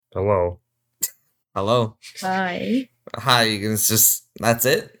Hello. Hello. Hi. Hi. It's just that's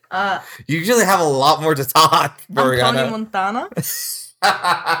it. Uh, You usually have a lot more to talk, I'm Tony Boryana. Montana.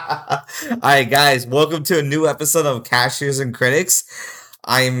 All right, guys. Welcome to a new episode of Cashiers and Critics.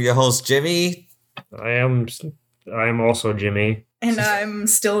 I am your host, Jimmy. I am also Jimmy. And I'm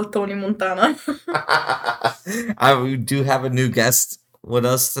still Tony Montana. We do have a new guest with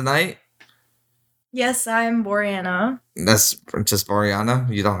us tonight. Yes, I'm Boryana. That's just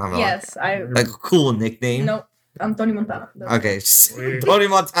Boryana. You don't have like a cool nickname. Nope, I'm Tony Montana. Okay, Tony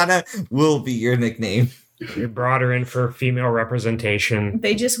Montana will be your nickname. We brought her in for female representation.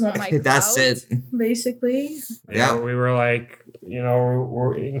 They just want my That's clout, it. Basically. Yeah, we were like,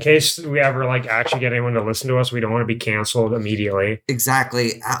 in case we ever actually get anyone to listen to us, we don't want to be canceled immediately.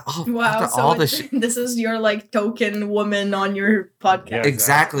 Exactly. Wow. So this is your token woman on your podcast. Yeah,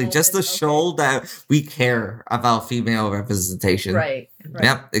 exactly. Just to show that we care about female representation. Right.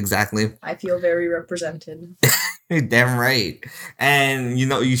 Yep. Exactly. I feel very represented. Damn right. And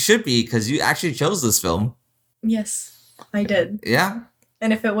you should be, because you actually chose this film. Yes, I did. Yeah.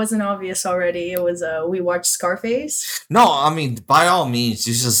 And if it wasn't obvious already, it was we watched Scarface. No, I mean, by all means,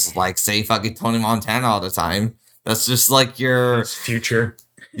 you just say fucking Tony Montana all the time. That's just your future.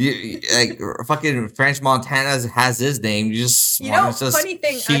 You fucking French Montana has his name. You just funny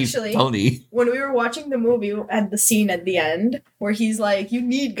thing actually. Tony. When we were watching the movie, at the scene at the end where he's like, "You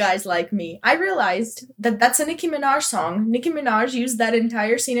need guys like me," I realized that that's a Nicki Minaj song. Nicki Minaj used that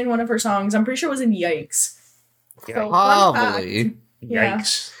entire scene in one of her songs. I'm pretty sure it was in Yikes. Yeah. So, probably.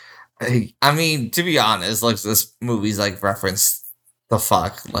 Yikes. Yeah. I mean, to be honest, this movie's reference the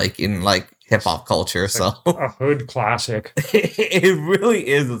fuck in hip hop culture, it's so a hood classic. It really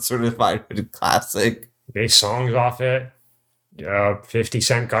is a certified hood classic. They songs off it. 50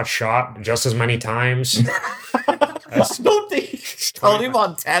 Cent got shot just as many times. I don't think Tony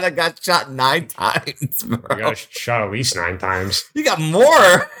Montana got shot 9 times, bro. He got shot at least 9 times. You got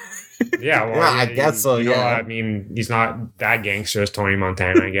more. Yeah, well, yeah, I guess so. Yeah, I mean, he's not that gangster as Tony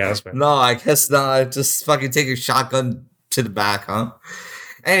Montana, I guess. But no, I guess not. Just fucking take a shotgun to the back, huh?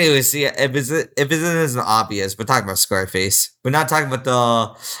 Anyways, yeah, if it isn't obvious, we're talking about Scarface. We're not talking about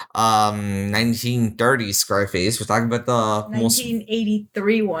the 1930s Scarface. We're talking about the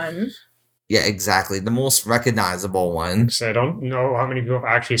 1983 one. Yeah, exactly. The most recognizable one. So I don't know how many people have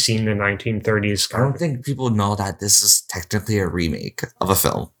actually seen the 1930s Scarface. I don't think people know that this is technically a remake of a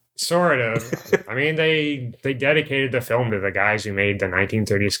film. Sort of. I mean, they dedicated the film to the guys who made the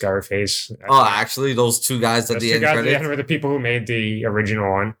 1930s Scarface. Oh, actually, those two guys at the end were the people who made the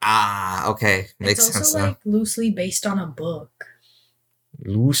original one. Ah, okay. Makes sense. It's also loosely based on a book.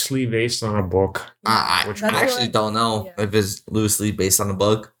 Loosely based on a book. I actually don't know if it's loosely based on a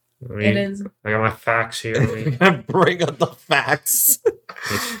book. I mean, it is. I got my facts here. Bring up the facts.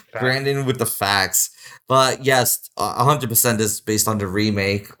 Brandon with the facts. But yes, 100% this is based on the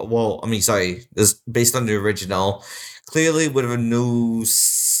remake. Well, I mean, sorry, this is based on the original. Clearly with new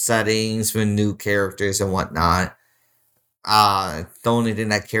settings, with new characters and whatnot. The only thing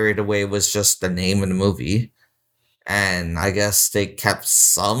that carried away was just the name of the movie. And I guess they kept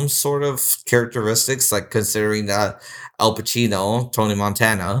some sort of characteristics, considering that Al Pacino, Tony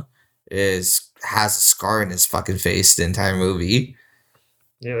Montana, has a scar in his fucking face the entire movie.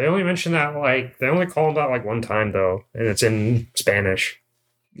 Yeah, they only mentioned that, they only called that, one time, though, and it's in Spanish.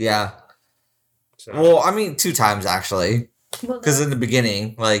 Yeah. So. Well, I mean, 2 times, actually. Because in the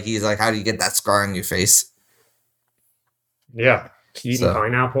beginning, he's like, how do you get that scar on your face? Yeah. Eating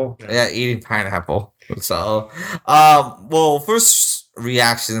pineapple? Yeah, eating pineapple. So, well, first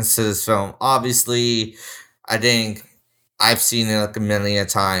reactions to this film. Obviously, I think I've seen it a million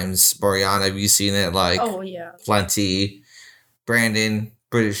times. Boryana, have you seen it oh, yeah. Plenty? Brandon,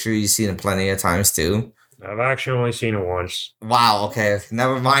 pretty sure you've seen it plenty of times too. I've actually only seen it once. Wow, okay.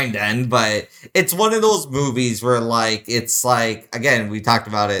 Never mind then. But it's one of those movies where it's again, we talked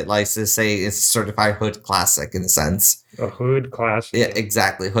about it, to say it's a certified hood classic in a sense. A hood classic? Yeah,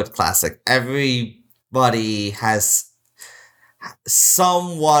 exactly. Hood classic. Everybody has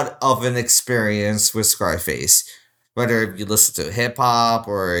somewhat of an experience with Scarface. Whether you listen to hip hop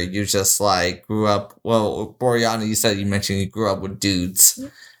or you just grew up. Well, Boryana, you mentioned you grew up with dudes. Mm-hmm.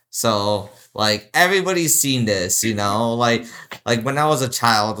 So everybody's seen this, when I was a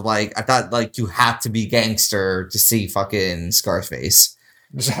child, I thought you had to be gangster to see fucking Scarface.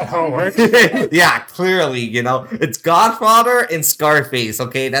 Is that how it works? Yeah, clearly, it's Godfather and Scarface.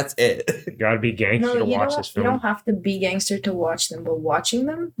 Okay, that's it. You gotta be gangster to watch this film. You don't have to be gangster to watch them, but watching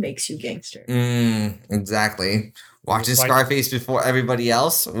them makes you gangster. Exactly. Watching It's like- Scarface before everybody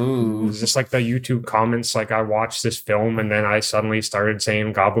else. Ooh. It's just like the YouTube comments, like I watched this film and then I suddenly started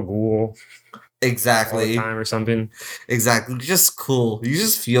saying gabagool all the Exactly. time or something. Exactly. Just cool. You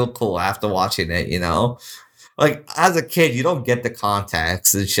just feel cool after watching it, you know? Like, as a kid, you don't get the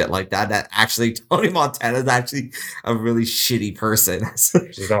context and shit like that. That actually, Tony Montana is actually a really shitty person.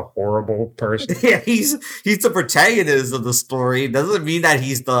 He's a horrible person. Yeah, he's the protagonist of the story. Doesn't mean that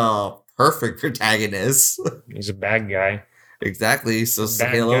he's the perfect protagonist. He's a bad guy. Exactly. So say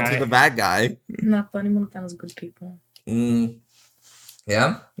Bad hello guy. to the bad guy. No, Tony Montana's good people.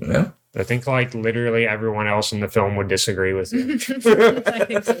 Yeah. Yeah. I think like literally everyone else in the film would disagree with you. I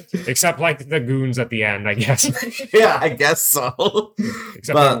think so too. Except like the goons at the end, I guess. Yeah, I guess so.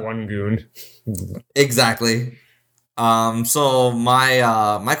 Except But- that one goon. Exactly. So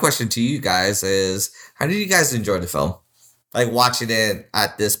my question to you guys is, how did you guys enjoy the film? Like watching it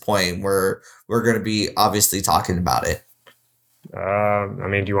at this point where we're gonna be obviously talking about it. I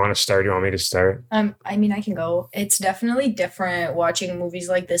mean, do you want to start? Do you want me to start? I mean, I can go. It's definitely different watching movies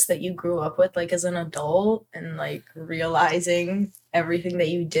like this that you grew up with, like as an adult, and like realizing everything that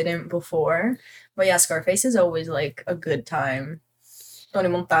you didn't before. But yeah, Scarface is always like a good time. Tony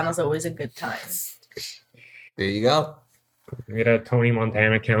Montana's always a good time. There you go. We get a Tony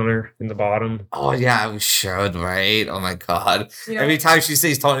Montana counter in the bottom. Oh yeah, we should, right? Oh my god. You know, Every time she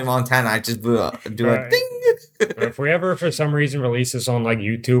says Tony Montana, I just do a Right. ding. If we ever, for some reason, release this on like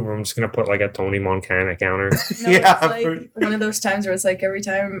YouTube, I'm just gonna put like a Tony Montana counter. no, Yeah, it's like one of those times where it's like every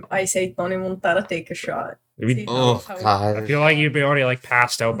time I say Tony Montana, take a shot. We- Oh How- I god. feel like you'd be already like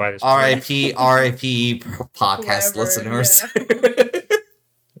passed out by this point. R.I.P. R.I.P. podcast Whoever, listeners. yeah.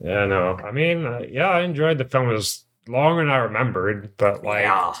 Yeah, no. I mean, yeah, I enjoyed the film. It was longer than I remembered, but like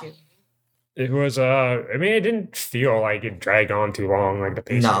Yeah. it was. I mean, it didn't feel like it dragged on too long. Like the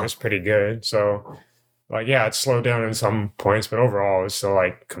pacing No. was pretty good. So, like, yeah, it slowed down in some points, but overall, it was still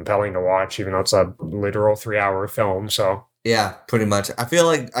like compelling to watch, even though it's a literal 3-hour film. So, Yeah, pretty much. I feel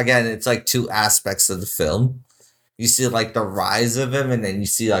like again, it's like two aspects of the film. You see like the rise of him, and then you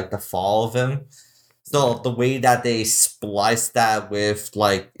see like the fall of him. So the way that they splice that with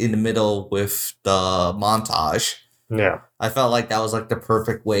like in the middle with the montage, yeah. I felt like that was like the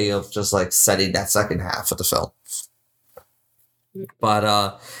perfect way of just like setting that second half of the film. But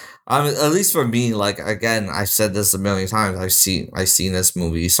at least for me, like again, I've said this a million times. I've seen this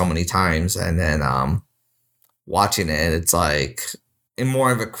movie so many times, and then watching it, it's like in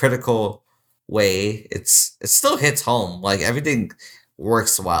more of a critical way. It still hits home. Like everything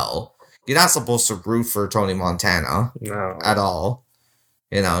works well. You're not supposed to root for Tony Montana No. at all.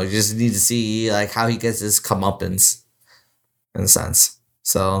 You know, you just need to see like how he gets his comeuppance in a sense.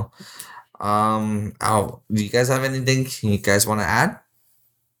 So, do you guys have anything you guys want to add?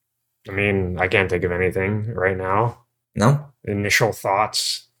 I mean, I can't think of anything right now. No? Initial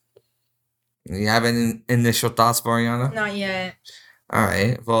thoughts. You have any initial thoughts, Boryana? Not yet. All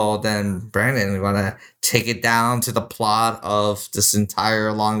right. Well, then, Brandon, we want to take it down to the plot of this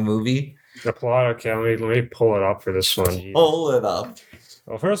entire long movie. The plot. Okay, let me pull it up for this one. Jeez. Pull it up.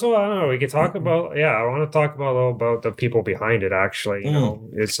 Well, first of all, I don't know. We could talk about. Yeah, I want to talk about a little about the people behind it. Actually, you know,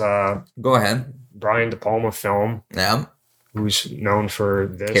 it's Go ahead. Brian De Palma film, Yeah. who's known for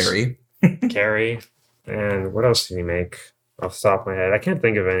this Carrie. Carrie, and what else did he make? Off the top of my head, I can't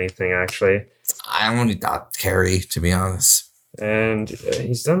think of anything actually. I only thought Carrie, to be honest. And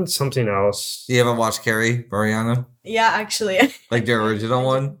he's done something else. You ever watch Carrie, Boryana? Yeah, actually. Like the original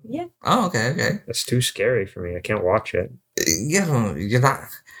one? Yeah. Oh, okay. It's too scary for me. I can't watch it. You're not.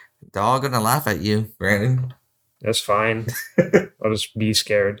 They're all gonna laugh at you, Brandon. That's fine. I'll just be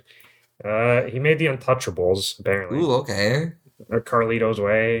scared. He made The Untouchables, apparently. Ooh, okay. Carlito's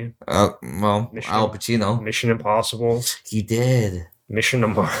Way, Well, Mission- Al Pacino. Mission Impossible, He did. Mission to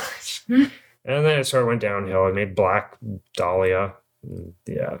Mars. And then it sort of went downhill. I made Black Dahlia.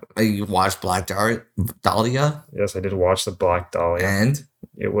 Yeah. You watched Black Dahlia? Yes, I did watch the Black Dahlia. And?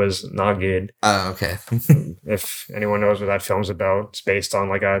 It was not good. Oh, okay. If anyone knows what that film's about, it's based on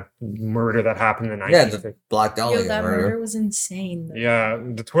like a murder that happened in the 19th. Yeah, the Black Dahlia Yo, that murder. murder was insane. though. Yeah,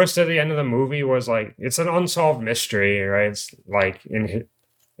 the twist at the end of the movie was like it's an unsolved mystery, right? It's like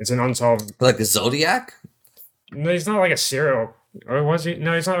it's an unsolved. Like a Zodiac? No, he's not like a serial. Or was he?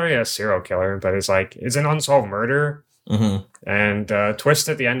 No, he's not really a serial killer, but it's like it's an unsolved murder. Mm-hmm. And twist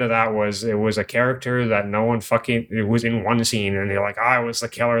at the end of that was it was a character that no one fucking it was in one scene, and they're like, I was the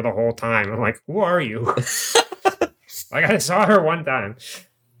killer the whole time. I'm like, who are you? Like I saw her one time.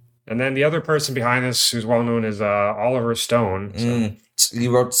 And then the other person behind this, who's well known, is Oliver Stone. So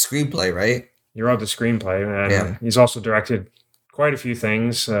You wrote the screenplay, right? he wrote the screenplay, and Yeah. he's also directed quite a few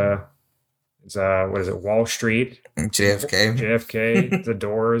things. It's what is it? Wall Street, JFK. JFK, The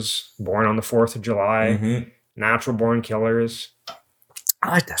Doors, Born on the 4th of July, Mm-hmm. Natural Born Killers.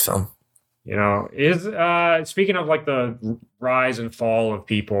 I like that film. You know, is speaking of like the rise and fall of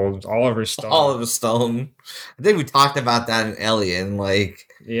people, Oliver Stone. Oliver Stone. I think we talked about that in Alien. Like,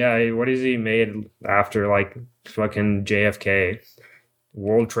 Yeah, what is he made after like fucking JFK?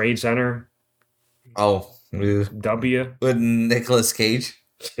 World Trade Center. with W. Nicolas Cage.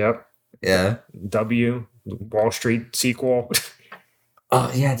 Yep. Yeah. W. Wall Street sequel.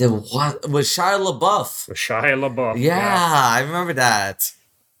 Oh yeah, the what with Shia LaBeouf. With Shia LaBeouf. Yeah, I remember that.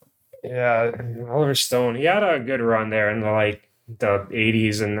 Yeah, Oliver Stone. He had a good run there in the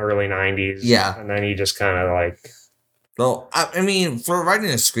 80s and early 90s. Yeah. And then he just kind of like... Well, I mean, for writing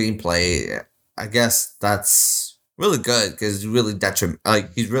a screenplay, I guess that's really good because really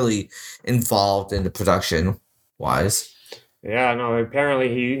he's really involved in the production wise. Yeah, no, apparently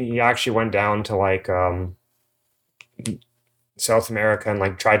he actually went down to like South America and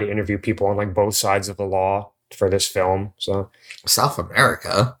like tried to interview people on like both sides of the law for this film. So South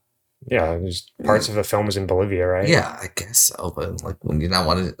America? yeah, there's parts of the film is in Bolivia, right? Yeah, I guess so. But like, when you not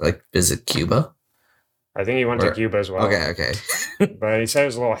want to like visit Cuba? I think he went to Cuba as well. Okay. But he said it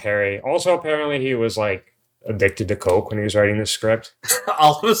was a little hairy. Also, apparently he was like addicted to coke when he was writing the script.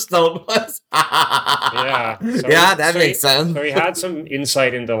 Oliver Stone was. Yeah. Yeah, that makes sense. So he had some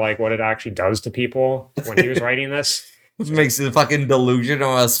insight into like what it actually does to people when he was writing this. Which makes it fucking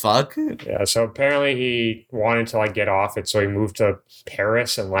delusional as fuck. Yeah, so apparently he wanted to like get off it, so he moved to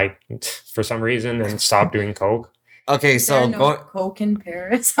Paris and like for some reason and stopped doing coke. Okay, so coke in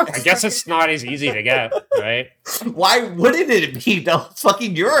Paris. I guess it's not as easy to get, right? Why wouldn't it be though?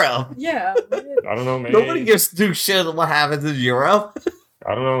 Fucking Europe. Yeah. I don't know. Maybe Nobody gives two shit what happens in Europe.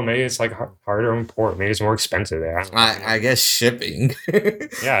 I don't know. Maybe it's like harder to import. Maybe it's more expensive there. I guess shipping.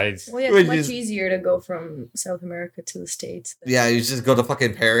 Yeah, it's much easier to go from South America to the States. Yeah, you just go to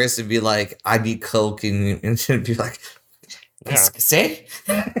fucking Paris and be like, I need coke, and be like, say?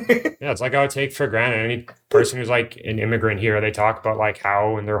 Yeah, it's like I would take for granted any person who's like an immigrant here. They talk about like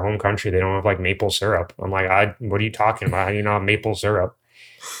how in their home country they don't have like maple syrup. I'm like, what are you talking about? How do you not have maple syrup?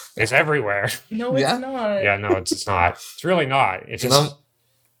 It's everywhere. No, it's not. Yeah, no, it's not. It's really not. It's just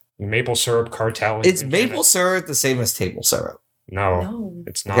maple syrup cartel. It's maple syrup the same as table syrup. No,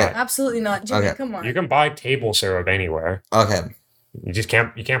 it's not. Okay. Absolutely not. Jimmy, come on. You can buy table syrup anywhere. Okay. You just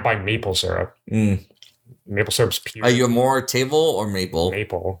can't. You can't buy maple syrup. Maple syrup's pure. Are you more table or maple?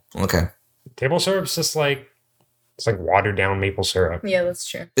 Maple. Okay. Table syrup's just like it's like watered down maple syrup. Yeah, that's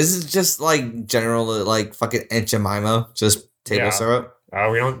true. This is just like general like fucking Aunt Jemima, just table syrup.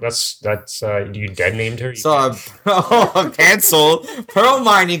 We don't. That's you dead named her. So canceled. Pearl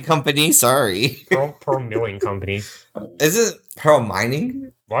Mining Company. Sorry. Pearl Milling Company. Is it Pearl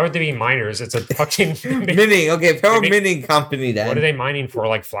Mining? Why would they be miners? It's a fucking Mining. Okay, Pearl Mining Company. Then what are they mining for?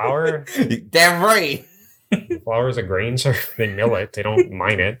 Like flour? Damn right. Flour is a grain, so they mill it. They don't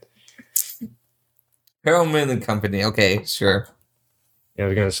mine it. Pearl Mining Company. Okay, sure. Yeah, I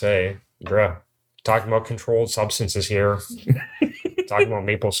was gonna say, bruh, talking about controlled substances here. Talking about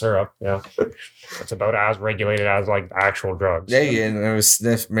maple syrup, yeah, it's about as regulated as like actual drugs. Yeah, you never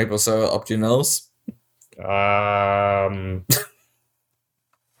sniff maple syrup up your nose.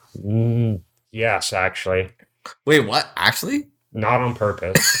 Yes, actually. Wait, what? Actually? Not on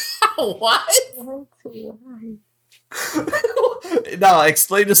purpose. What? No,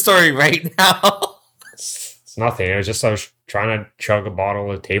 explain the story right now. It's nothing. It was just I was trying to chug a bottle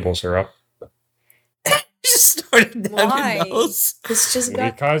of table syrup. Just started down Why? your nose. This just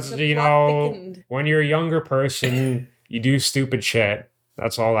got Because the you plot know, thickened. when you're a younger person, you do stupid shit.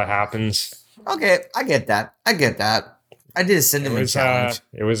 That's all that happens. Okay, I get that. I did a cinnamon challenge.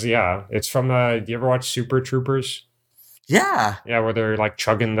 It's from the. Do you ever watch Super Troopers? Yeah. Yeah, where they're like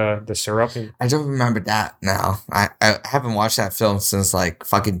chugging the syrup. I don't remember that now. I haven't watched that film since like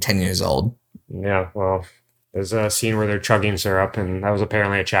fucking 10 years old. Yeah, well, there's a scene where they're chugging syrup, and that was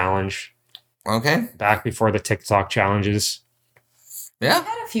apparently a challenge. Okay. Back before the TikTok challenges. Yeah. I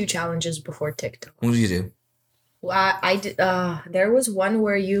had a few challenges before TikTok. What did you do? Well, I did. There was one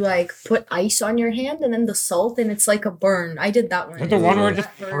where you like put ice on your hand and then the salt, and it's like a burn. I did that one. Is that the one where it just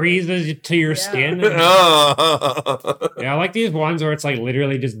That burn. freezes to your skin? Oh. Yeah, I like these ones where it's like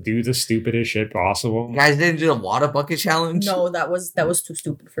literally just do the stupidest shit possible. You guys didn't do the water bucket challenge? No, that was too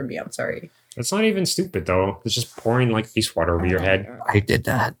stupid for me. I'm sorry. It's not even stupid though. It's just pouring like ice water over your head. I did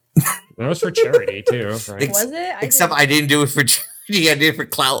that. That was for charity too, right? Was it? Except I didn't do it for Yeah,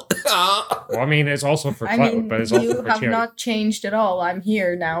 different clout. Well, I mean, it's also for I clout, mean, but it's also you for have charity. not changed at all. I'm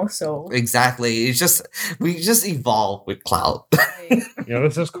here now, so. Exactly. It's just we just evolve with clout. Right. You know,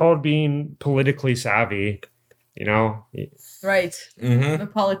 this is called being politically savvy. You know, Right. Mm-hmm. The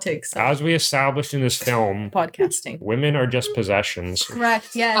politics of as we established in this film, podcasting. women are just possessions.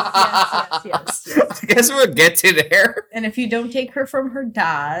 Correct. Yes. I guess we'll get to there. And if you don't take her from her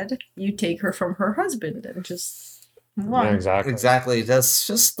dad, you take her from her husband and just move on. Yeah, exactly. Exactly. That's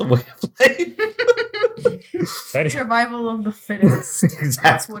just the way of life. Anyway, Survival of the fittest.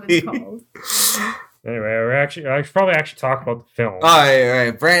 That's what it's called. I should probably actually talk about the film. All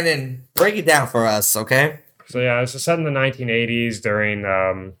right. Brandon, break it down for us, okay? So yeah, this is set in the 1980s during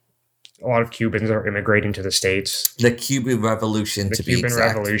a lot of Cubans are immigrating to the States. The Cuban Revolution, The to be Cuban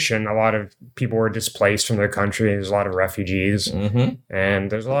exact. Revolution. A lot of people were displaced from their country. There's a lot of refugees. Mm-hmm.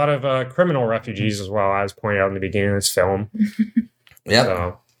 And there's a lot of criminal refugees as well, as pointed out in the beginning of this film. Yep.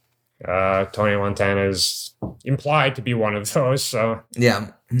 So, Tony Montana is implied to be one of those. So Yeah.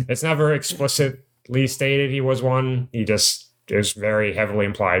 it's never explicitly stated he was one. He just is very heavily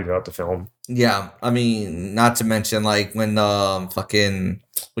implied throughout the film. Yeah. I mean, not to mention, like, when fucking,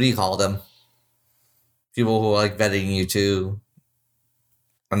 what do you call them? People who are, like, vetting you to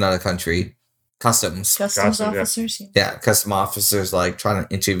another country. Customs. Customs Customs, yeah. officers. Yeah, custom officers, like, trying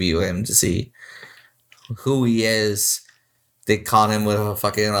to interview him to see who he is. They caught him with a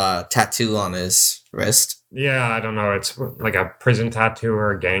fucking tattoo on his wrist. Yeah, I don't know. It's like a prison tattoo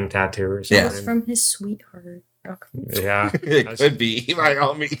or a gang tattoo or Yeah. something. It's from his sweetheart. Okay. Yeah, It could be, by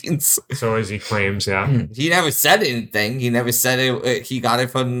all means. so as he claims, yeah. He never said anything. He never said it. He got it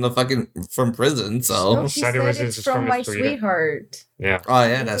from from prison. So, No, she Said it said was it's his- from from my his sweetheart. sweetheart. Yeah, oh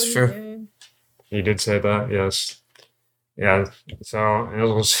yeah, that's what he true. did. he did say that, yes. Yeah, so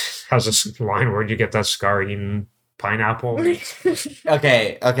it has this line, where'd you get that scar eating pineapple?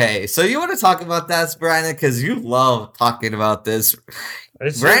 Okay. So you want to talk about that, Brandon? Because you love talking about this.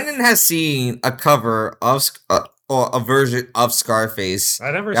 Brandon has seen a cover of or a version of Scarface.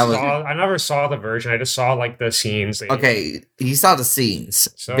 I never That was- I never saw the version. I just saw like the scenes. Okay, he saw the scenes.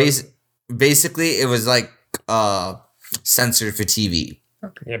 So Basically, it was like censored for TV.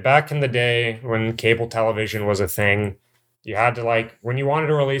 yeah, back in the day when cable television was a thing, you had to like when you wanted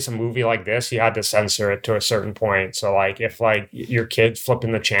to release a movie like this, you had to censor it to a certain point. So like if like your kid's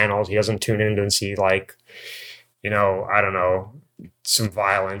flipping the channels, he doesn't tune in and see like, you know, I don't know, some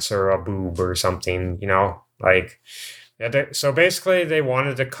violence or a boob or something, you know, like yeah. So basically, they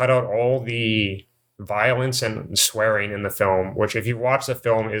wanted to cut out all the violence and swearing in the film, which if you watch the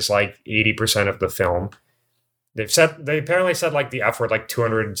film is like 80% of the film. They apparently said like the F word like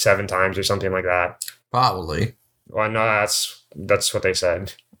 207 times or something like that. Probably. Well, no, that's what they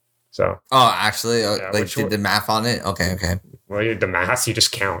said. So, Oh, actually, Yeah, like which did the math on it? Okay. well, the maths you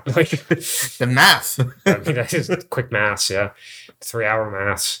just count. Like, The math. I mean, that is quick maths. Yeah, 3-hour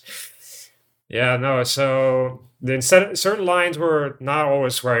maths. Yeah, no. So instead, certain lines were not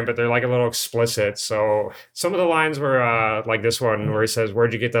always swearing, but they're like a little explicit. So some of the lines were like this one where he says,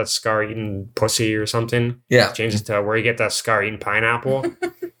 "Where'd you get that scar eating pussy?" or something. Yeah. Changes to "Where you get that scar eating pineapple."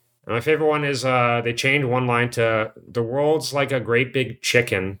 And my favorite one is they changed one line to "The world's like a great big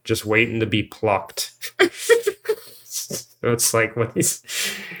chicken, just waiting to be plucked." So it's like what he's.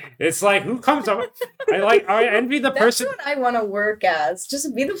 It's like who comes up. I envy the That's person. what I want to work as.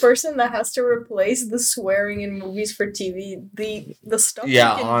 Just be the person that has to replace the swearing in movies for TV. The stuff.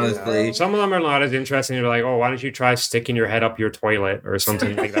 Yeah, you can do honestly. now. Some of them are not as interesting. They're like, oh, why don't you try sticking your head up your toilet or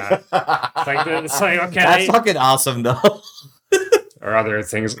something like that. It's like okay, That's fucking awesome, though. or other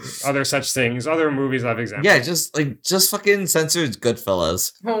things, other such things, other movies I've examined. Yeah, just fucking censored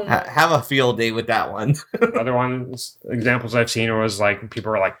Goodfellas. Oh my Have a field day with that one. Other ones, examples I've seen was like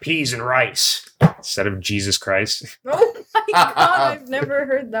people are like peas and rice instead of Jesus Christ. Oh my god, I've never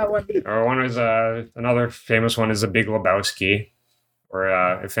heard that one. Or one is another famous one is The Big Lebowski. Or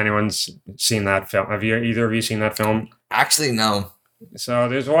if anyone's seen that film, have you either of you seen that film? Actually, no. So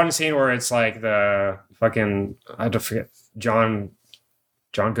there's one scene where it's like the fucking I have to forget John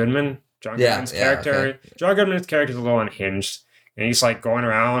Goodman. Goodman's character. okay. John Goodman's character is a little unhinged. And he's like going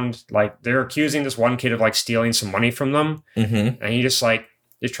around, like they're accusing this one kid of like stealing some money from them. Mm-hmm. And he just like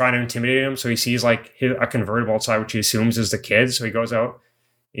is trying to intimidate him. So he sees like a convertible outside, which he assumes is the kid. So he goes out,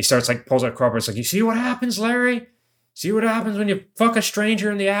 he starts like pulls out a crowbar. It's like, you see what happens, Larry? See what happens when you fuck a stranger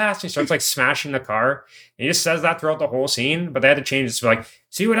in the ass? And he starts like smashing the car. And he just says that throughout the whole scene. But they had to change it to like,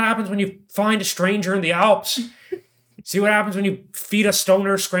 see what happens when you find a stranger in the Alps? See what happens when you feed a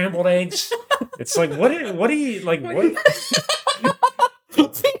stoner scrambled eggs? It's like, what do you like? What?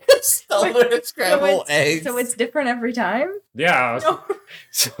 with scrambled eggs. So it's different every time? Yeah. No.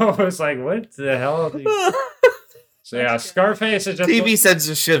 So I was like, what the hell? So yeah, Scarface is just TV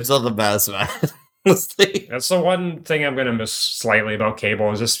censorships are the best, man. Honestly. That's the one thing I'm gonna miss slightly about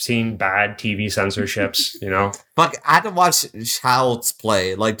cable is just seeing bad TV censorships, you know? Fuck, I had to watch Child's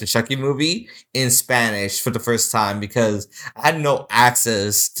Play, like the Chucky movie, in Spanish for the first time because I had no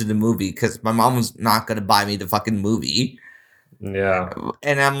access to the movie because my mom was not gonna buy me the fucking movie. Yeah.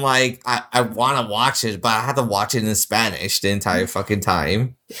 And I'm like, I want to watch it, but I had to watch it in Spanish the entire fucking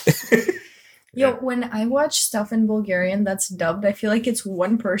time. Yo, when I watch stuff in Bulgarian that's dubbed, I feel like it's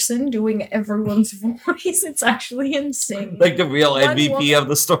one person doing everyone's voice. It's actually insane. Like the real One MVP woman- of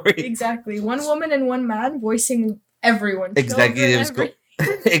the story. Exactly. One woman and one man voicing everyone. Executives Children,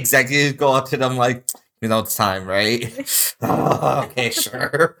 Executives go up to them like, it's time, right? Oh, okay,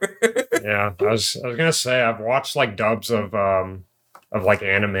 sure. Yeah. I was gonna say I've watched like dubs of like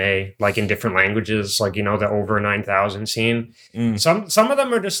anime, like in different languages, like the over 9,000 scene. Some of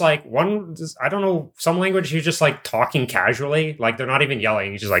them are just like I don't know, some language you're just like talking casually, like they're not even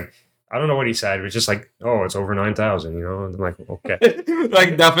yelling. You're just like, I don't know what he said. It's just like, oh, it's over 9,000, And I'm like, okay.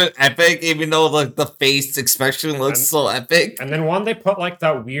 Like nothing epic, even though like the face expression looks so epic. And then one they put like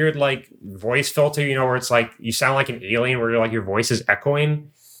that weird like voice filter, where it's like you sound like an alien, where like your voice is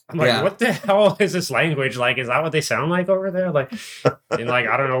echoing. I'm like, what the hell is this language? Like, is that what they sound like over there? Like, in like,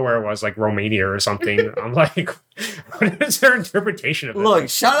 I don't know where it was, like Romania or something. I'm like, what is their interpretation of it? Look,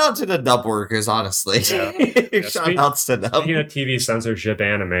 shout out to the dub workers, honestly. Yeah. Shout outs to them. Speaking of TV censorship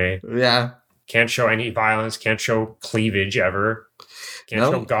anime, Yeah. can't show any violence, can't show cleavage ever, can't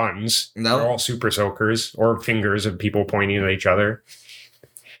show guns. No. They're all super soakers or fingers of people pointing at each other.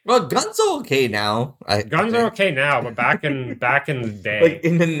 Well, guns are okay now. Guns are okay now, but back in the day, like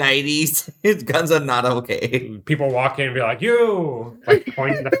in the 90s, guns are not okay. people walk in and be like, "You!" like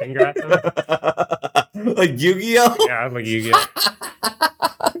pointing the finger at them. Like Yu-Gi-Oh? Yeah, like Yu-Gi-Oh.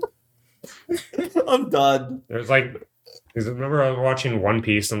 I'm done. Because remember I was watching One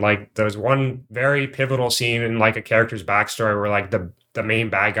Piece and like there was one very pivotal scene in like a character's backstory where like the main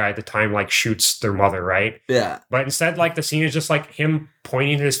bad guy at the time like shoots their mother, right? Yeah. But instead like the scene is just like him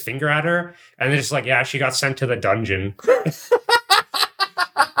pointing his finger at her and then just like, yeah, she got sent to the dungeon.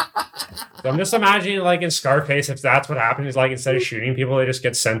 So I'm just imagining like in Scarface, if that's what happened, is like instead of shooting people, they just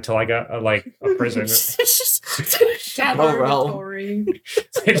get sent to like a prison. Shadow realm.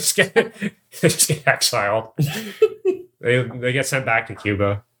 they just get exiled. They get sent back to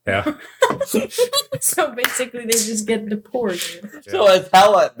Cuba. Yeah. So basically, they just get deported. So it's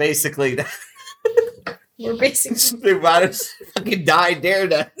hella basically. We're basically They rather fucking die there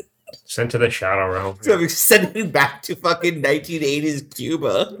then. Sent to the Shadow Realm. So we're sending back to fucking 1980s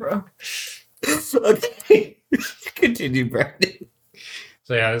Cuba. bro. Okay. Continue, Brandon.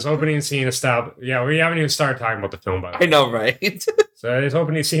 So yeah, this opening scene established. Yeah, we haven't even started talking about the film, by the way. I know, right? So this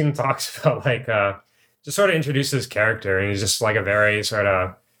opening scene talks about like just sort of introduces his character, and he's just like a very sort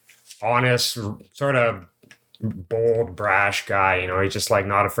of honest, sort of bold, brash guy. He's just like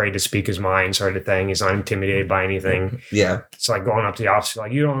not afraid to speak his mind, sort of thing. He's not intimidated by anything. Yeah. It's like going up to the officer,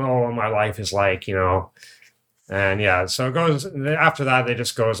 like, you don't know what my life is like, And yeah, so it goes after that. They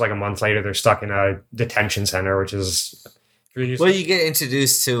just goes like a month later. They're stuck in a detention center, which is Well, you get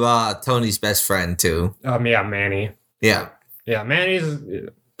introduced to Tony's best friend too. yeah, Manny. Yeah. Yeah, Manny's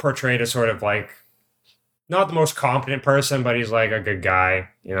portrayed as sort of like not the most competent person, but he's like a good guy,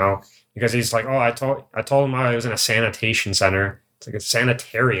 because he's like, oh, I told him I was in a sanitation center. It's like a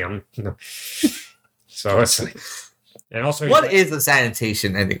sanitarium, So it's like, and also What is a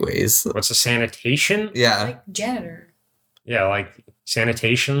sanitation, anyways? what's a sanitation? Yeah. Like janitor. Yeah, like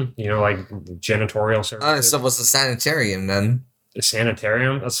sanitation, like janitorial services. So what's a sanitarium then? A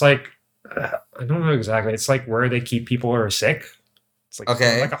sanitarium. That's like I don't know exactly. It's like where they keep people who are sick. It's like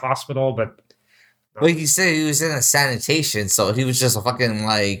Okay. like a hospital, but Well, he said he was in a sanitation, so he was just a fucking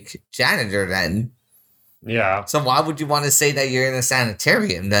like janitor then. yeah, So why would you want to say that you're in a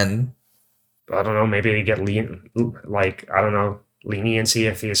sanitarium then? I don't know. Maybe they get leniency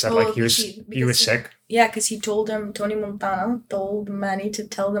if he said Well, like he was because sick. Yeah, because Tony Montana told Manny to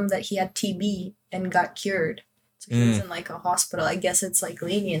tell them that he had TB and got cured. So he was in like a hospital. I guess it's like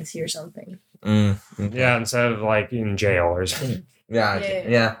leniency or something. Yeah, instead of like in jail or something.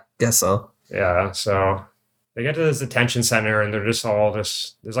 Yeah. Guess so. Yeah, so they get to this detention center and they're just all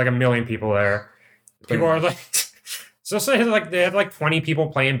there's like a million people there. People are like, so say like they have like 20 people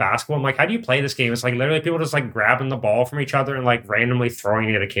playing basketball. I'm like, how do you play this game? It's like literally people just like grabbing the ball from each other and like randomly throwing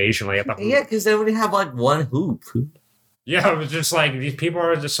it occasionally at the hoop. Yeah, because they only have like one hoop. Yeah, it was just like these people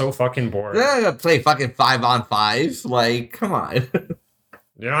are just so fucking bored. They're not gonna play fucking 5-on-5. Like, come on.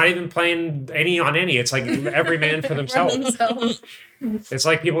 They're not even playing any on any. It's like every man for themselves. It's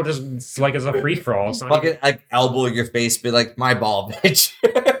like people just, it's like it's a free for all. It's not Fucking like elbow in your face, be like, my ball, bitch.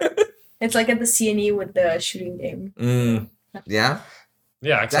 It's like at the CNE with the shooting game. Yeah.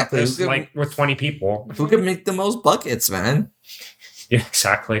 Yeah, except Exactly. there's like with 20 people. Who can make the most buckets, man? Yeah,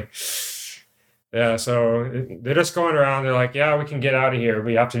 exactly. Yeah, so they're just going around. They're like, yeah, we can get out of here.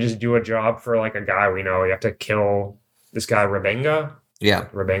 We have to just do a job for like a guy we know. You have to kill this guy, Rebenga. Yeah.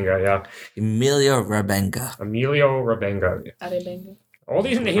 Rebenga, yeah. Emilio Rebenga. Emilio Rebenga. Arebenga. All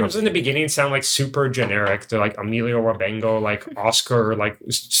these names in the beginning sound like super generic. They're like Emilio Rebengo, like Oscar, like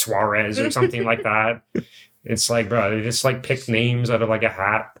Suarez or something like that. It's like, bro, they just like pick names out of like a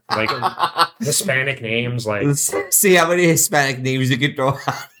hat, like Hispanic names, like. Let's see how many Hispanic names you can throw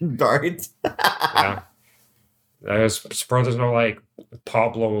out in Dart. Yeah. I suppose there's no like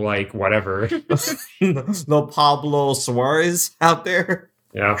Pablo, like whatever. No Pablo Suarez out there.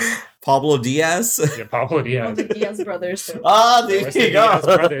 Yeah. Pablo Diaz. Yeah, Pablo Oh, Diaz. the Diaz brothers. Too. Ah, there Where's you the go. Diaz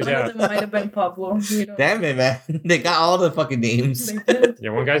brothers, One yeah. of them might have been Pablo. You know. Damn it, man. They got all the fucking names. Yeah,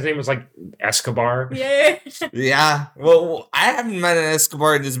 one guy's name was like Escobar. Yeah. Yeah. Well, I haven't met an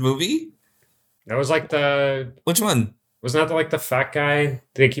Escobar in this movie. That was like the, Which one? wasn't that like the fat guy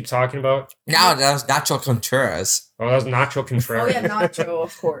they keep talking about? No, that was Nacho Contreras. Oh, that was Nacho Oh Contreras. yeah, Nacho,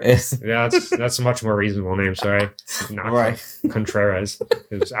 of course. Yeah, that's a much more reasonable name. Sorry, Nacho Right. Contreras,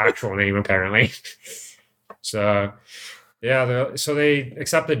 his actual name apparently. So, yeah, so they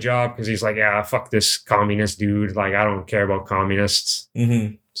accept the job because he's like, yeah, fuck this communist dude. Like, I don't care about communists.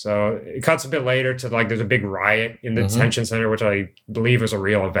 Mm-hmm. So it cuts a bit later to like there's a big riot in the detention center, which I believe is a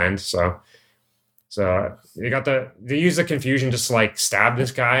real event. So they use the confusion just to like stab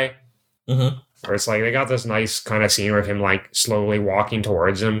this guy. Mm-hmm. Or it's like they got this nice kind of scene with him like slowly walking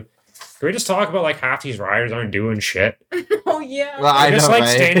towards him. Can we just talk about like half these riders aren't doing shit? Oh yeah. Well, I They're just know, like right?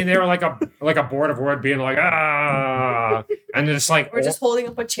 standing there like a board of wood being like, ah, and they're just like, Or just holding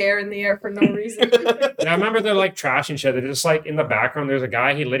up a chair in the air for no reason. yeah, I remember they're like trashing shit. They're just like in the background. There's a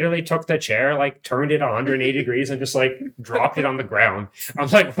guy. He literally took the chair, like turned it 180 degrees, and just like dropped it on the ground. I'm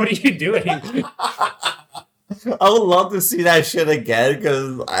like, what are you doing? I would love to see that shit again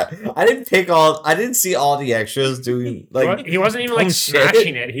because I didn't see all the extras doing like He wasn't even like dumb shit.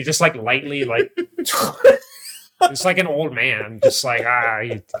 smashing it. He just like lightly like. It's like an old man, just like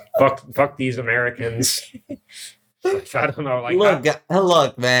fuck these Americans. Like, I don't know, like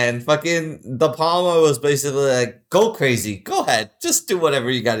look, man, fucking De Palma was basically like, go crazy, go ahead, just do whatever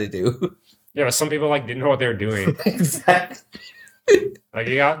you got to do. yeah, but some people like didn't know what they were doing. Exactly. Like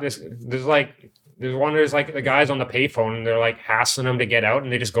you got this. There's like the guys on the payphone, and they're like hassling them to get out,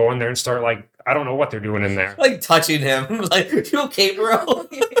 and they just go in there and start like I don't know what they're doing in there. Like touching him, like you okay, bro?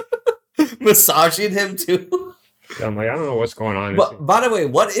 Massaging him too. I'm like I don't know what's going on. But by the way,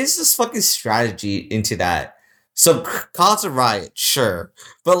 what is this fucking strategy into that? So cause a riot, sure,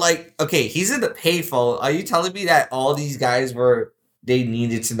 but like, okay, he's in the payphone. Are you telling me that all these guys they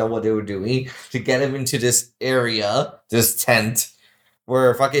needed to know what they were doing to get him into this area, this tent,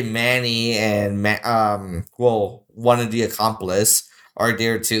 where fucking Manny and one of the accomplice are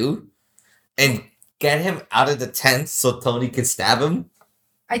there too, and get him out of the tent so Tony can stab him?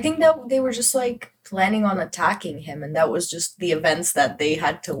 I think that they were just like planning on attacking him, and that was just the events that they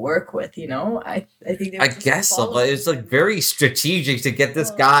had to work with. You know, I think they were I just guess so, but following- it's like very strategic to get this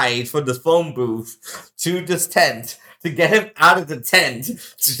guy from the phone booth to this tent, to get him out of the tent,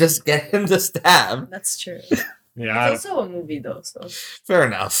 to just get him to stab. That's true. yeah, It's also a movie though, so Fair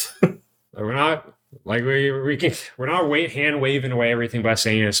enough. we're not like we're not hand waving away everything by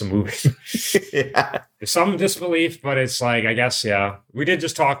saying it's a movie. Yeah. There's some disbelief, but it's like I guess yeah. We did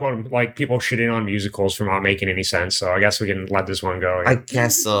just talk about like people shitting on musicals for not making any sense, so I guess we can let this one go. I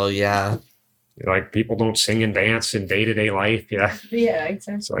guess so, yeah. Like people don't sing and dance in day-to-day life. Yeah. yeah,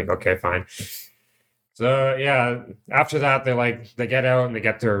 exactly. It's like, okay, fine. So yeah, after that they get out and they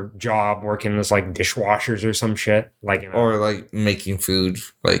get their job working as like dishwashers or some shit. Like Or like making food,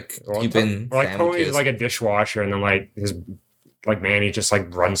 like keeping or like Tony's sandwiches. like a dishwasher and then like his like Manny just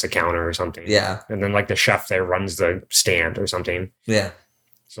like runs the counter or something. Yeah, And then like the chef there runs the stand or something. yeah.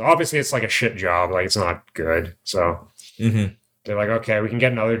 So obviously it's like a shit job, like it's not good. So Mm-hmm. they're like, okay, we can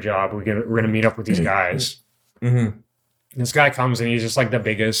get another job. We're gonna meet up with these guys. Mm-hmm. This guy comes and he's just like the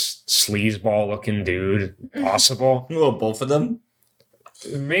biggest sleazeball looking dude possible. Well, both of them?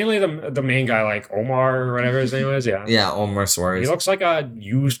 Mainly the main guy, like Omar or whatever his name is. Yeah. Yeah, Omar He Suarez. looks like a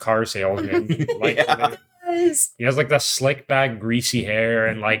used car salesman. Like Yeah. Yes. he has like the slick back, greasy hair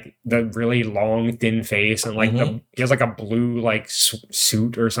and like the really long, thin face and like he has like a blue like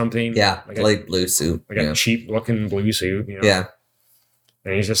suit or something. Yeah, like light blue suit. a Yeah. cheap looking blue suit. You know? Yeah.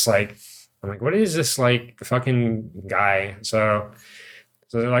 And he's just like, I'm like, what is this like fucking guy? So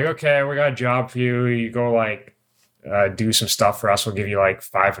they're like, okay, we got a job for you. You go like do some stuff for us. We'll give you like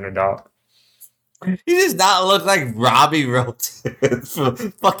 $500. He does not look like Robbie wrote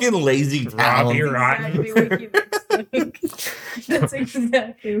fucking lazy Robbie town. Rotten. Exactly what he looks like. That's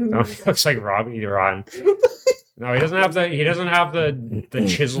exactly who No, he he looks like Robbie Rotten. No, he doesn't have the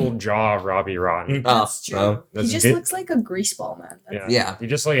chiseled jaw of Robbie Rotten. That's true. no. He just looks like a greaseball, man. That's Yeah. He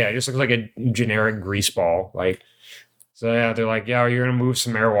just looks like a generic greaseball. Like, so yeah, they're like, yeah, you're gonna move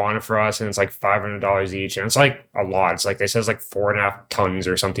some marijuana for us, and it's like $500 each, and it's like a lot. It's like they said it's like 4.5 tons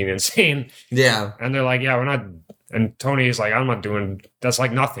or something insane. Yeah. And they're like, yeah, we're not. And Tony's like, I'm not doing. That's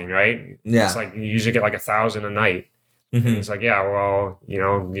like nothing, right? Yeah. It's like you usually get like 1,000 a night. And Mhm. he's like, yeah, well, you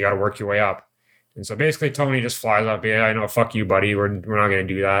got to work your way up. And so basically, Tony just flies up. Yeah, I know. Fuck you, buddy. We're not gonna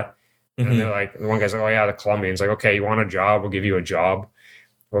do that. Mhm. And they're like, the one guy's like, oh yeah, the Colombian's like, okay, you want a job? We'll give you a job.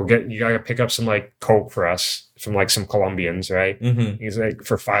 You gotta pick up some like coke for us from like some Colombians, right? Mhm. He's like,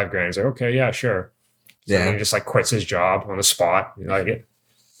 for $5,000. He's like, okay, yeah, sure. So Yeah. then he just like quits his job on the spot. Like it,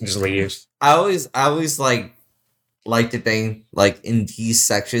 just leaves. I always like to think like in these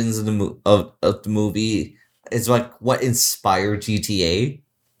sections of of the movie, it's like what inspired GTA.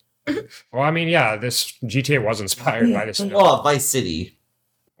 Well, I mean, yeah, this GTA was inspired by this. Well, Vice City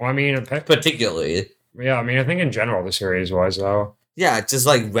Well, I mean, particularly. yeah, I mean, I think in general the series was though. Yeah, just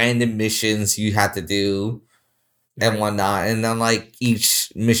like random missions you have to do and whatnot. And then like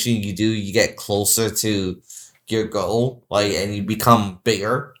each mission you do, you get closer to your goal, like, and you become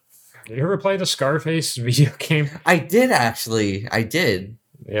bigger. Did you ever play the Scarface video game? I did actually. I did.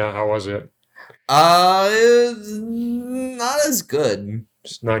 Yeah, how was it? Not as good.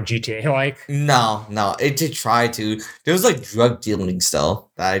 It's not GTA like. No. It did try to. There was like drug dealing still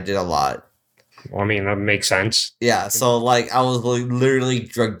that I did a lot. Well, I mean, that makes sense. Yeah, so like I was like, literally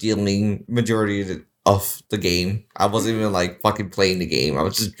drug dealing majority of the game. I wasn't even like fucking playing the game. I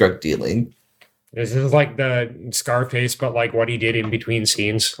was just drug dealing. This is like the Scarface, but like what he did in between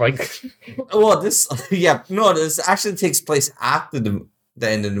scenes. Like, Well, this this actually takes place after the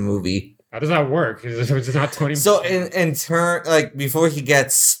end of the movie. how does that work? It's not 20. So in turn, like before he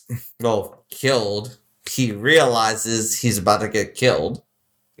gets killed, he realizes he's about to get killed,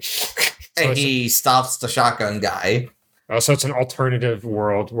 and he stops the shotgun guy. Oh, so it's an alternative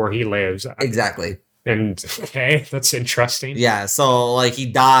world where he lives. Exactly. And okay, that's interesting. Yeah. So like he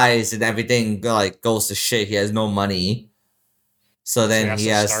dies and everything like goes to shit. He has no money. So then he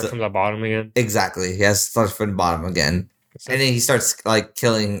has to start from the bottom again. Exactly. He has to start from the bottom again. And then he starts like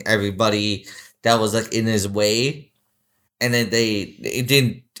killing everybody that was like in his way. And then they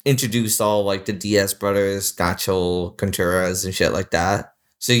didn't introduce all like the Diaz brothers, Nacho Contreras and shit like that.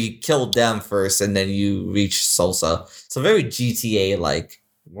 So you killed them first and then you reach Sosa. So very GTA like.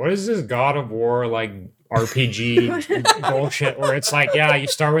 What is this God of War like RPG bullshit where it's like, yeah, you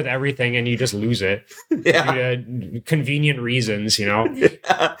start with everything and you just lose it. Yeah. Due to convenient reasons, you know?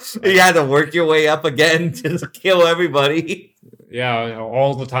 You had to work your way up again to kill everybody. Yeah,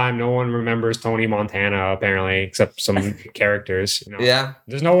 all the time. No one remembers Tony Montana, apparently, except some characters. You know? Yeah.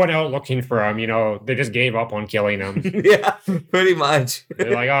 There's no one out looking for him, you know? They just gave up on killing him. Yeah, pretty much.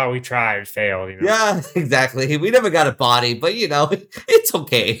 They're like, oh, we tried, failed, you know? Yeah, exactly. We never got a body, but you know, it's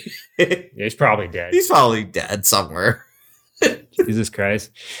okay. Yeah, he's probably dead. He's probably dead somewhere. Jesus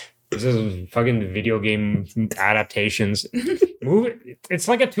Christ. This is fucking video game adaptations. It's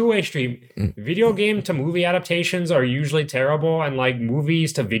like a two-way street. Video game to movie adaptations are usually terrible, and like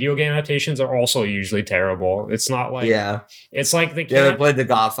movies to video game adaptations are also usually terrible. It's not like it's like they You ever can't. played the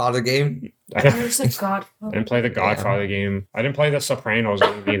Godfather game? There's a God. I didn't play the Godfather game. I didn't play the Sopranos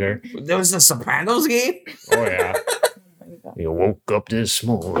game either. There was a Sopranos game? Oh yeah. You woke up this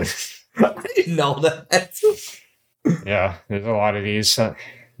morning. I didn't know that. Yeah, there's a lot of these.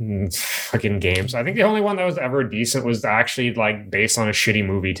 Fucking games. I think the only one that was ever decent was actually like based on a shitty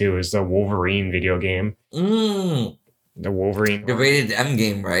movie too. Is the Wolverine video game. The Wolverine. The rated M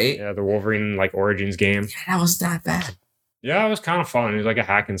game, right? Yeah, the Wolverine like Origins game. Yeah, that was not bad. Yeah, it was kind of fun. It was like a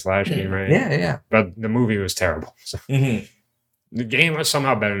hack and slash game, right? Yeah. But the movie was terrible. So the game was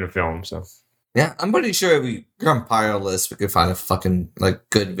somehow better than the film. So yeah, I'm pretty sure if we compile a list, we could find a fucking like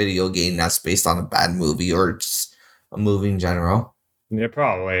good video game that's based on a bad movie or just a movie in general. yeah,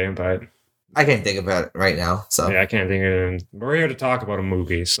 probably. But I can't think about it right now. So yeah, I can't think of it. We're here to talk about a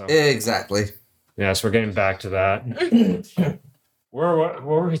movie. So exactly. yeah, so we're getting back to that. What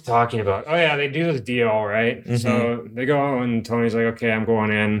were we talking about? Oh yeah, they do this deal, right? So they go and Tony's like, okay, I'm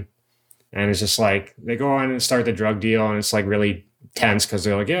going in. And it's just like, they go in and start the drug deal and it's like really tense because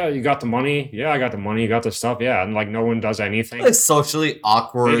they're like, yeah, you got the money. Yeah, I got the money. You got the stuff. Yeah. And like no one does anything. Like socially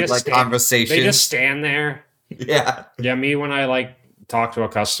awkward conversation. They just stand there. Yeah. Yeah, me when I like talk to a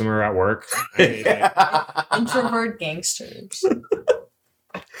customer at work. Introvert gangsters.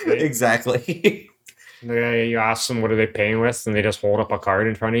 Exactly. You ask them what are they paying with, and they just hold up a card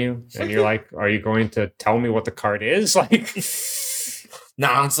in front of you, and you're like, "Are you going to tell me what the card is?" Like, no,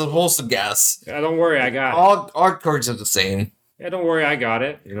 I'm supposed to guess. Yeah, don't worry, I got all cards are the same. Yeah, don't worry, I got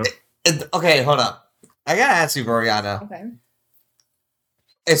it. You know. Okay, hold up. I gotta ask you, Boryana. Okay.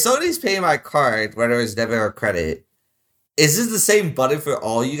 If somebody's paying my card, whether it's debit or credit, is this the same button for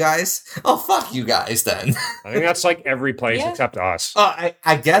all you guys? Oh, fuck you guys then. I think that's like every place except us.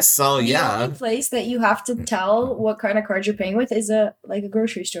 I guess so, yeah. The only place that you have to tell what kind of card you're paying with is a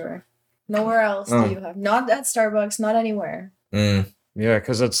grocery store. Nowhere else do you have. Not at Starbucks, not anywhere. Mm. Yeah,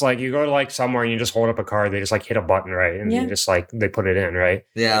 because it's like you go to like somewhere and you just hold up a card, they just like hit a button, right? And you just like they put it in, right?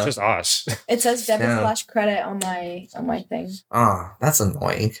 Yeah. It's just us. It says debit / credit on my thing. Oh, that's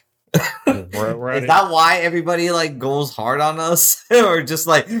annoying. We're is that why everybody like goes hard on us? Or just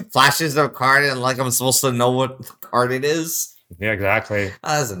like flashes their card and like I'm supposed to know what card it is? Yeah, exactly.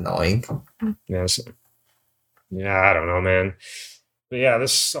 That's annoying. Yes. Yeah, I don't know, man. But yeah,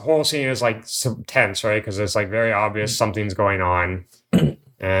 this whole scene is like tense, right? Because it's like very obvious something's going on.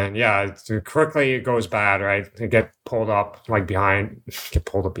 And yeah, quickly it goes bad, right? They get pulled up like behind. Get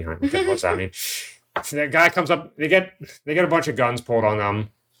pulled up behind. What's that mean? So that guy comes up. They get a bunch of guns pulled on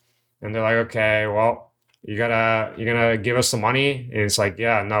them. And they're like, okay, well, you're gonna give us some money? And it's like,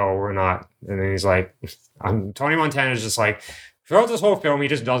 yeah, no, we're not. And then he's like, Tony Montana's just like, throughout this whole film, he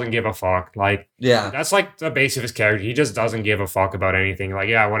just doesn't give a fuck. Like, yeah, that's like the base of his character. He just doesn't give a fuck about anything. Like,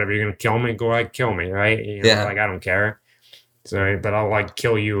 yeah, whatever, you're gonna kill me, go ahead, kill me, right? You know, like I don't care. So, but I'll like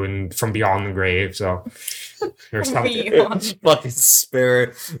kill you and from beyond the grave. So, or something. Fucking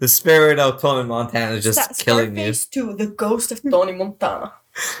spirit, the spirit of Tony Montana is just killing you. Scarface 2, the ghost of Tony Montana.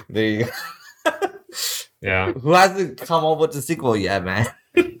 There you go. Yeah. Who hasn't come up with the sequel yet, man?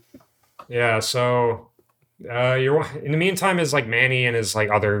 Yeah, so you're in the meantime is like Manny and his like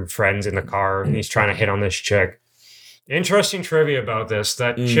other friends in the car, and he's trying to hit on this chick. Interesting trivia about this: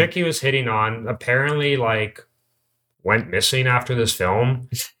 that chick he was hitting on apparently like went missing after this film.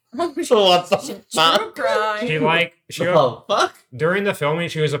 What the fuck? Fuck? During the filming,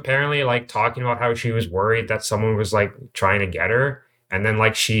 she was apparently like talking about how she was worried that someone was like trying to get her. And then,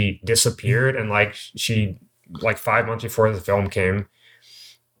 like, she disappeared, and, like, she, like, 5 months before the film came.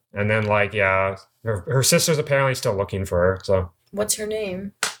 And then, like, yeah, her sister's apparently still looking for her, so. What's her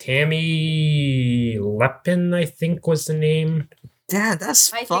name? Tammy Lepin, I think, was the name. Damn, that's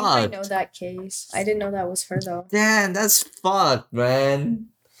fucked. I think I know that case. I didn't know that was her, though. Damn, that's fucked, man.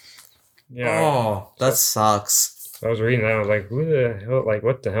 Yeah. Oh, that sucks. I was reading that, I was like, who the hell, like,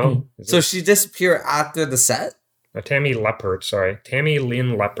 what the hell? So she disappeared after the set? Tammy Leppert, sorry. Tammy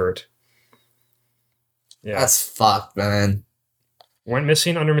Lynn Leppert. Yeah. That's fucked, man. Went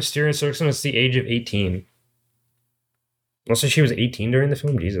missing under mysterious circumstances at the age of 18. Also, she was 18 during the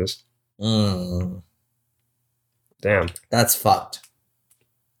film? Jesus. Damn. That's fucked.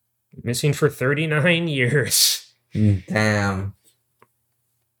 Missing for 39 years. Damn.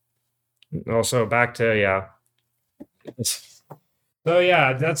 Also, back to, yeah. So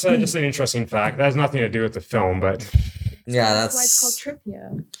yeah, that's just an interesting fact. That has nothing to do with the film, but yeah, that's why it's called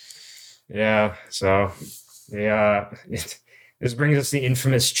trivia. Yeah. So yeah, this brings us the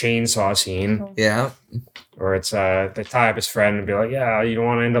infamous chainsaw scene. Yeah, where it's they tie up his friend and be like, yeah, you don't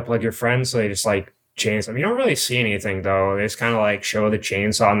want to end up like your friend, so they just like chainsaw him. You don't really see anything though. They just kind of like show the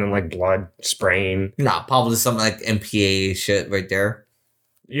chainsaw and then like blood spraying. Nah, probably some like MPA shit right there.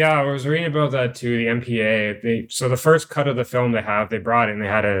 Yeah, I was reading about that too. The MPA. So the first cut of the film they brought in. They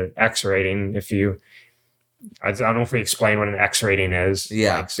had an X rating. I don't know if we explain what an X rating is.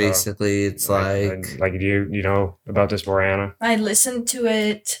 Yeah, like, basically it's like do you know about this, Boryana? I listened to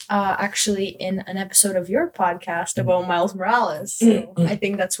it actually in an episode of your podcast about Miles Morales. So I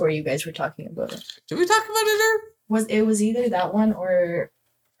think that's where you guys were talking about it. Did we talk about it there? It was either that one or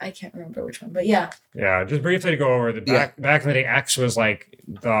I can't remember which one, but yeah. Yeah, just briefly to go over the back in the day, X was like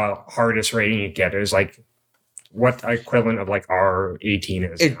the hardest rating you get. It was like what equivalent of like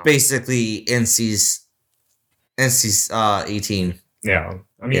R18 is. It now. Basically NC's 18. Yeah.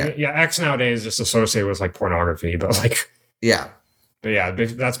 I mean, yeah, X nowadays is just associated with like pornography, but like But yeah,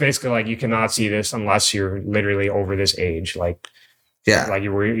 that's basically like you cannot see this unless you're literally over this age. Like like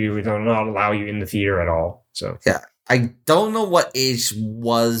you don't allow you in the theater at all. So yeah. I don't know what age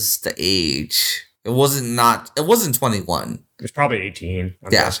was the age. It wasn't 21. It was probably 18, I'm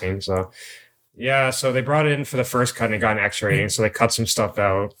guessing. So Yeah, so they brought it in for the first cut and it got an X rating. So they cut some stuff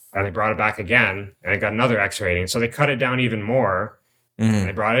out and they brought it back again and it got another X rating. So they cut it down even more. And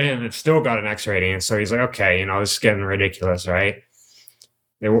they brought it in and it still got an X rating. So he's like, okay, this is getting ridiculous, right?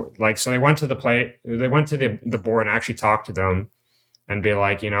 They went to the board and actually talked to them and be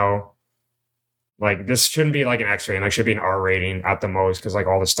like, like this shouldn't be like an X rating, like should be an R rating at the most because like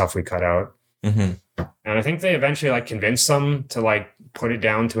all the stuff we cut out. And I think they eventually like convinced them to like put it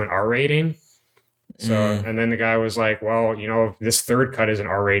down to an R rating. So and then the guy was like, well, this third cut is an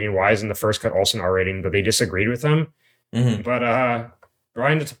R rating. Why isn't the first cut also an R rating? But they disagreed with him. But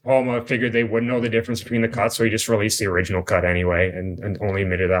Brian De Palma figured they wouldn't know the difference between the cuts, so he just released the original cut anyway and only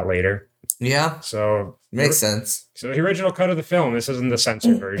admitted that later. Yeah. So makes sense. So the original cut of the film, this isn't the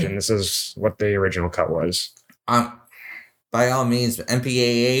censored version. This is what the original cut was. By all means,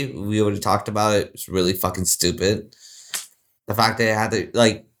 MPAA, we already talked about it. It's really fucking stupid. The fact that it had to,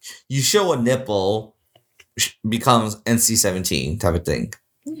 like, you show a nipple becomes NC-17 type of thing.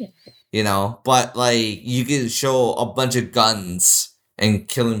 Yeah. But, like, you can show a bunch of guns and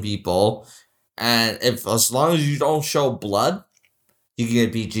killing people. And as long as you don't show blood, you can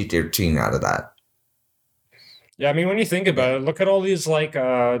get PG-13 out of that. Yeah, I mean, when you think about it, look at all these like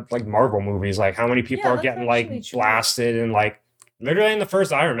Marvel movies. Like, how many people are getting like blasted and like literally in the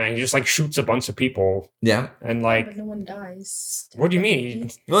first Iron Man, he just like shoots a bunch of people. Yeah, and like but no one dies. What do you mean?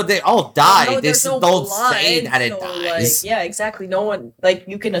 Well, they all die. No, they just don't say that it so, dies. Like, yeah, exactly. No one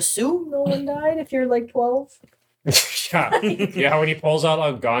you can assume no one died if you're like 12. Yeah, when he pulls out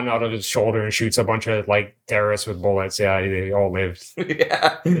a gun out of his shoulder and shoots a bunch of like terrorists with bullets, yeah, they all lived.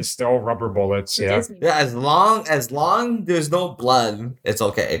 Yeah, it's still rubber bullets. Yeah, as long there's no blood, it's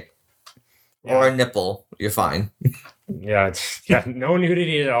okay. Yeah. Or a nipple, you're fine. Yeah, no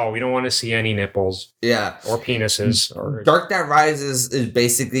nudity at all. We don't want to see any nipples. Yeah, or penises. Or Dark Knight Rises is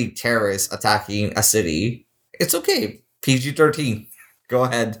basically terrorists attacking a city. It's okay. PG-13. Go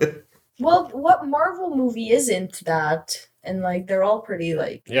ahead. Well, what Marvel movie isn't that? And like they're all pretty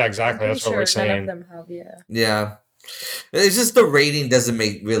like. Yeah, exactly. That's what we're saying. None of them have, Yeah, it's just the rating doesn't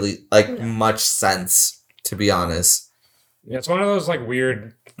make really much sense, to be honest. Yeah, it's one of those like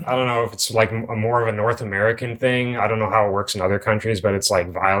weird. I don't know if it's like more of a North American thing. I don't know how it works in other countries, but it's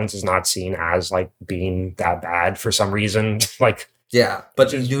like violence is not seen as like being that bad for some reason. Like. Yeah,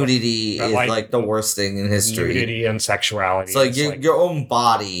 but nudity is like the worst thing in history. Nudity and sexuality. So like your own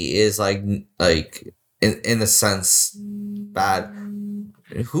body is like in a sense bad.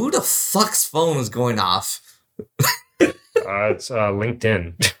 Who the fuck's phone is going off? It's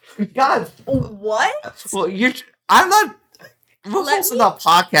LinkedIn. God, what? Well, I'm not. We're hosting a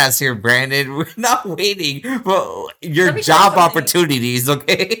podcast here, Brandon. We're not waiting for your job opportunities,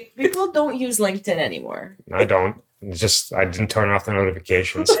 okay? People don't use LinkedIn anymore. I don't. It's just I didn't turn off the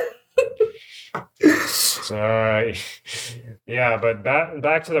notifications. So yeah, but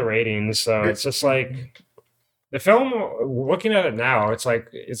back to the ratings. So it's just like the film. Looking at it now, it's like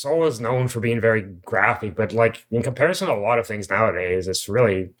it's always known for being very graphic, but like in comparison to a lot of things nowadays, it's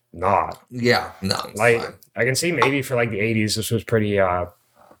really not. Yeah, no. Like fine. I can see maybe for like the 80s, this was pretty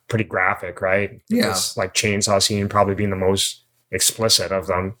graphic, right? Yeah, this, like chainsaw scene probably being the most explicit of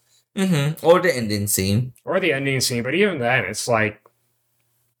them. Mm-hmm. Or the ending scene. But even then, it's like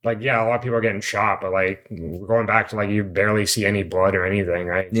yeah, a lot of people are getting shot, but like going back to like you barely see any blood or anything,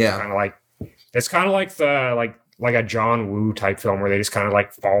 right? Yeah, it's kind of like the like a John Woo type film where they just kind of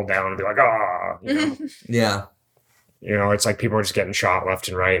like fall down and be like, yeah. It's like people are just getting shot left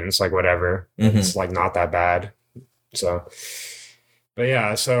and right, and it's like whatever. Mm-hmm. It's like not that bad. So, but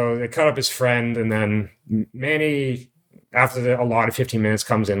yeah, so they cut up his friend, and then Manny. After a lot of 15 minutes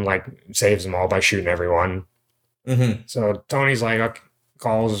comes in, like saves them all by shooting everyone. Mm-hmm. So Tony's like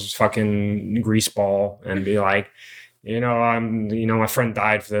calls fucking Greaseball and be like, my friend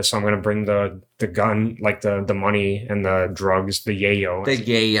died for this, so I'm gonna bring the gun, like the money and the drugs, the yayo, the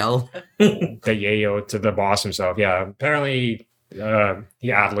yayo to the boss himself. Yeah, apparently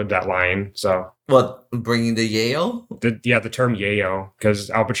he ad-libbed that line. So what, bringing the yayo? The term yayo, because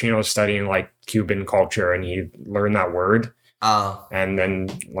Al Pacino was studying like Cuban culture and he learned that word. And then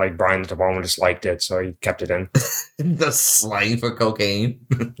like Brian De Palma just liked it, so he kept it in. The slang for cocaine.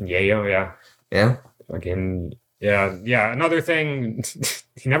 Yayo, yeah. Yeah. Fucking yeah. Another thing,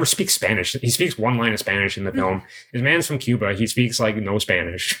 he never speaks Spanish. He speaks one line of Spanish in the film. His man's from Cuba. He speaks like no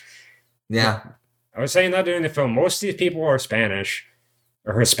Spanish. Yeah. I was saying that during the film. Most of these people are Spanish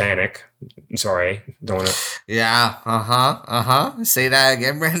or Hispanic. I'm sorry, don't want to. Yeah. Say that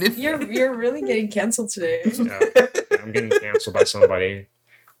again, Brandon. You're really getting canceled today. Yeah, I'm getting canceled by somebody.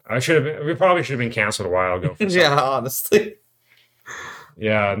 We probably should have been canceled a while ago. Yeah, honestly.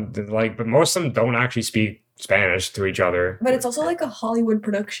 Yeah, like, but most of them don't actually speak Spanish to each other. But it's also like a Hollywood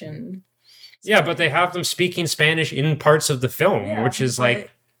production. Yeah, but they have them speaking Spanish in parts of the film, Yeah, which is but-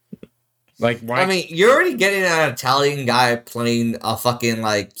 like why? I mean, you're already getting an Italian guy playing a fucking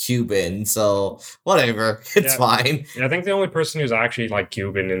like Cuban, so whatever, it's Yeah. fine. I think the only person who's actually like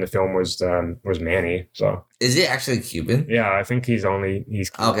Cuban in the film was Manny. So Is he actually Cuban? yeah, I think he's Cuban.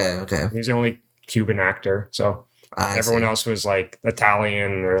 Okay. He's the only Cuban actor. So everyone else was like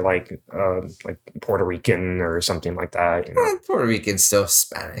Italian or like Puerto Rican or something like that. You know? Puerto Rican's still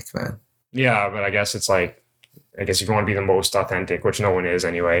Hispanic, man. Yeah, but I guess it's like, I guess if you want to be the most authentic, which no one is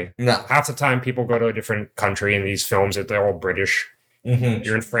anyway. No. Half the time people go to a different country in these films that they're all British. Mm-hmm.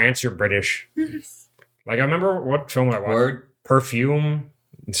 You're in France, you're British. Like I remember what film I watched. Word. Perfume,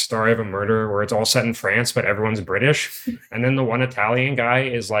 the story of a murder, where it's all set in France, but everyone's British. And then the one Italian guy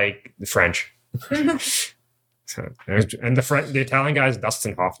is like French. So, and the Italian guy is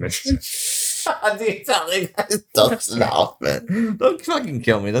Dustin Hoffman. The Italian guy's Dustin Hoffman. Don't fucking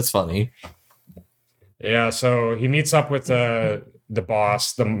kill me. That's funny. Yeah, so he meets up with the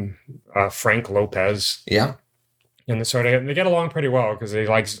boss, the Frank Lopez, Yeah. and they get along pretty well because he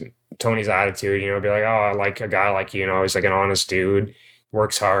likes Tony's attitude. You know, be like, oh, I like a guy like you. You know, he's like an honest dude,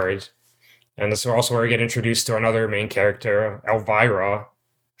 works hard, and this is also where we get introduced to another main character, Elvira.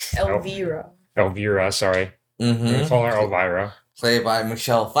 Elvira, sorry, we call her Elvira. Played by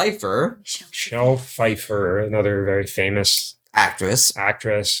Michelle Pfeiffer, Michelle Pfeiffer, another very famous actress. I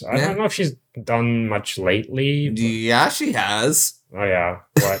Yeah. don't know if she's done much lately. But, Yeah, she has. oh yeah,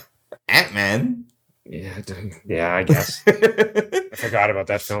 what? Ant-Man. Yeah, I guess. I forgot about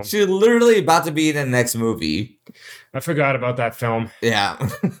that film. She's literally about to be in the next movie. I forgot about that film. Yeah.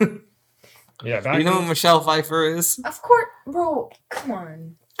 Yeah, back You know who Michelle Pfeiffer is? Of course, bro. Come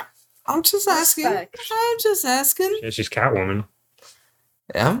on. I'm just asking. Respect. I'm just asking. yeah, she's Catwoman.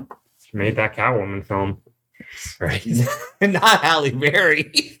 Yeah. She made that Catwoman film. Right. Not Halle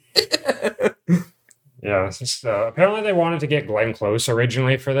Berry. Yeah, it's just, apparently they wanted to get Glenn Close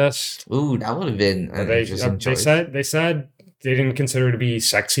originally for this. Ooh, that would have been an interesting They choice. said they didn't consider her to be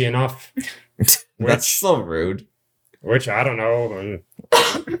sexy enough. That's so rude. Which I don't know.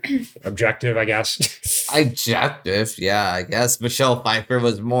 Objective, I guess. Objective, yeah, I guess Michelle Pfeiffer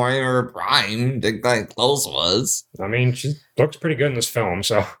was more in her prime than Glenn Close was. I mean, she looks pretty good in this film,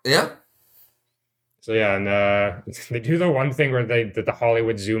 so. Yep. So yeah, and they do the one thing where the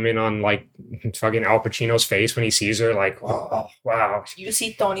Hollywood zoom in on like fucking Al Pacino's face when he sees her, like, oh wow. You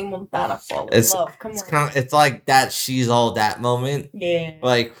see Tony Montana fall in love. Come on. It's like that she's all that moment. Yeah.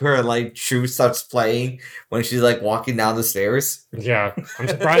 Like her like truth starts playing when she's like walking down the stairs. Yeah, I'm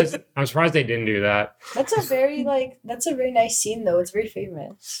surprised. I'm surprised they didn't do that. That's a very nice scene though. It's very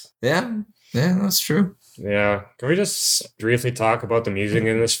famous. Yeah, that's true. Yeah, can we just briefly talk about the music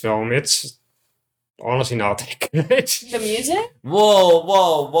in this film? It's honestly not that good. The music?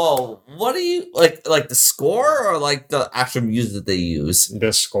 Whoa. What do you like the score or like the actual music that they use?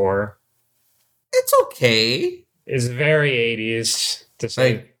 The score It's okay. is very 80s to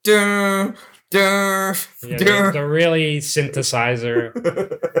say. Like dur, dur, Yeah, dur. the really synthesizer.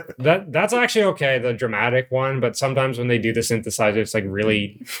 That's actually okay, the dramatic one, but sometimes when they do the synthesizer, it's like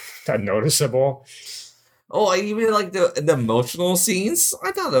really noticeable. Oh, I even like the emotional scenes.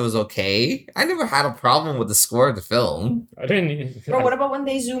 I thought that was okay. I never had a problem with the score of the film. I didn't. Bro, what about when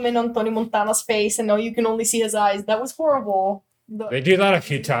they zoom in on Tony Montana's face and now you can only see his eyes? That was horrible. They do that a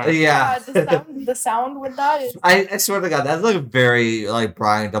few times. Yeah. The sound with that is... I swear to God, that's like very like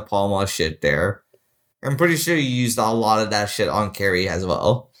Brian De Palma shit there. I'm pretty sure you used a lot of that shit on Carrie as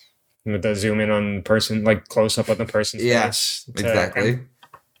well. With the zoom in on person, like close up on the person's face. Exactly.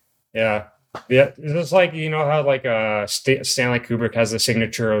 Yeah. Yeah, it's just like, you know how like Stanley Kubrick has the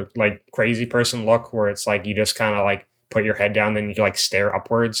signature like crazy person look where it's like you just kind of like put your head down then you like stare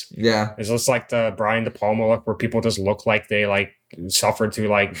upwards. Yeah. It's just like the Brian De Palma look where people just look like they like suffered through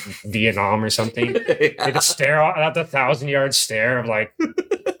like Vietnam or something. They just stare at the 1,000-yard stare of like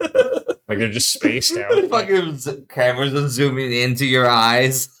they're just spaced out. Fucking cameras are zooming into your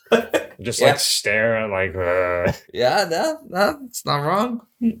eyes. Just Yeah. like stare at like Yeah, no, it's not wrong.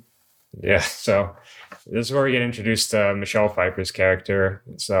 yeah, so this is where we get introduced to Michelle Pfeiffer's character.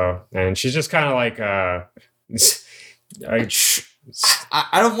 So, and she's just kind of like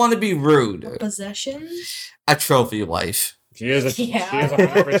I don't want to be rude. Possession? A trophy wife. she is Yeah.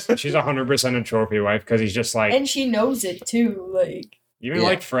 100%, she's 100% a trophy wife because he's just like And she knows it too. Like, even Yeah.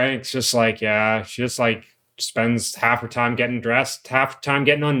 like Frank's just like she just like spends half her time getting dressed, half her time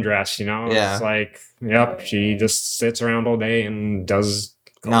getting undressed. You know, Yeah. It's like she just sits around all day and does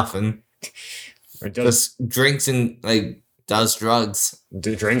Nothing. or does Just drinks and like does drugs.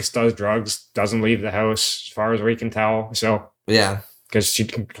 Drinks, does drugs, doesn't leave the house as far as we can tell. So Yeah. because she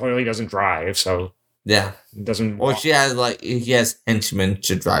clearly doesn't drive, so Yeah. doesn't. Or he has henchmen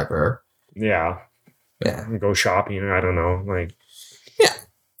to drive her. Yeah. Yeah. Go shopping. I don't know. Like. Yeah.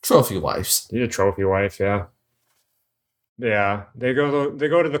 Trophy wives. She's a trophy wife. Yeah. Yeah. They go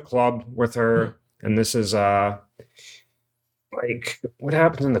to the club with her, and this is like what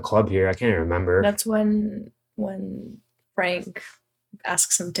happens in the club here? I can't remember. That's when Frank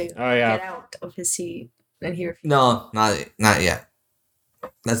asks him to Oh yeah. get out of his seat, and he refuses. No, not yet.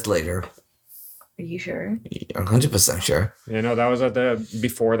 That's later. Are you sure? 100% sure. You know, that was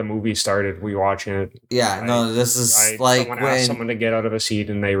before the movie started. We watching it. Yeah, no, this is like someone when asked someone to get out of a seat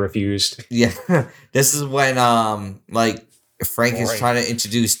and they refused. Yeah, this is when like Frank is Boy. trying to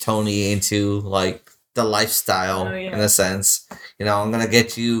introduce Tony into like the lifestyle in a sense. You know, I'm gonna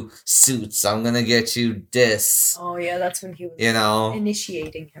get you suits. I'm gonna get you this. Oh yeah, that's when he was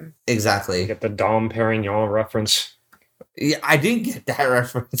initiating him. Exactly. Get the Dom Perignon reference. Yeah, I didn't get that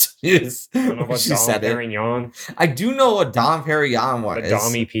reference. Yes. I don't know what Dom Perignon. I do know what Dom Perignon was. The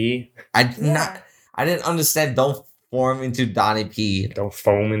Dom EP. I didn't understand. Don't form into Donnie P. Don't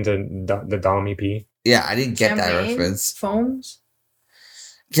foam into the Dom EP. Yeah, I didn't get that reference. Foams.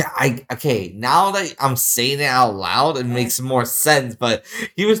 Yeah, now that I'm saying it out loud, it makes more sense. But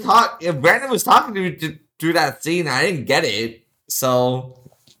Brandon was talking to me through that scene. I didn't get it,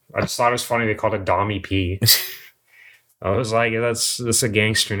 so I just thought it was funny they called it Dom EP. I was like, that's a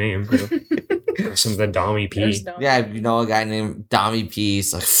gangster name. Some of the Dom EP. Yeah, you know a guy named Dom P.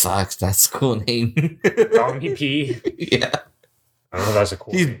 It's like, fuck, that's a cool name. Dom EP. Yeah. I don't know if that's a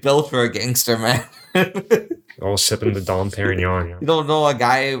cool He's name. built for a gangster, man. All sipping the Dom Perignon. Yeah. You don't know a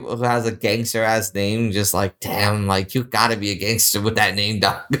guy who has a gangster ass name, just like, damn, like you gotta be a gangster with that name,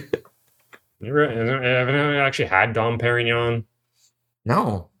 dog. You ever actually had Dom Perignon?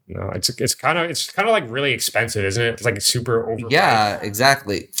 No. No, it's kind of like really expensive, isn't it? It's like super overpriced. Yeah,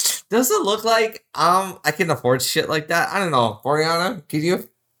 exactly. Does it look like I can afford shit like that? I don't know. Boryana, can you?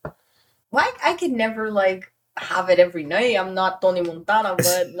 Like I could never like have it every night. I'm not Tony Montana,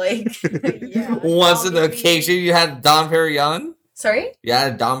 but like yeah. Once in the occasion you had Dom Perignon? Sorry? You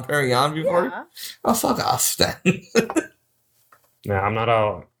had Dom Perignon before? Yeah. Oh, fuck off then. Yeah, I'm not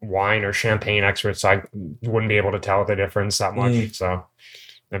a wine or champagne expert, so I wouldn't be able to tell the difference that much. So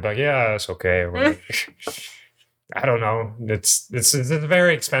I'd be like, yeah, it's okay. I don't know. It's a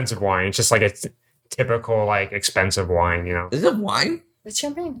very expensive wine. It's just like a typical like expensive wine, you know. Is it wine? It's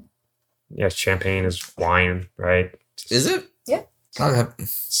champagne. Yeah, champagne is wine, right? Is it? Yeah. Okay.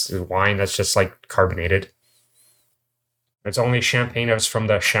 It's wine that's just like carbonated. It's only champagne that's from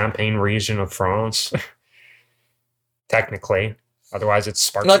the Champagne region of France. Technically. Otherwise, it's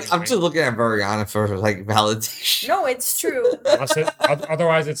sparkling. Look, I'm just looking at Boryana for like validation. No, it's true.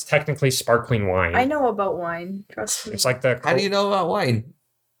 Otherwise, it's technically sparkling wine. I know about wine. Trust me. It's like the. How do you know about wine?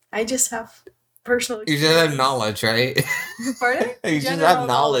 I just have personal You experience. just have knowledge, right? Pardon? You just General have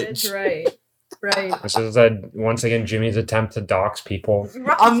knowledge. Right. Right. This is once again Jimmy's attempt to dox people.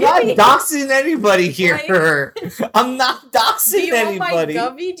 I'm not doxing anybody here. I'm not Do doxing you want anybody. my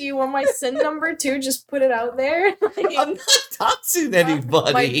Govy? Do you want my SIN number too? Just put it out there. Like, I'm not doxing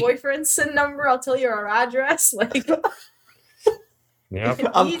anybody. my boyfriend's SIN number. I'll tell you our address. Like, Yep.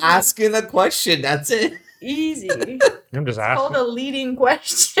 I'm Easy. asking a question. That's it. easy. I'm just Called asking, a leading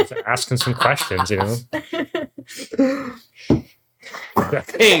question. asking some questions, you know.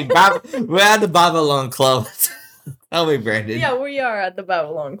 Hey, we're at the Babylon Club. Tell me, Brandon. Yeah, we are at the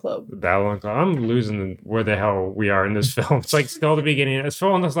Babylon Club. Babylon Club. I'm losing where the hell we are in this film. It's like still the beginning. It's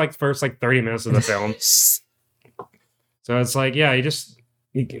still in this like first like 30 minutes of the film. So it's like, yeah,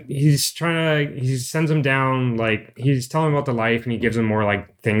 he's trying to, he sends him down, like he's telling him about the life and he gives him more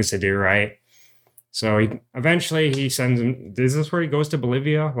like things to do, right? So eventually he sends him, is this where he goes to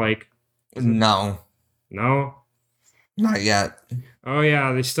Bolivia? Like, No, no? not yet. Oh yeah,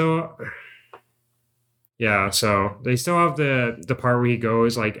 so they still have the part where he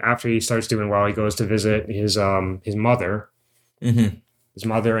goes, like after he starts doing well, he goes to visit his mother. Mm-hmm. His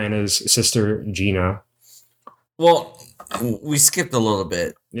mother and his sister Gina. Well, we skipped a little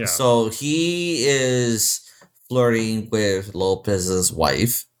bit. Yeah. So he is flirting with Lopez's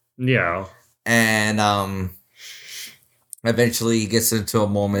wife. Yeah. And eventually he gets into a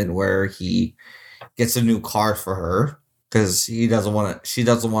moment where he gets a new car for her because she doesn't want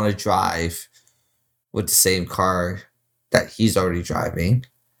to drive with the same car that he's already driving.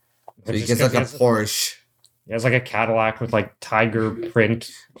 So he gets like a Porsche. He has like a Cadillac with like tiger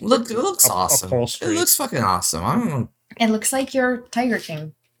print. It looks awesome. upholstery. It looks fucking awesome. I don't know. It looks like your Tiger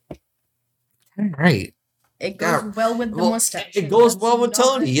King. All right. It goes well with the mustache. It goes well with That's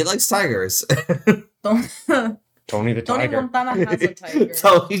Tony. He likes tigers. not- Tony the Tony Tiger. Montana has a tiger.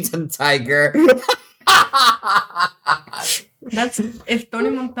 Tony the tiger. That's if Tony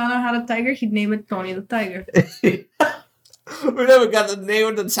Montana had a tiger, he'd name it Tony the Tiger. We never got the name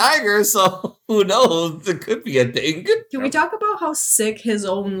of the tiger, so who knows? It could be a thing. Can we talk about how sick his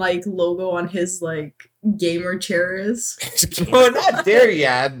own like logo on his like gamer chair is? We're not there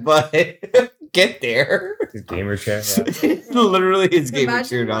yet, but get there. His gamer chair. Yeah. Literally his gamer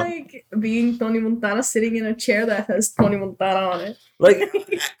chair Imagine now. like being Tony Montana sitting in a chair that has Tony Montana on it. Like,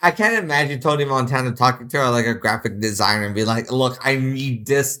 I can't imagine Tony Montana talking to her like a graphic designer and be like, look, I need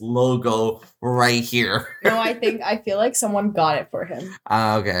this logo right here. No, I feel like someone got it for him.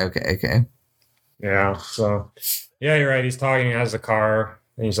 Okay. Yeah. So, yeah, you're right. He's talking. He has the car.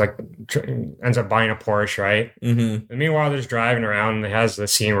 And he's like, ends up buying a Porsche, right? Mm-hmm. And meanwhile, they're just driving around. And he has the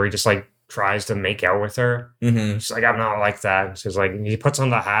scene where he just like tries to make out with her. Mm-hmm. She's like, I'm not like that. So he's like, he puts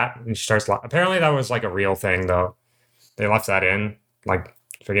on the hat and she starts. Apparently, that was like a real thing, though. They left that in. Like,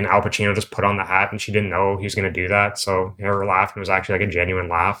 freaking Al Pacino just put on the hat and she didn't know he was going to do that. So her laughing was actually like a genuine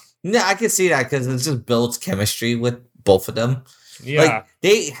laugh. Yeah, I can see that because it just builds chemistry with both of them. Yeah. Like,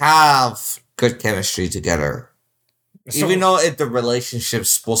 they have good chemistry together. So, Even though the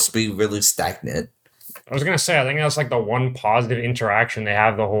relationship's supposed to be really stagnant. I was going to say, I think that's like the one positive interaction they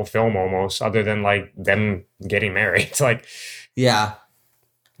have the whole film almost, other than like them getting married. It's like, Yeah.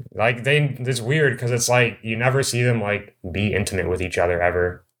 like it's weird because it's like you never see them like be intimate with each other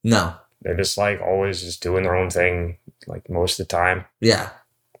ever. No. They're just like always just doing their own thing like most of the time. Yeah.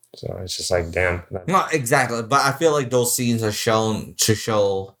 So it's just like, damn. Not exactly, but I feel like those scenes are shown to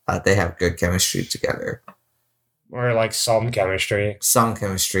show that they have good chemistry together. Or like some chemistry. Some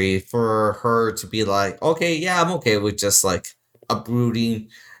chemistry for her to be like, okay, yeah, I'm okay with just like uprooting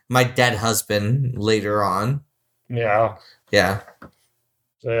my dead husband later on. Yeah. Yeah.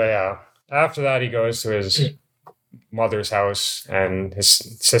 So yeah. After that, he goes to his mother's house and his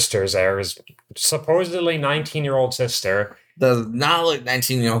sister's there. His supposedly 19-year-old sister. Does not look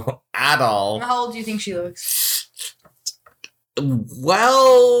 19-year-old at all. How old do you think she looks?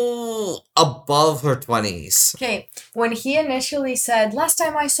 Well, above her 20s. Okay, when he initially said, "Last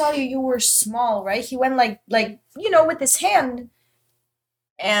time I saw you, you were small," right? He went like with his hand,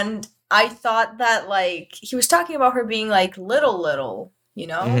 and I thought that like he was talking about her being like little,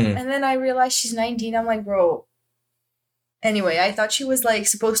 Mhm. And then I realized she's 19. I'm like, bro. Anyway, I thought she was like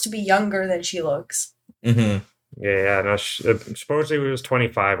supposed to be younger than she looks. Mm-hmm. Yeah, no, supposedly he was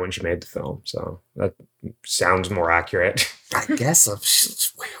 25 when she made the film, so that sounds more accurate. I guess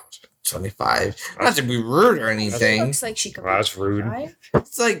she's 25. Not to be rude or She anything. looks like she could Well, be that's rude. 25.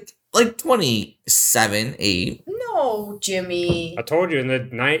 It's like 27, 8. No, Jimmy. I told you in the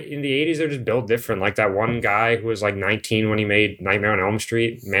 80s they're just built different. Like that one guy who was like 19 when he made Nightmare on Elm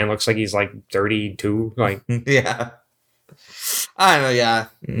Street. Man looks like he's like 32. Like Yeah. I don't know, yeah.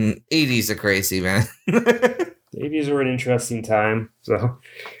 80s are crazy, man. the 80s were an interesting time. So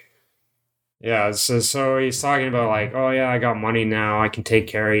yeah, so he's talking about like, oh yeah, I got money now, I can take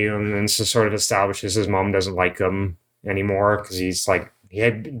care of you, and then so sort of establishes his mom doesn't like him anymore because he's like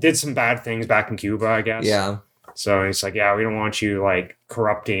did some bad things back in Cuba, I guess. Yeah. So he's like, yeah, we don't want you like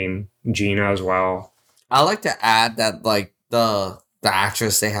corrupting Gina as well. I like to add that like the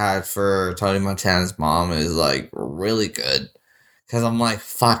actress they had for Tony Montana's mom is like really good. Cause I'm like,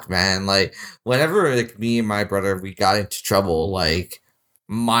 fuck, man. Like whenever like me and my brother we got into trouble, like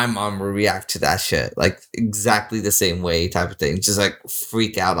my mom would react to that shit like exactly the same way type of thing. Just like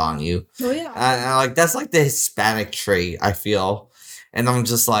freak out on you. Oh yeah. And like that's like the Hispanic trait, I feel. And I'm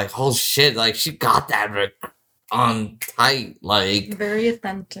just like, oh shit, like she got that on tight. Like Very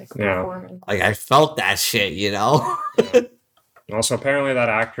authentic Yeah. performance. like I felt that shit, you know? Also, apparently that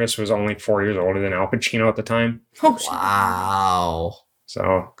actress was only 4 years older than Al Pacino at the time. Oh shit. Wow.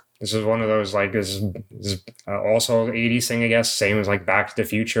 So this is one of those like this is also 80s thing, I guess. Same as like Back to the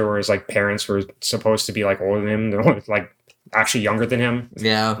Future, where his like parents were supposed to be like older than him, they're like actually younger than him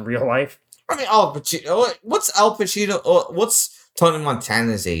Yeah. in real life. I mean, Al Pacino. What's Al Pacino? What's Tony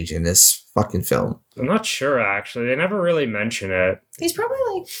Montana's age in this fucking film? I'm not sure actually. They never really mention it. He's probably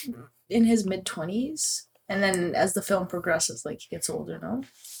like in his mid-20s. And then as the film progresses, like he gets older, no?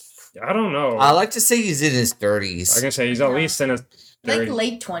 I don't know. I like to say he's in his I 30s. can say he's at Yeah. least in his 30s. Like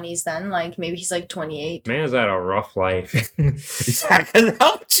late 20s then. Like maybe he's like 28. Man, is that a rough life? Yeah, because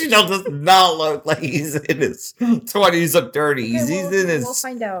Al Pacino does not look like he's in his 20s or 30s. Okay, He's in we'll his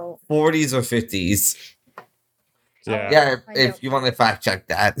find out. 40s or 50s. Yeah. Yeah, Find if out. you want to fact check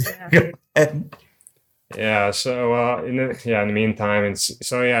that. Yeah. Yeah, so in the meantime, his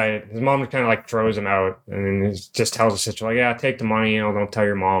mom kind of like throws him out, and then he just tells his sister like, yeah, take the money, don't tell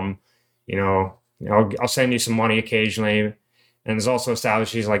your mom, I'll send you some money occasionally. And it's also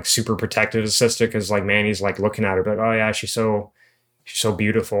established he's like super protective of his sister because like Manny's like looking at her, but oh yeah, she's so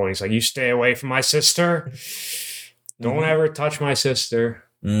beautiful, and he's like, you stay away from my sister, don't ever touch my sister.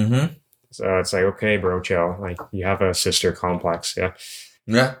 Mm-hmm. So it's like, okay, bro, chill. Like you have a sister complex, yeah.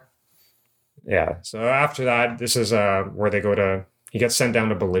 Yeah. Yeah. So after that, this is where he gets sent down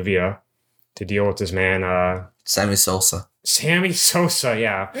to Bolivia to deal with this man, Sammy Sosa. Sammy Sosa,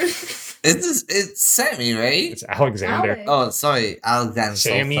 yeah. It's Sammy, right? It's Alexander. Alex. Oh, sorry, Alexander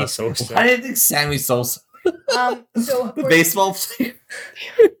Sammy Sosa. Sosa. Why did I think Sammy Sosa? So The baseball player?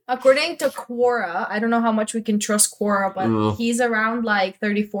 according to Quora, I don't know how much we can trust Quora, but Ooh. he's around like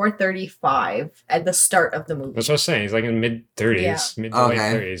 34, 35 at the start of the movie. That's what I was saying. He's like in mid-30s, Yeah. mid to late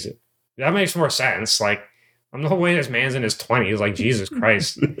Okay. 30s. That makes more sense. Like, I'm no way this man's in his 20s. Like, Jesus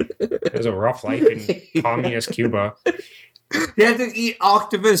Christ. It was a rough life in communist Cuba. He had to eat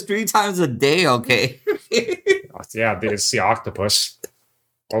octopus 3 times a day, okay? Yeah, it's the octopus.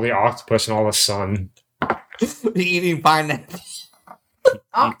 All the octopus and all the sun. Eating pineapple.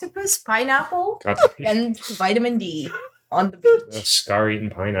 Octopus, pineapple, Got and vitamin D on the the beach. scar-eating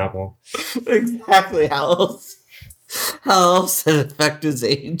pineapple. Exactly. How else does it affect his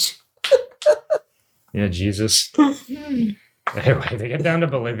age? Yeah, Jesus. Anyway, they get down to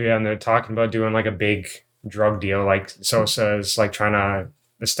Bolivia and they're talking about doing like a big drug deal. Like Sosa's like trying to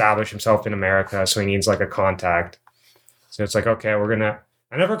establish himself in America, so he needs like a contact. So it's like, okay,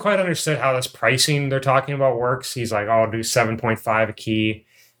 I never quite understood how this pricing they're talking about works. He's like, oh, I'll do 7.5 a key.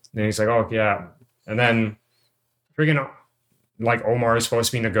 And he's like, oh yeah. And then freaking like Omar is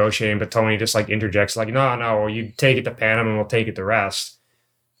supposed to be negotiating, but Tony just like interjects, like, no, well, you take it to Panama and we'll take it the rest.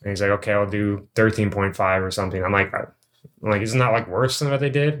 And he's like, okay, I'll do 13.5 or something. I'm like, isn't that like worse than what they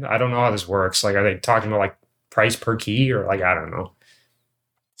did? I don't know how this works. Like, are they talking about like price per key or like, I don't know.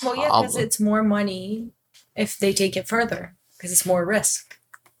 Well, yeah, because it's more money if they take it further, because it's more risk.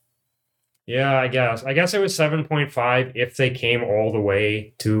 Yeah, I guess it was 7.5 if they came all the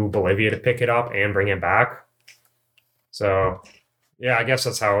way to Bolivia to pick it up and bring it back. So, yeah, I guess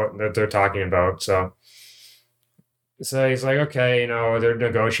that's how they're talking about. So he's like, okay, they're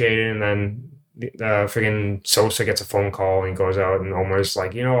negotiating, and then friggin' Sosa gets a phone call and he goes out, and Omar's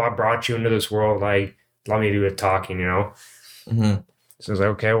like, I brought you into this world, like, let me do the talking, Mm-hmm. So he's like,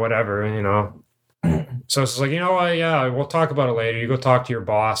 okay, whatever, So it's like, what, yeah, we'll talk about it later. You go talk to your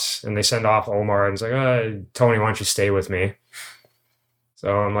boss. And they send off Omar, and it's like, Tony, why don't you stay with me?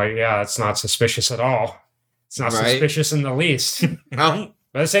 So I'm like, yeah, that's not suspicious at all. It's not suspicious in the least. No.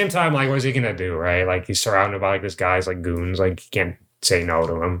 But at the same time, like, what's he gonna do, right? Like, he's surrounded by like this guy's like goons. Like, he can't say no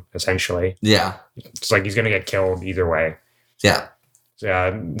to him, essentially. Yeah. It's like he's gonna get killed either way. Yeah. So yeah,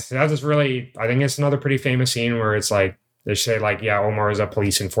 that was really, I think it's another pretty famous scene where it's like, they say like, yeah, Omar is a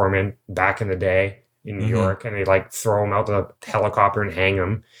police informant back in the day in New York, and they like throw him out the helicopter and hang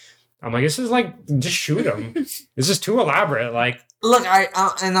him. I'm like, this is like, just shoot him. This is too elaborate. Like, look,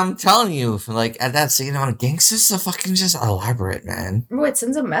 and I'm telling you, like at that scene on gangsters are fucking just elaborate, man. Oh, it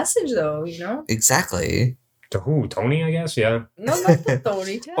sends a message though, Exactly. to who? Tony, I guess. Yeah. No, not to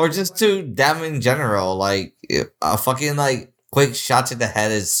Tony. Or just to them in general, like a fucking like quick shot to the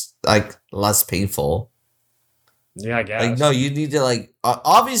head is like less painful. Yeah, I guess. Like no, you need to like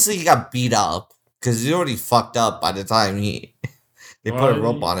obviously he got beat up because he already fucked up by the time they put a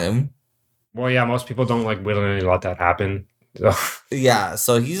rope on him. Well, yeah, most people don't like willingly let that happen. So. Yeah,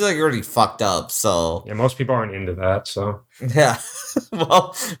 so he's like already fucked up. So Yeah, most people aren't into that. So yeah,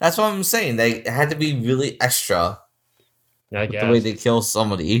 well, that's what I'm saying. They had to be really extra. yeah, I guess. The way they kill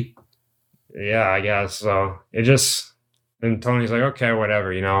somebody. Yeah, I guess. So it just, and Tony's like, okay,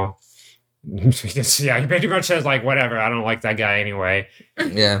 whatever, he pretty much says like, whatever, I don't like that guy anyway.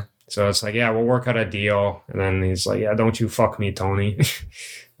 Yeah. So it's like, yeah, we'll work out a deal. And then he's like, yeah, don't you fuck me, Tony.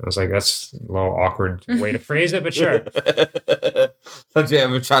 I was like, that's a little awkward way to phrase it, but sure. Don't you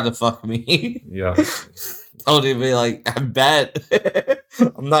ever try to fuck me? Yeah. Tony be like, I bet.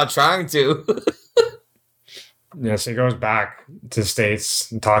 I'm not trying to. Yeah, so he goes back to the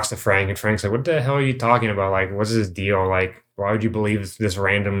States and talks to Frank, and Frank's like, what the hell are you talking about? Like, what's this deal? Like, why would you believe this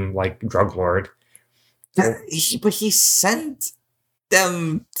random, like, drug lord? But he sent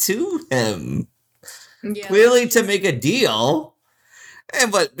them to him. Yeah. Clearly to make a deal.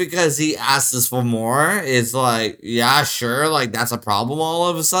 But because he asked us for more, it's like, yeah, sure, like, that's a problem all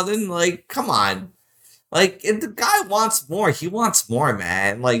of a sudden. Like, come on. Like, if the guy wants more, he wants more,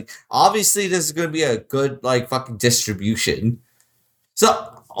 man. Like, obviously, this is going to be a good, like, fucking distribution.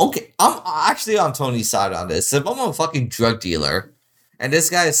 So, okay, I'm actually on Tony's side on this. If I'm a fucking drug dealer, and this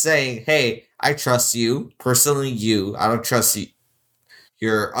guy is saying, "Hey, I trust you personally. I don't trust you,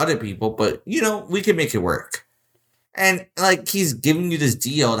 your other people, but we can make it work." And like he's giving you this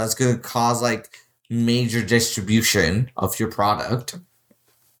deal that's gonna cause like major distribution of your product.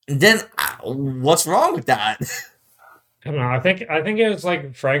 Then what's wrong with that? I don't know. I think it's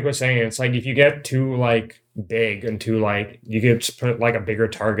like Frank was saying. It's like if you get too like big and too like you get put like a bigger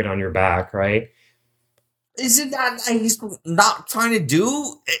target on your back, right? Isn't that like he's not trying to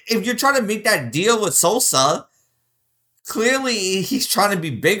do? If you're trying to make that deal with Sosa, clearly he's trying to be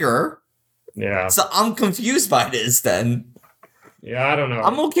bigger. Yeah. So I'm confused by this then. Yeah, I don't know.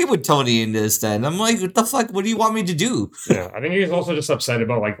 I'm okay with Tony in this then. I'm like, what the fuck? What do you want me to do? Yeah, I think he's also just upset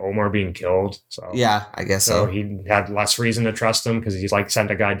about like Omar being killed. So yeah, I guess so. so. He had less reason to trust him because he's like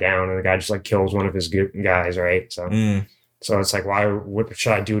sent a guy down and the guy just like kills one of his guys, right? So so it's like, what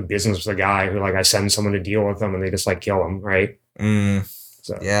should I do business with a guy who like I send someone to deal with them and they just like kill him, right?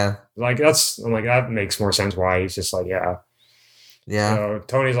 So yeah, like I'm like that makes more sense why he's just like yeah. So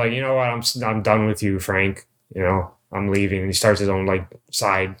Tony's like, you know what, I'm done with you, Frank. I'm leaving. And he starts his own like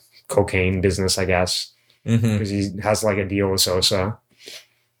side cocaine business, I guess, because he has like a deal with Sosa.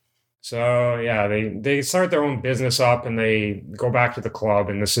 So yeah, they start their own business up and they go back to the club,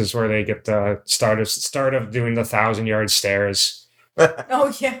 and this is where they get the start of doing the 1,000-yard stares.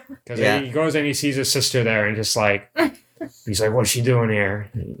 Oh yeah. Because he goes and he sees his sister there, and just like he's like, "What's she doing here?"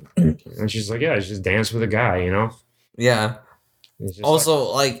 And she's like, "Yeah, she's just dance with a guy, Yeah.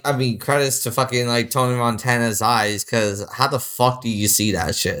 Also, like, I mean, credits to fucking, like, Tony Montana's eyes, because how the fuck do you see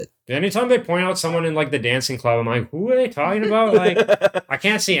that shit? Anytime they point out someone in, like, the dancing club, I'm like, who are they talking about? Like, I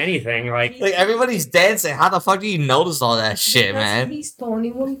can't see anything. Like, everybody's dancing. How the fuck do you notice all that shit, man? He's Tony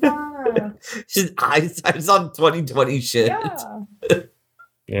Montana. His eyes on 2020 shit. Yeah.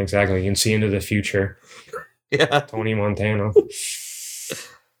 Yeah, exactly. You can see into the future. Yeah. Tony Montana.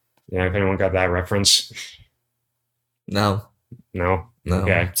 Yeah, if anyone got that reference. No.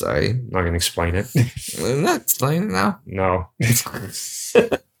 Okay. Sorry. I'm not going to explain it. I'm not explaining it now. No.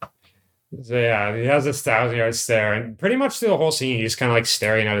 So yeah, he has this 1,000-yard stare, and pretty much through the whole scene, he's kind of like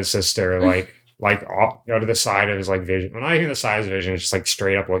staring at his sister, like out of the side of his like vision. Well, not even the side of his vision, just like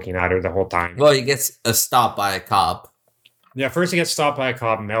straight up looking at her the whole time. Well, he gets stopped by a cop. Yeah, first he gets stopped by a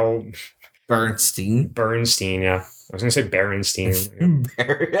cop, Mel Bernstein. Yeah. I was gonna say Berenstein.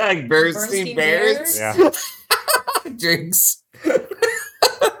 Bernstein Bears. Yeah. Drinks.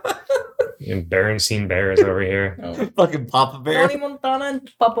 And Berenstein Bears over here. Oh. Fucking Papa Bear. Tony Montana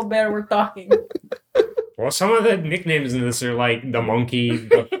and Papa Bear were talking. Well, some of the nicknames in this are like the monkey,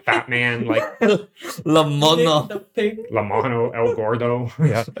 the fat man, like La Mono. The pig. La Mano, El Gordo.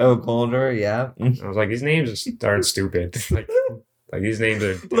 Yeah. El Gordo, yeah. I was like, these names aren't stupid. Like these names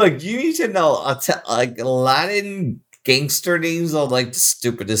are. Look, you need to know like Latin gangster names are like the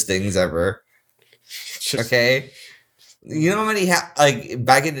stupidest things ever. Okay. You know how many like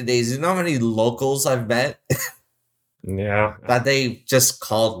back in the days, you know how many locals I've met? Yeah. That they just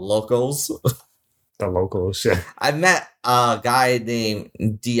called locals? The locals, yeah. I met a guy named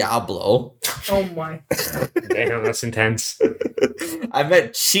Diablo. Oh my. Damn, that's intense. I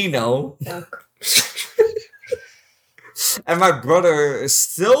met Chino. And my brother,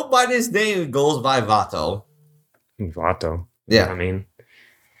 still by his name, goes by Vato. Vato? Yeah. I mean.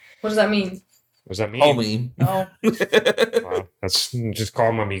 What does that mean? What does that mean? Homie. Oh. Wow, that's just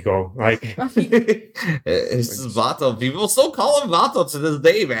call him amigo. Like it's Vato. People still call him Vato to this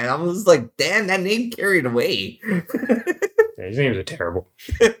day, man. I'm just like, damn, that name carried away. Yeah, these names are terrible.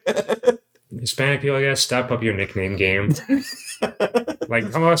 Hispanic people, gotta step up your nickname game.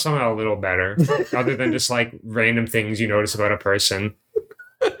 Like, come up with something a little better, other than just like random things you notice about a person.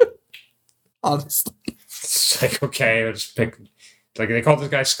 Honestly, it's like okay, let's pick. Like they call this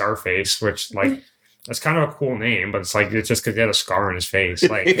guy Scarface, which like that's kind of a cool name, but it's like it's just because he had a scar on his face.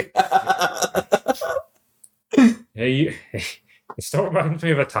 Like, hey, it still reminds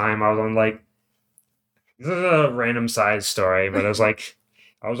me of a time I was on like this is a random side story, but it was like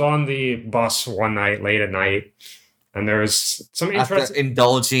I was on the bus one night late at night, and there was some interesting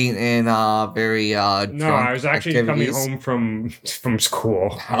indulging in very no, I was actually activities. coming home from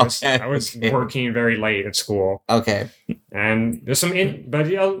school. I was working very late at school. Okay. And there's some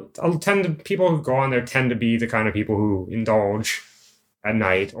people who go on there tend to be the kind of people who indulge at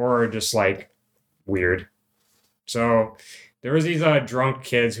night or just like weird. So there was these drunk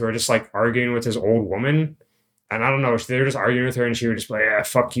kids who were just like arguing with this old woman. And I don't know, they were just arguing with her and she would just be like, yeah,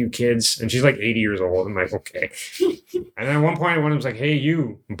 fuck you kids. And she's like 80 years old. I'm like, okay. And then at one point, one of them was like, hey,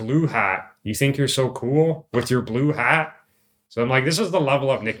 you, blue hat. You think you're so cool with your blue hat? So I'm like, this is the level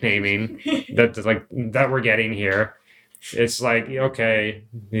of nicknaming that we're getting here. It's like, okay,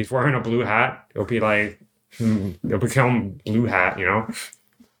 he's wearing a blue hat. It'll be like, it'll become blue hat, you know?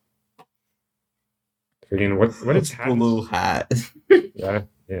 Freaking, what is hat? Blue hat. Yeah,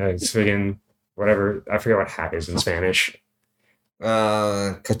 it's freaking whatever. I forget what hat is in Spanish.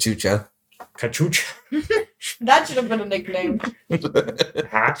 Cachucha. Cachucha. That should have been a nickname.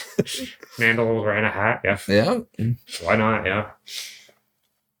 Hat. Mandel wearing a hat, yeah. Yeah. Why not, yeah.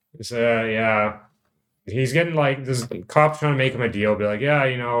 So, yeah. He's getting like this cop's trying to make him a deal, be like, yeah,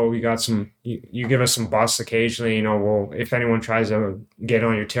 you know, we got some you give us some busts occasionally, you know, we'll if anyone tries to get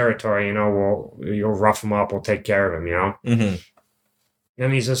on your territory, you know, you'll rough him up, we'll take care of him, you know? Mm-hmm.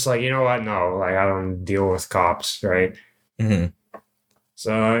 And he's just like, you know what, no, like I don't deal with cops, right? Mm-hmm.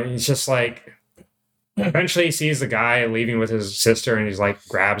 So he's just like eventually he sees the guy leaving with his sister and he's like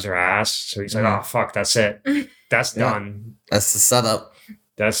grabs her ass. So he's like, oh fuck, that's it. That's done. That's the setup.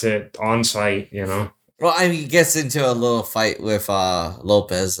 That's it. On site, you know. Well, I mean, he gets into a little fight with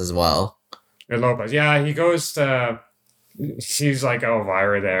Lopez as well. And Lopez, yeah, he goes to sees like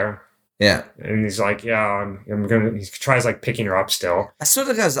Elvira there. Yeah. And he's like, yeah, I'm gonna he tries like picking her up still. I swear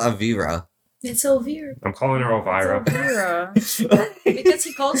to God it's Elvira. It's Elvira. I'm calling her Elvira. It's Elvira. Because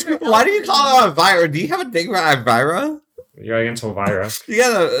he calls her Why do you call her Elvira? Do you have a thing for Elvira? You're against Elvira. You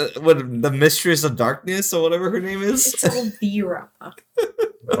got what, the Mistress of Darkness or whatever her name is? It's Elvira.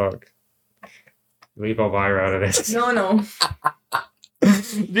 Look. Leave Elvira out of this. No.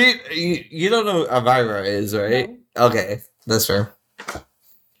 Dude, you don't know who Elvira is, right? No. Okay, that's fair.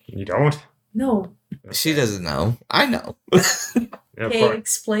 You don't? No. She doesn't know. I know. Yeah, Okay,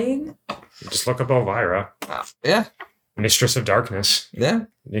 explain. Just look up Elvira. Yeah. Mistress of Darkness. Yeah.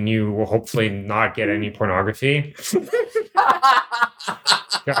 Then you will hopefully not get any pornography.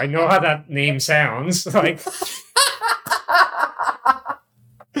 I know how that name sounds. Like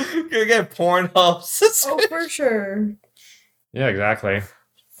You're gonna get Pornhub. Oh, for sure. yeah, exactly. I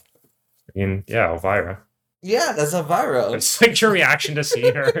mean, yeah, Elvira. Yeah, that's Elvira. It's like your reaction to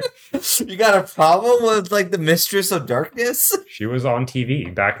seeing her. You got a problem with like the Mistress of Darkness? She was on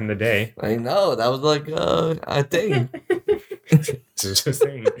TV back in the day. I know, that was like a thing. It's just a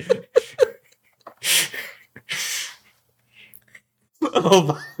thing.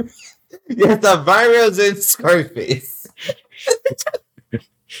 Oh, yeah, the Elvira's in Scarface.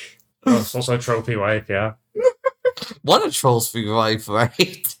 Oh, it's also a trophy wife, yeah. What a trolls for your life,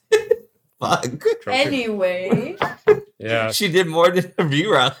 right? Fuck. Trophy. Anyway. Yeah. She did more than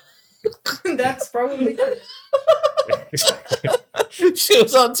Elvira. That's probably She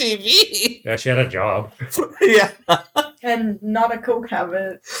was on TV. Yeah, she had a job. Yeah. and not a coke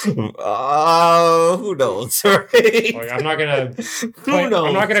habit. Oh, who knows, right? Like, I'm not gonna Who knows?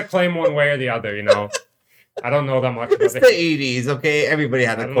 I'm not gonna claim one way or the other, you know. I don't know that much about It's the 80s, okay? Everybody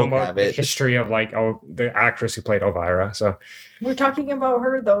had I a don't know coke about the habit. history of like the actress who played Elvira. So We're talking about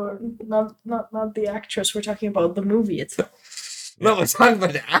her though, not the actress. We're talking about the movie itself. No, we're talking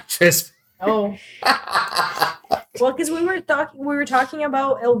about the actress. Oh, well, because we were talking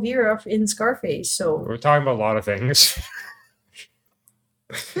about Elvira in Scarface. So we're talking about a lot of things.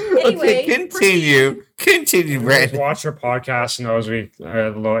 anyway, Okay, continue. Continue, Who's Brandon. watched our podcast knows we are a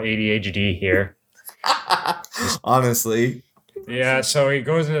little ADHD here. Honestly. Yeah, so he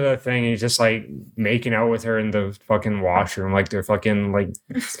goes into the thing. He's just like making out with her in the fucking washroom, like they're fucking like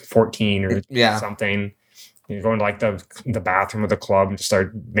 14 or Yeah. something. He's going to like the bathroom of the club and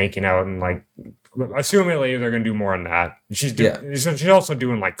start making out, and like assumingly they're gonna do more than that. She's also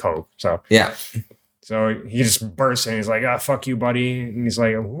doing like coke. So Yeah. so he just bursts in. He's like, "Ah, fuck you, buddy." And he's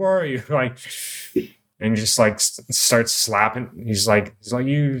like, "Who are you?" Like, and he just like starts slapping. He's like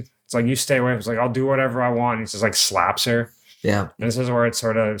you. It's like, you stay away. He's like, "I'll do whatever I want." And he just like slaps her. Yeah. And this is where it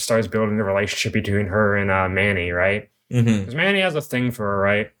sort of starts building the relationship between her and Manny, right? Mm-hmm. Because Manny has a thing for her,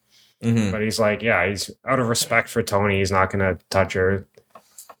 right? Mm-hmm. But he's like, yeah, he's out of respect for Tony, he's not gonna touch her,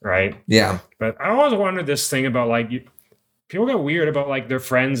 right? Yeah. But I always wondered this thing about like people get weird about like their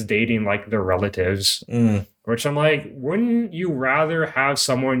friends dating like their relatives. Mm. Which I'm like, wouldn't you rather have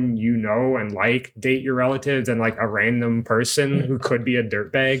someone you know and like date your relative than like a random person who could be a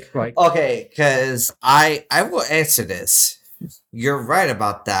dirtbag? Like, Okay, because I will answer this. You're right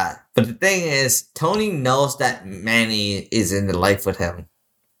about that. But the thing is, Tony knows that Manny is in the life with him.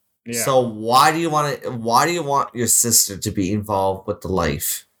 yeah. So why do you want your sister to be involved with the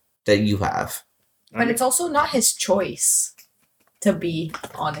life that you have? but it's also not his choice. To be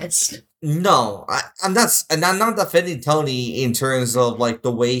honest. No, I'm not defending Tony in terms of like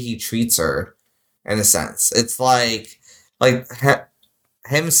the way he treats her. In a sense, it's like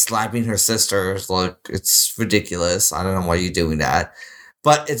him slapping her sister is like, it's ridiculous. I don't know why you're doing that.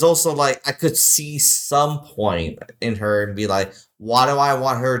 But it's also like, I could see some point in her and be like, why do I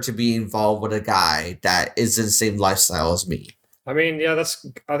want her to be involved with a guy that is in the same lifestyle as me? I mean, yeah,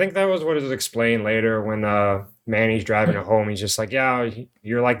 I think that was what is explained later when Manny's driving her home. He's just like, yeah,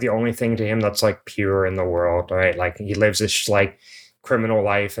 you're like the only thing to him that's like pure in the world, right? Like he lives this like criminal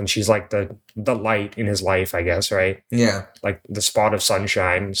life, and she's like the light in his life, I guess, right? Yeah. Like the spot of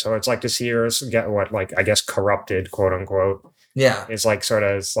sunshine. So it's like to see her get what, like, I guess corrupted, quote unquote. Yeah. It's like sort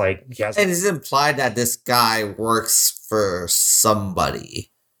of, it's like he has, and it's implied that this guy works for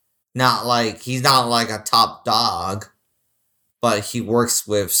somebody. Not like, he's not like a top dog, but he works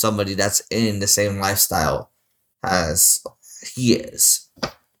with somebody that's in the same lifestyle as he is.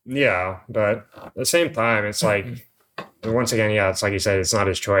 Yeah, but at the same time, it's like, once again, yeah, it's like you said, it's not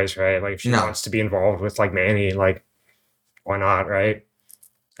his choice, right? Like if she wants to be involved with like Manny, like why not, right?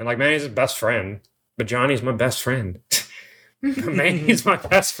 And like Manny's his best friend, but Johnny's my best friend. Manny's my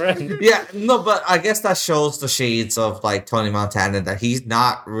best friend. Yeah, no, but I guess that shows the shades of like Tony Montana, that he's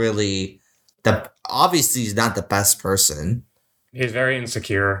not really obviously he's not the best person. He's very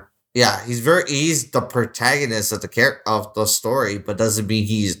insecure. Yeah, he's the protagonist of the story, but doesn't mean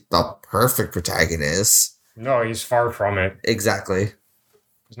he's the perfect protagonist. No, he's far from it. Exactly.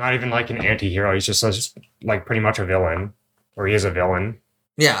 He's not even like an anti-hero. He's just like pretty much a villain, or he is a villain.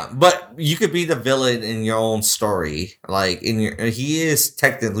 Yeah, but you could be the villain in your own story. Like he is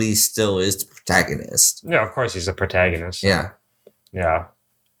technically still is the protagonist. Yeah, of course he's a protagonist. Yeah. Yeah.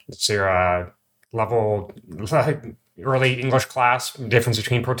 It's your level like early English class difference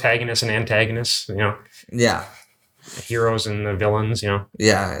between protagonists and antagonists, you know. Yeah. Heroes and the villains, you know.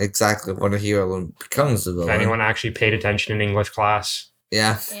 Yeah, exactly. When a hero becomes the villain. If anyone actually paid attention in English class.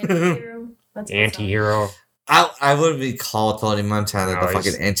 Yeah. Anti-hero. That's Anti-hero. I wouldn't be called Tony Montana the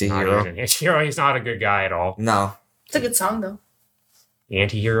fucking anti-hero. Anti-hero. He's not a good guy at all. No. It's a good song though.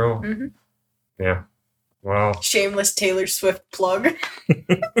 Anti-hero? Mm-hmm. Yeah. Well. Shameless Taylor Swift plug.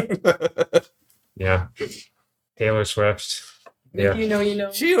 Yeah. Taylor Swift. Yeah. You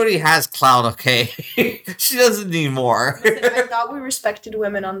know. She already has clout, okay? She doesn't need more. Listen, I thought we respected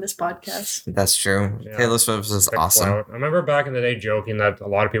women on this podcast. That's true. Yeah. Taylor Swift is awesome. Clout. I remember back in the day joking that a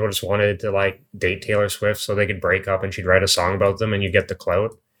lot of people just wanted to like date Taylor Swift so they could break up and she'd write a song about them and you get the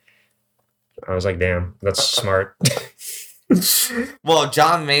clout. I was like, damn, that's smart. Well,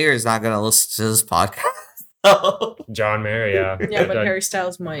 John Mayer is not going to listen to this podcast. John Mayer, yeah. Yeah, but Harry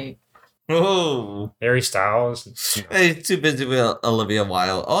Styles might. Oh, Harry Styles. He's too busy with Olivia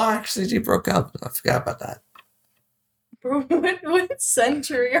Wilde. Oh, actually, they broke up. I forgot about that. Bro, what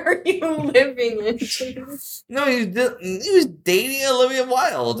century are you living in? No, he was dating Olivia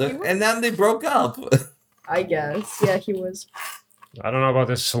Wilde, and then they broke up. I guess. Yeah, he was. I don't know about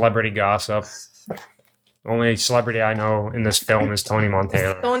this celebrity gossip. Only celebrity I know in this film is Tony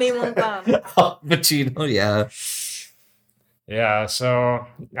Montana. Tony Montana. Pacino, yeah. Yeah, so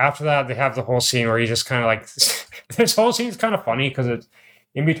after that, they have the whole scene where he just kind of like... this whole scene's kind of funny because it's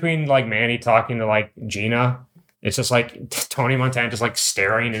in between like Manny talking to like Gina. It's just like Tony Montana just like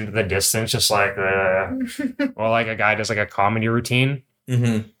staring into the distance, just like... or like a guy does like a comedy routine.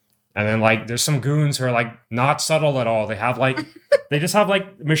 Mm-hmm. And then like there's some goons who are like not subtle at all. They have like... they just have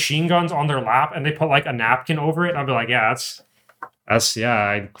like machine guns on their lap and they put like a napkin over it. I'll be like, yeah, that's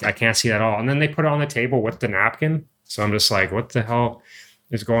yeah, I can't see that at all. And then they put it on the table with the napkin. So I'm just like, what the hell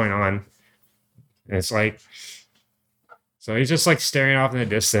is going on? And it's like, so he's just like staring off in the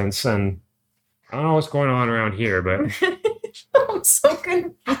distance, and I don't know what's going on around here, but I'm so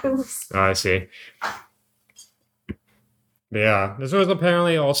confused. I see. But yeah, this was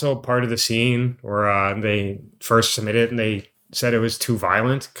apparently also part of the scene where they first submitted and they said it was too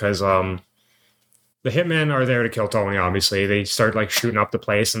violent because the hitmen are there to kill Tony, obviously. They start like shooting up the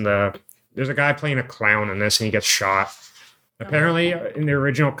place, and there's a guy playing a clown in this, and he gets shot. Apparently, in the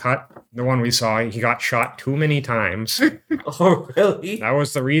original cut, the one we saw, he got shot too many times. Oh, really? That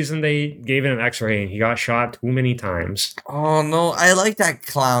was the reason they gave it an X-ray. He got shot too many times. Oh, no. I like that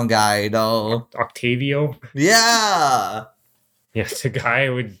clown guy, though. Octavio? Yeah. Yeah, the guy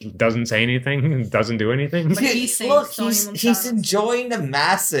who doesn't say anything, doesn't do anything. But he's enjoying the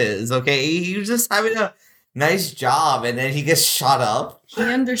masses, okay? He was just having a nice job, and then he gets shot up. He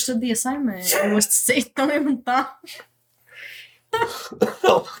understood the assignment. It was to say Tony Montana.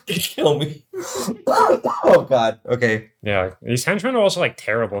 Oh, kill me. Oh, God. Okay. Yeah, these henchmen are also like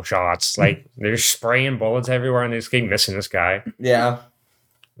terrible shots. Like, they're spraying bullets everywhere, and they just keep missing this guy. Yeah.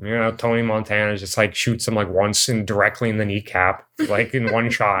 Tony Montana just like shoots him like once and directly in the kneecap, like in one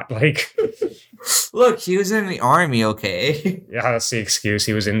shot. Like, look, he was in the army, okay? Yeah, that's the excuse.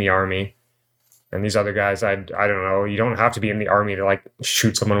 He was in the army. And these other guys, I don't know. You don't have to be in the army to like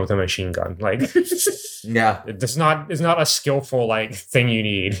shoot someone with a machine gun. Like, yeah, it's not a skillful like thing you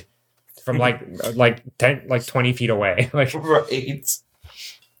need from like 20 feet away. Like, right.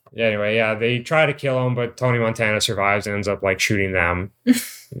 Yeah, anyway, yeah, they try to kill him, but Tony Montana survives and ends up like shooting them.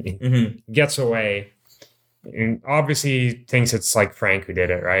 Gets away. And obviously he thinks it's like Frank who did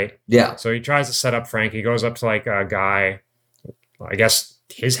it, right? Yeah. So he tries to set up Frank. He goes up to like a guy, I guess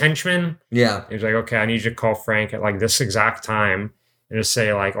his henchman. Yeah. He's like, okay, I need you to call Frank at like this exact time and just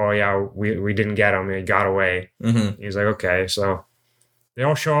say like, oh yeah, we didn't get him. He got away. He's like, okay. So they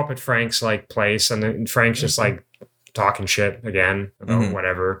all show up at Frank's like place, and then Frank's just like talking shit again about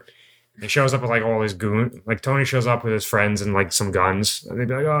whatever. He shows up with like all his goon. Like Tony shows up with his friends and like some guns. And they'd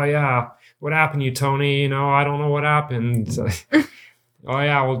be like, oh yeah, what happened to you, Tony? I don't know what happened. Oh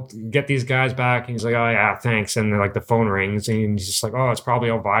yeah, we'll get these guys back. And he's like, oh yeah, thanks. And then like the phone rings and he's just like, oh, it's probably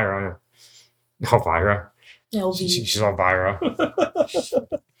Elvira. Elvira. She's Elvira.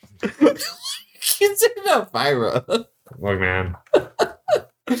 She's Elvira. Look, man.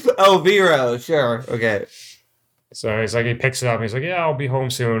 Elvira, sure. Okay. So he's like, he picks it up and he's like, yeah, I'll be home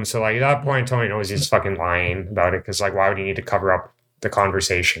soon. So like at that point, Tony knows he's fucking lying about it. Cause like, why would he need to cover up the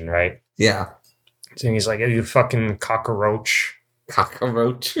conversation, right? Yeah. So he's like, hey, you fucking cockroach.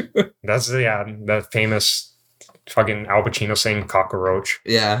 Cockroach. That's the famous fucking Al Pacino saying cockroach.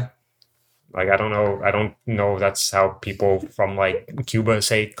 Yeah. Like, I don't know if that's how people from like Cuba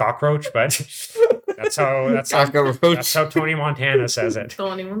say cockroach, but that's how Tony Montana says it.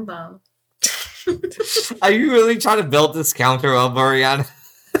 Tony Montana. Are you really trying to build this counter up, Boryana?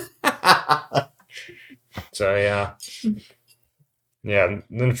 So yeah. Yeah, and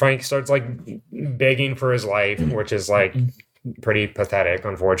then Frank starts like begging for his life, which is like pretty pathetic,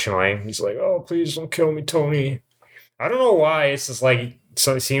 unfortunately. He's like, oh, please don't kill me, Tony. I don't know why. It's just like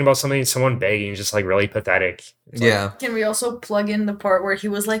seeing about someone begging is just like really pathetic. It's yeah. Like, can we also plug in the part where he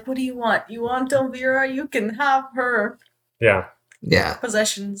was like, what do you want? You want Elvira? You can have her. Yeah. Yeah.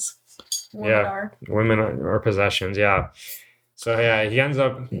 Possessions. Women are possessions, yeah. So yeah, he ends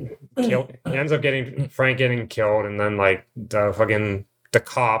up getting Frank getting killed, and then like the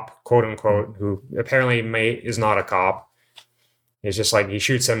cop, quote unquote, who apparently is not a cop. It's just like he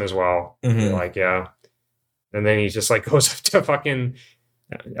shoots him as well. Like, yeah. And then he just like goes up to fucking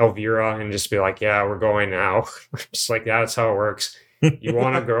Elvira and just be like, yeah, we're going now. Just like, yeah, that's how it works. You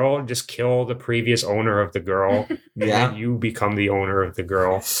want a girl? Just kill the previous owner of the girl. Yeah. And you become the owner of the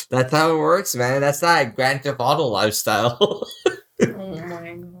girl. That's how it works, man. That's not Grand Theft Auto lifestyle. Oh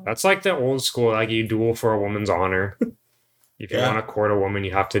my god. That's like the old school, like you duel for a woman's honor. If you want to court a woman,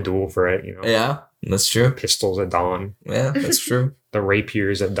 you have to duel for it, you know? Yeah, that's true. Pistols at dawn. Yeah, that's true. The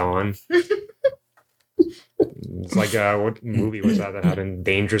rapiers at dawn. It's like, what movie was that had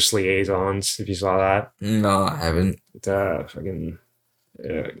Dangerous Liaisons, if you saw that? No, I haven't. Fucking...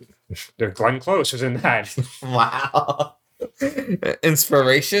 Glenn Close was in that. Wow.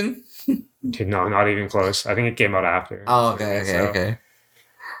 Inspiration? No, not even close. I think it came out after. Oh, okay.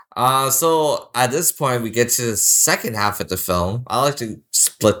 So at this point, we get to the second half of the film. I like to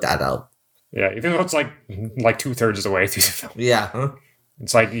split that up. Yeah, even though it's like 2/3 of the way through the film. Yeah.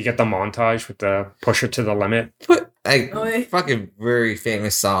 It's like you get the montage with the Push It to the Limit. Fucking very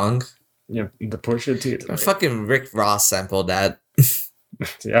famous song. Yeah, the Push It to the Limit. Fucking Rick Ross sampled that.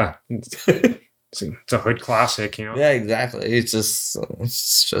 Yeah. It's a hood classic, you know? Yeah, exactly. It's just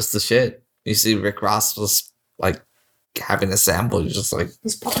the shit. You see Rick Ross was like having a sample. You're just like,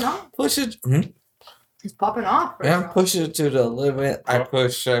 he's popping off. Push it. He's popping off. Yeah, push it to the limit. I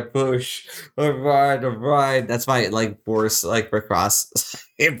push. All right. That's my like Boris, like Rick Ross.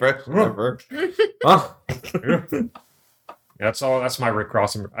 Whatever. Oh. That's my Rick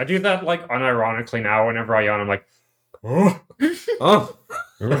Ross. I do that like unironically now. Whenever I yawn, I'm like, oh.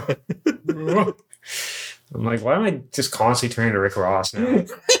 I'm like, why am I just constantly turning to Rick Ross now?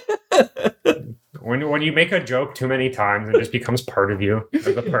 When you make a joke too many times, it just becomes part of you as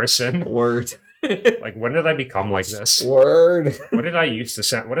a person. Word. Like, when did I become like this? Word. What did I used to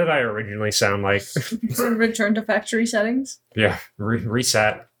sound? What did I originally sound like? Return to factory settings. Yeah,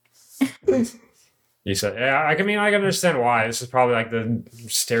 reset. You said, yeah. I mean, I can understand why. This is probably like the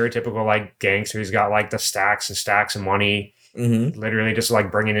stereotypical like gangster. He's got like the stacks and stacks of money. Literally just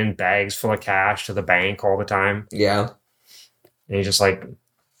like bringing in bags full of cash to the bank all the time. Yeah. And he's just like,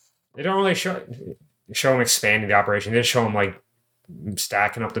 they don't really show him expanding the operation. They just show him like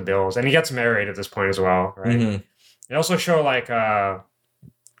stacking up the bills. And he gets married at this point as well, right? They also show like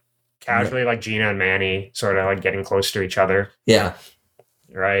casually like Gina and Manny sort of like getting close to each other. Yeah.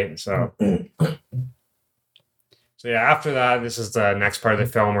 Right. So yeah, after that, this is the next part of the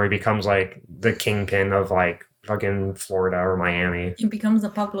film where he becomes like the kingpin of like fucking Florida or Miami. He becomes the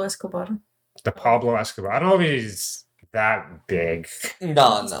Pablo Escobar. The Pablo Escobar. I don't know if he's that big.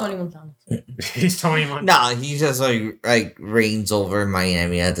 No, He's no. Tony Montana. He's Tony Montana. No, he just like reigns over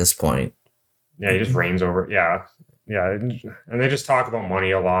Miami at this point. Yeah, he just reigns over. Yeah. Yeah. And they just talk about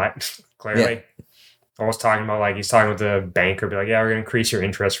money a lot, clearly. Almost talking about like, he's talking with the banker, be like, yeah, we're going to increase your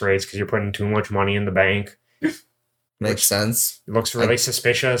interest rates because you're putting too much money in the bank. Makes sense. It looks really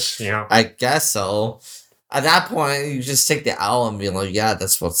suspicious, you know? I guess so. At that point, you just take the L and be like, yeah,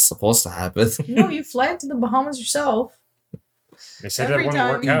 that's what's supposed to happen. No, you fly to the Bahamas yourself. They said Every it wouldn't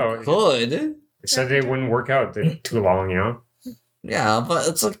time work you out. Good. They said it wouldn't work out too long, you know? Yeah, but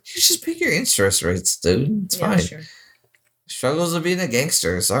it's like, you just pick your interest rates, dude. It's fine. Sure. Struggles of being a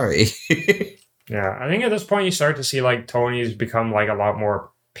gangster. Sorry. Yeah, I think at this point you start to see like Tony's become like a lot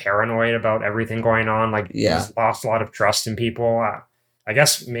more paranoid about everything going on. Like he's lost a lot of trust in people. I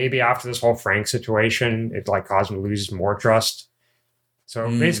guess maybe after this whole Frank situation, it like caused him to lose more trust. So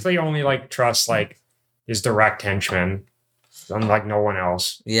basically only like trusts like his direct henchmen, unlike no one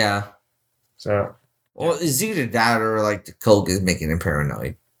else. Yeah. So Well, it's either that or like the coke is making him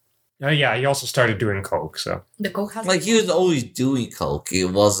paranoid. yeah, he also started doing coke. So The coke has Like he was always doing coke. It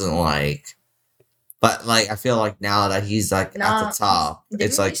wasn't like, but like I feel like now that he's like at the top, Didn't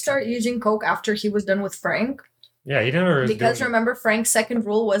it's like he start using coke after he was done with Frank? yeah, he never Because remember, Frank's second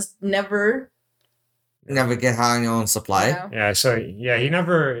rule was never. never get high on your own supply. Yeah. Yeah, so yeah, he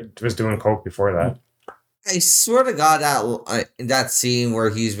never was doing coke before that. I swear to God that in that scene where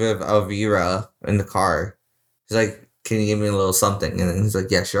he's with Elvira in the car, he's like, "Can you give me a little something?" And then he's like,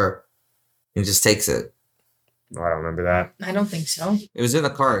 "Yeah, sure." He just takes it. Oh, I don't remember that. I don't think so. It was in the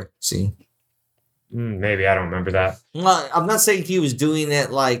car scene. Maybe I don't remember that. Well, I'm not saying he was doing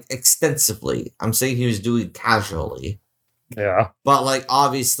it like extensively. I'm saying he was doing it casually. Yeah. But like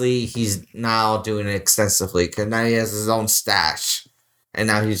obviously he's now doing it extensively because now he has his own stash, and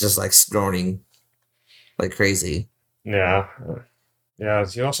now he's just like snorting like crazy. Yeah. Yeah.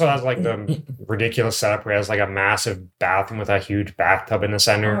 He also has like the ridiculous setup where he has like a massive bathroom with a huge bathtub in the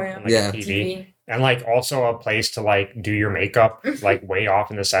center. Oh, yeah. And, like, Yeah. a TV. And like also a place to like do your makeup, like way off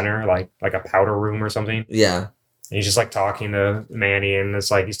in the center, like a powder room or something. Yeah. And he's just like talking to Manny, and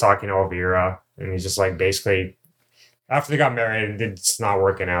it's like he's talking to Elvira, and he's just like basically after they got married, it's not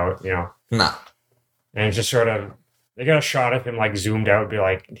working out, you know. No. And it's just sort of they got a shot of him like zoomed out, be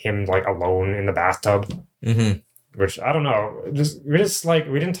like him like alone in the bathtub. Mm-hmm. Which I don't know.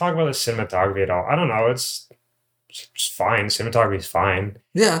 We didn't talk about the cinematography at all. I don't know. It's fine. Cinematography's fine.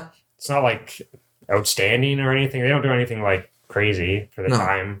 Yeah. It's not like outstanding or anything. They don't do anything like crazy for the No.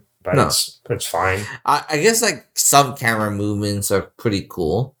 time, but No. it's fine. I guess like some camera movements are pretty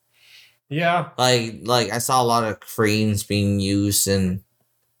cool. Yeah. Like I saw a lot of cranes being used in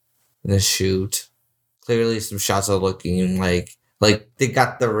the shoot. Clearly some shots are looking like they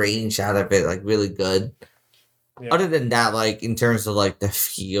got the range out of it like really good. Yeah. Other than that, like in terms of like the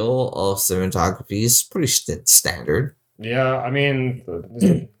feel of cinematography, it's pretty standard. Yeah, I mean,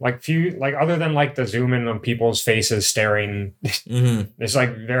 like other than like the zoom in on people's faces staring, Mm-hmm. there's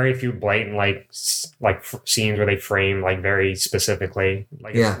like very few blatant scenes where they frame like very specifically.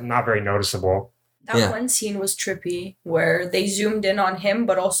 Like Yeah. it's not very noticeable. That Yeah. one scene was trippy where they zoomed in on him,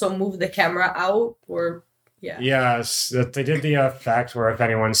 but also moved the camera out. Or yeah. Yes, they did the effect where if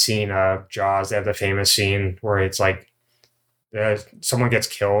anyone's seen Jaws, they have the famous scene where it's like someone gets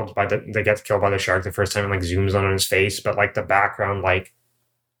killed by the shark the first time and like zooms on his face, but like the background like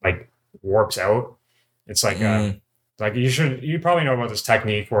warps out. It's like like you probably know about this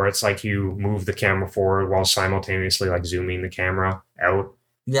technique where it's like you move the camera forward while simultaneously like zooming the camera out.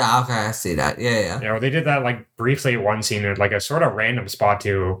 Yeah, okay, I see that. Yeah. You know, they did that like briefly at one scene at like a sort of random spot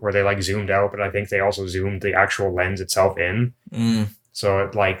too, where they like zoomed out, but I think they also zoomed the actual lens itself in. So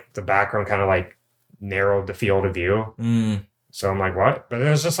it, like the background kind of like narrowed the field of view. So I'm like, what? But it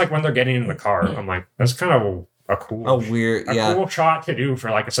was just like when they're getting in the car, I'm like, that's kind of a cool cool shot to do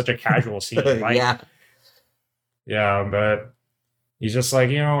for like such a casual scene. Like, yeah, but he's just like,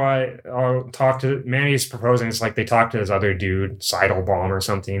 you know, I'll talk to Manny's proposing. It's like they talk to this other dude, Seidelbaum or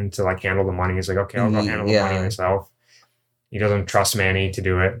something, to like handle the money. He's like, okay, I'll go handle the money myself. He doesn't trust Manny to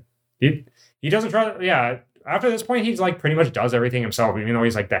do it. He doesn't trust. Yeah. After this point, he's like pretty much does everything himself, even though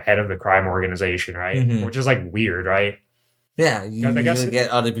he's like the head of the crime organization, right? Mhm. Which is like weird, right? Yeah, you I guess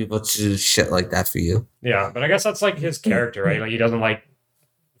get other people to do shit like that for you. Yeah, but I guess that's like his character, right? Like he doesn't like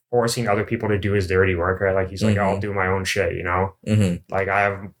forcing other people to do his dirty work, right? Like he's like, I'll do my own shit, you know? Mm-hmm. Like I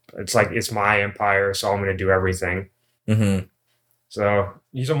have it's like it's my empire, so I'm gonna do everything. Mm-hmm. So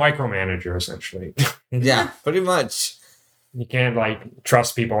he's a micromanager essentially. Yeah, pretty much. You can't like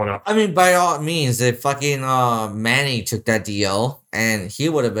trust people enough. I mean, by all means, if fucking Manny took that deal, and he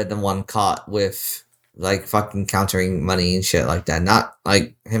would have been the one caught with like fucking countering money and shit like that. Not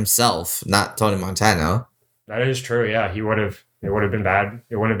like himself, not Tony Montana. That is true. Yeah, he would have. It would have been bad.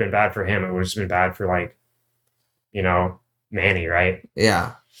 It wouldn't have been bad for him. It would have been bad for like, Manny, right?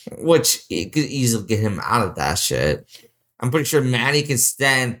 Yeah, which it could easily get him out of that shit. I'm pretty sure Manny can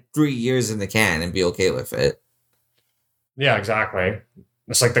stand 3 years in the can and be okay with it. Yeah, exactly.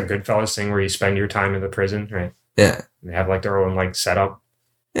 It's like the Goodfellas thing where you spend your time in the prison, right? Yeah, They have like their own like setup.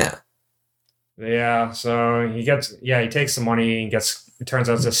 yeah, Yeah, so he takes the money, it turns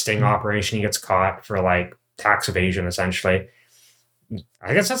out it's a sting operation, he gets caught for like tax evasion essentially.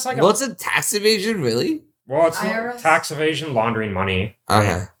 I guess that's like what's a tax evasion, really? well, it's IRS? tax evasion, laundering money.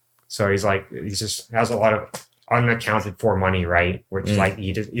 Okay. So he just has a lot of unaccounted for money, right? Which like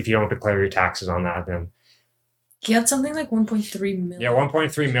if you don't declare your taxes on that, then He had something like 1.3 million. yeah,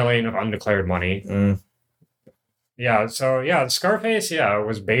 1.3 million of undeclared money. Yeah, so yeah, Scarface,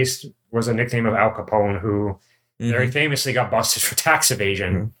 was a nickname of Al Capone, who very famously got busted for tax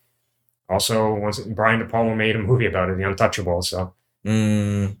evasion. Also, once Brian De Palma made a movie about it, The Untouchable. So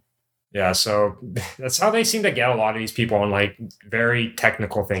yeah, so that's how they seem to get a lot of these people on like very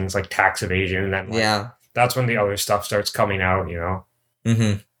technical things like tax evasion, and then like, that's when the other stuff starts coming out,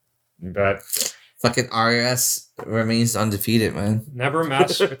 But fucking IRS remains undefeated, man. never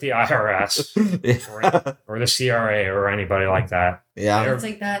mess with the IRS or the CRA or anybody like that. Yeah. It's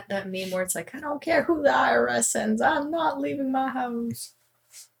like that meme where it's like, I don't care who the IRS sends, I'm not leaving my house.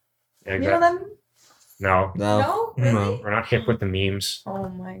 Yeah, You know that meme? No, No? Really? No. we're not hip with the memes. Oh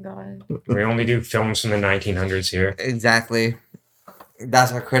my god. We only do films from the 1900s here. Exactly.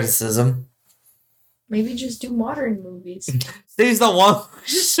 That's our criticism. Maybe just do modern movies. Steve's the one who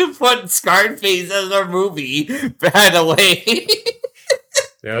should put Scarface as our movie, by the way.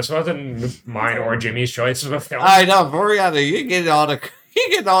 Yeah, this wasn't mine or Jimmy's choice of a film. I know, Boryana, you get all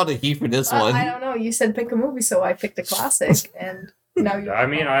the heat for this one. I don't know. You said pick a movie, so I picked a classic, and now you.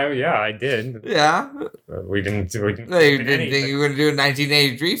 I did. Yeah. We didn't. No, you didn't think you were going to do a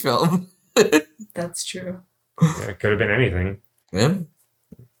 1983 film. That's true. Yeah, it could have been anything. Yeah.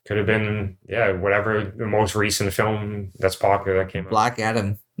 Could have been, whatever the most recent film that's popular that came out. Black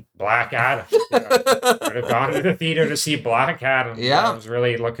Adam. Black Adam. Yeah. Could have gone to the theater to see Black Adam. Yeah. I was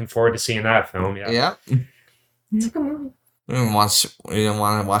really looking forward to seeing that film. Yeah. Yeah. It's a good movie. You don't want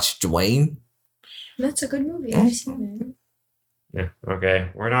to watch Dwayne? That's a good movie. I've seen Yeah. Okay.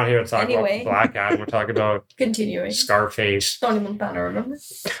 We're not here to talk Anyway. about Black Adam. We're talking about it. Continuing. Scarface. Tony Montana, remember?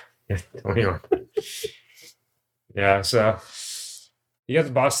 Yeah. Yeah. So he gets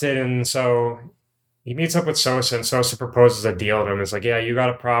busted, and so he meets up with Sosa, and Sosa proposes a deal to him. It's like, yeah, you got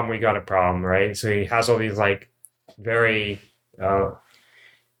a problem, we got a problem, right? So he has all these like very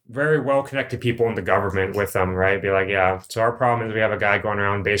well connected people in the government with them, right? Be like, yeah, so our problem is we have a guy going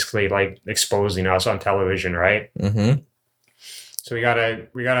around basically like exposing us on television, right? Mm-hmm. So we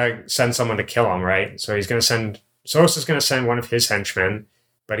gotta send someone to kill him, right? So Sosa's gonna send one of his henchmen,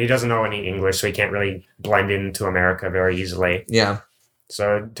 but he doesn't know any English, so he can't really blend into America very easily. Yeah.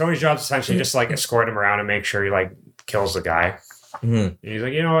 So Tony's job is essentially just like escort him around and make sure he like kills the guy. Mm-hmm. And he's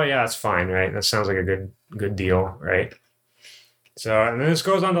like, you know what? Yeah, that's fine, right? That sounds like a good deal, right? So, and then this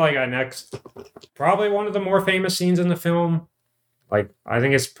goes on to like probably one of the more famous scenes in the film. Like, I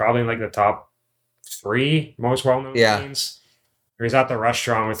think it's probably like the top 3 most well-known scenes. Where he's at the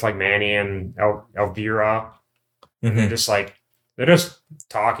restaurant with like Manny and Elvira. And they're just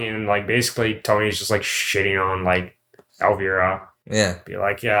talking, and like basically Tony's just like shitting on like Elvira. Yeah. Be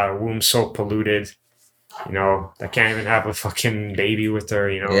like, yeah, womb's so polluted. I can't even have a fucking baby with her,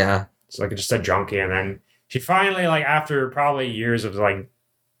 Yeah. It's like just a junkie. And then she finally, like, after probably years of like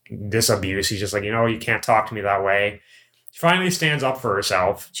this abuse, he's just like, you can't talk to me that way. She finally stands up for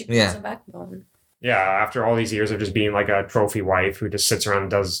herself. She has a backbone. Yeah, after all these years of just being like a trophy wife who just sits around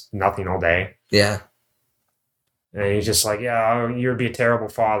and does nothing all day. Yeah. And he's just like, yeah, you'd be a terrible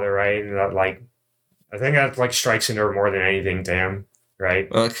father, right? And that, like, I think that like strikes into her more than anything to him, right?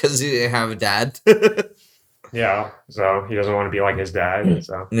 Well, because he didn't have a dad. Yeah, so he doesn't want to be like his dad.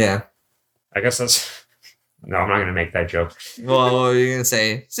 So Yeah. I guess that's. No, I'm not gonna make that joke. Well, what are you gonna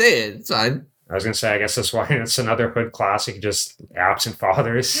say? Say it. It's fine. I was gonna say, I guess that's why it's another hood classic, just absent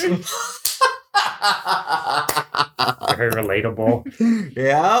fathers. Very relatable.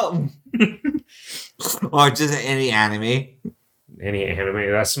 Yeah. Or just any anime. any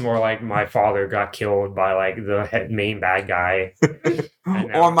anime. That's more like my father got killed by like the main bad guy.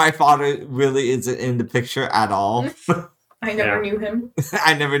 Or my father really isn't in the picture at all. I never knew him.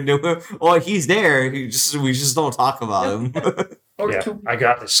 I never knew him. Well, he's there. We just don't talk about him. I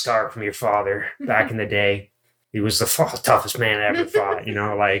got this scar from your father back in the day. He was the toughest man I ever fought.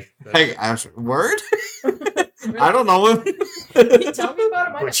 Like. Hey, word? I don't know him. Can you tell me about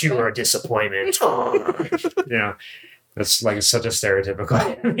him? But you were a disappointment. That's like such a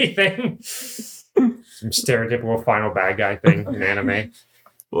stereotypical thing. Some stereotypical final bad guy thing in anime.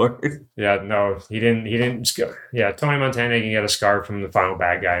 Word. Yeah, no, he didn't. Yeah, Tony Montana can get a scar from the final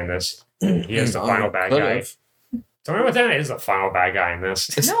bad guy in this. He is the final bad guy. Tony Montana is the final bad guy in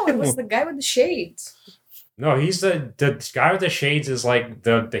this. No, it was the guy with the shades. No, he's the guy with the shades is like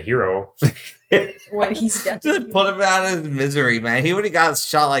the hero. When he's dead. Just put him out of his misery, man. He already got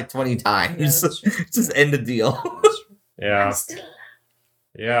shot like 20 times. Just end the deal. Yeah.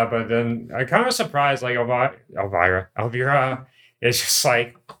 Yeah, but then I'm kind of surprised, like Elvira is just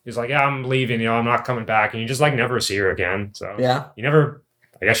like, he's like, yeah, I'm leaving, I'm not coming back. And you just like never see her again. So yeah. You never,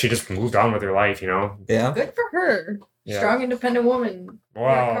 I guess she just moved on with her life, Yeah. Good for her. Yeah. Strong, independent woman.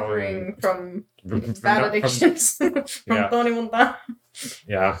 Recovering from bad addictions. From Tony Montana.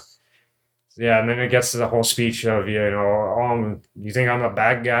 Yeah. Yeah, and then it gets to the whole speech of, you think I'm a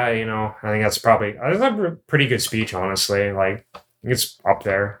bad guy, I think that's a pretty good speech, honestly. Like, I think it's up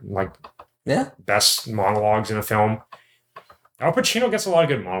there, like, best monologues in a film. Al Pacino gets a lot of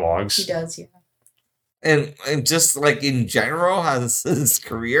good monologues. He does, yeah. And just, like, in general, has his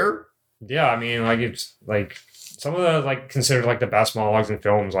career. Yeah, I mean, like, it's, like, some of the, like, considered, like, the best monologues in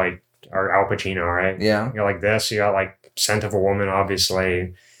films, like, are Al Pacino, right? Yeah. You got, like, this, you got, like, Scent of a Woman,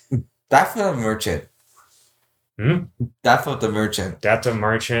 obviously. Death of the Merchant. Death of the Merchant. Death of the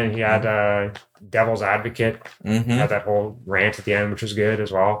Merchant. He had Devil's Advocate. Mm-hmm. He had that whole rant at the end, which was good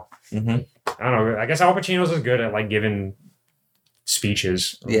as well. Mm-hmm. I don't know. I guess Al Pacino's is good at like giving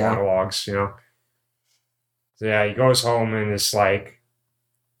speeches or monologues, So yeah, he goes home and it's like,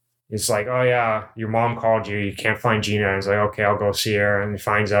 oh yeah, your mom called you. You can't find Gina. And he's like, okay, I'll go see her. And he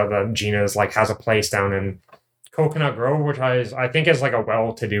finds out that Gina's like has a place down in Coconut Grove, which I think is like a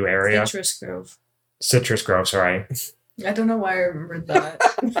well-to-do area. Citrus Grove, sorry. I don't know why I remembered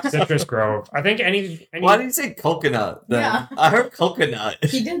that. Citrus Grove. I think any. Why did you say coconut? Then? Yeah. I heard coconut.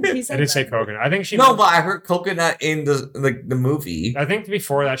 He didn't. He said I did say coconut. I think she. No, but I heard coconut in the movie. I think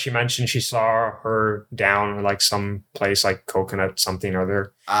before that she mentioned she saw her down like some place like Coconut something or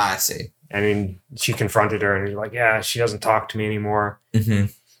other. I see. And then she confronted her and he's like, yeah, she doesn't talk to me anymore. Mm-hmm.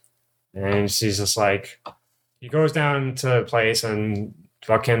 And she's just like, he goes down to the place and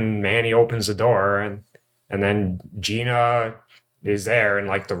fucking Manny opens the door and then Gina is there in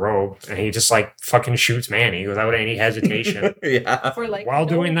like the robe and he just like fucking shoots Manny without any hesitation. Yeah. For, like, while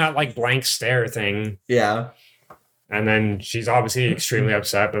doing that like blank stare thing. Yeah. And then she's obviously extremely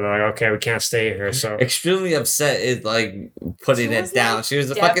upset, but they're like, okay, we can't stay here. So extremely upset is like putting it down. Like she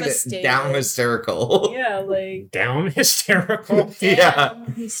was a fucking down hysterical. Yeah, like down hysterical. Yeah.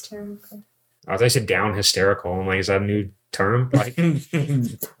 Hysterical. Oh, they said down hysterical. I'm like, is that a new term? Like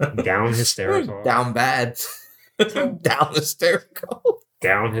down hysterical. Down bad. Down hysterical.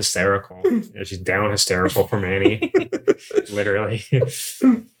 Down hysterical. Yeah, she's down hysterical for Manny. Literally.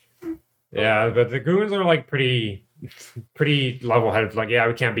 Yeah, but the goons are like pretty level-headed. Like, yeah,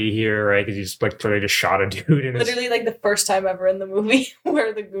 we can't be here, right? Because he's like clearly just shot a dude. And literally like the first time ever in the movie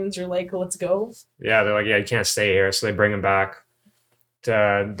where the goons are like, let's go. Yeah, they're like, yeah, you can't stay here. So they bring him back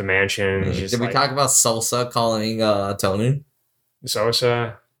to the mansion. Did we talk about Sosa calling Tony?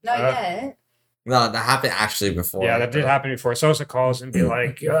 Sosa? Not yet. No, that happened actually before. Yeah, that did happen before. Sosa calls and be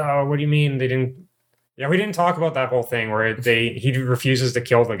like, oh, what do you mean they didn't... Yeah, we didn't talk about that whole thing where he refuses to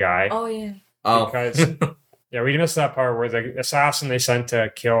kill the guy. Oh, yeah. Oh. Because, yeah, we missed that part where the assassin they sent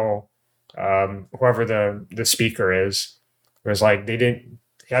to kill whoever the speaker is was like, he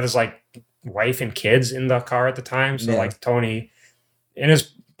had his like wife and kids in the car at the time. So like Tony, in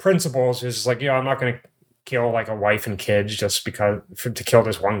his principles, is like, I'm not going to kill like a wife and kids just to kill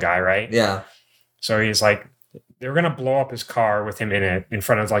this one guy, right? Yeah. So he's like, they're going to blow up his car with him in it in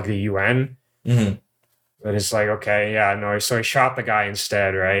front of like the UN. Mm-hmm. But it's like, okay, yeah, no. So he shot the guy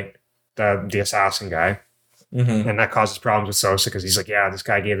instead, right? The assassin guy. Mm-hmm. And that causes problems with Sosa because he's like, yeah, this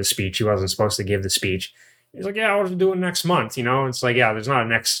guy gave the speech. He wasn't supposed to give the speech. He's like, yeah, I'll do it next month, It's like, yeah, there's not a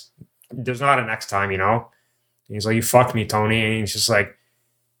next time, And he's like, you fucked me, Tony. And he's like,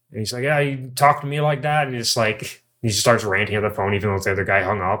 yeah, you talk to me like that. And it's like, he just starts ranting on the phone, even though the other guy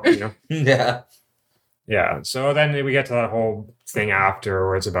hung up, Yeah. Yeah. So then we get to that whole thing after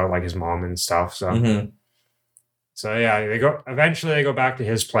where it's about like his mom and stuff. So. Mm-hmm. So yeah, eventually they go back to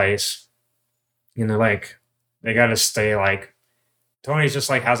his place. And they're like, they gotta stay like Tony's just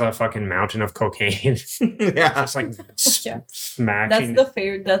like has a fucking mountain of cocaine. Yeah. Just like Yeah. smashing.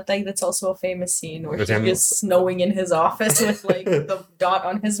 That's also a famous scene where With he's him- just snowing in his office with like the dot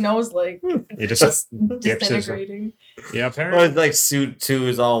on his nose, like He just just dips his. disintegrating. Yeah, Or apparently. his like suit too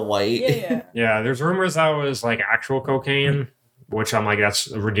is all white. Yeah. Yeah, there's rumors that was like actual cocaine, which I'm like, that's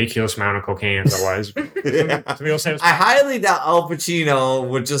a ridiculous amount of cocaine that was. Yeah. Some people say it was, I highly doubt Al Pacino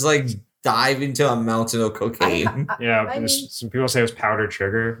would just like dive into a mountain of cocaine. yeah, I mean- some people say it was powdered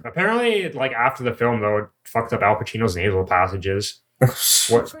sugar. Apparently, like after the film though, it fucked up Al Pacino's nasal passages.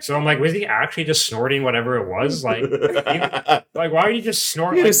 What? So I'm like, was he actually just snorting whatever it was? Like why would you just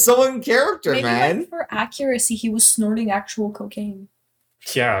snort? He Like, was so in character, Maybe man. like for accuracy, he was snorting actual cocaine.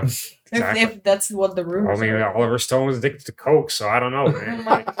 yeah, exactly. If that's what the I rumors mean, are. Oliver Stone was addicted to coke, so I don't know,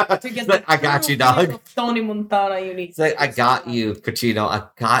 man. To get Like, I got you, dog. of Tony Montana, you need. It's like, I got you, Pacino. I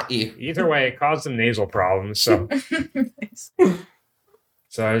got you. Either way, it caused him nasal problems. So,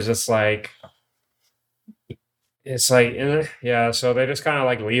 so I was just like, it's like, yeah. So they just kind of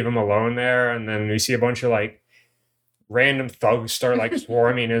like leave him alone there, and then we see a bunch of like random thugs start like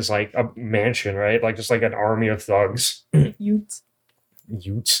swarming his like a mansion, right? Like just like an army of thugs. Utes.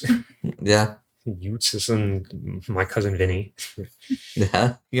 Utes, Yeah. Utes is in my cousin Vinny.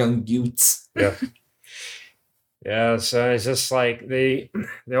 Yeah. Young Utes. Yeah. Yeah, so it's just like they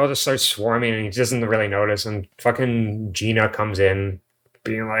all just start swarming and he doesn't really notice, and fucking Gina comes in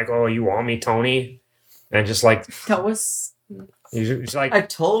being like, "Oh, you want me, Tony?" And just like That was. he's like, I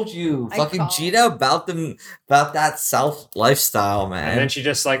told you, I fucking called. Gina about that self lifestyle, man. and then she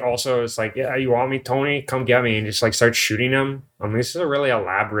just like also is like, "Yeah, you want me, Tony? Come get me," and just like starts shooting him. I mean, this is a really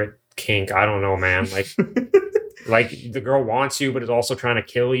elaborate kink. I don't know, man. Like, like the girl wants you, but is also trying to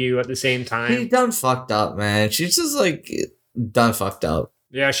kill you at the same He time. done fucked up, man. She's just like done fucked up.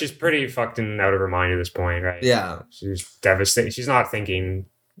 Yeah, she's pretty fucking out of her mind at this point, right? Yeah. She's devastated. She's not thinking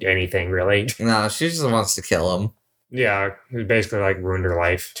anything really. No, she just wants to kill him. Yeah, it basically like ruined her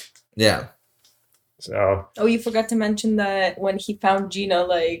life. Yeah. So Oh, you forgot to mention that when he found Gina,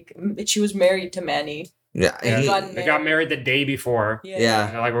 like she was married to Manny. Yeah. yeah, he- they got married the day before. Yeah.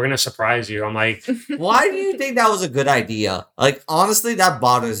 And they're like, we're gonna surprise you. I'm like, Why do you think that was a good idea? Like, honestly, that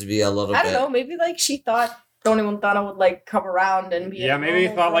bothers me a little I bit. don't know. Maybe like she thought Tony Montana would like come around and be. yeah, a maybe he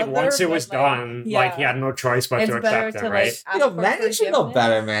normal thought like brother, once it but, was like, done, like he yeah. had no choice but It's to better accept to it, right? like. ask Yo, for Manny should know forgiveness.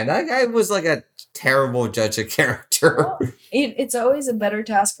 better, man. That guy was like a terrible judge of character. Well, it's always better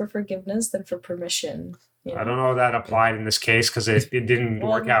to ask for forgiveness than for permission. You I don't know if that applied in this case because it didn't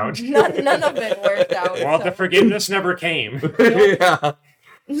Well, work out. None of it worked out. Well, the so- forgiveness never came. Yeah.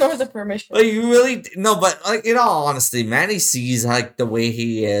 nor the permission. Like, you really no, but like in all honesty, Manny sees like the way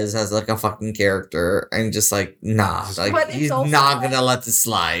he is as like a fucking character and just like nah, like But it's he's also, not like- gonna let this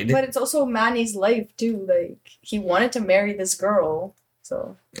slide. But it's also Manny's life too. Like he wanted to marry this girl,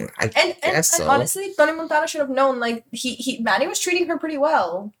 so I and guess so. honestly, Tony Montana should have known. Like he Manny was treating her pretty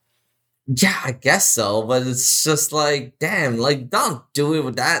well. Yeah, I guess so, but it's just like, damn, like don't do it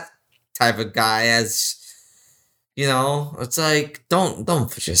with that type of guy as you know, it's like don't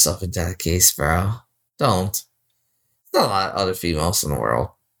put yourself in that case, bro. Don't. There's not a lot of other females in the world.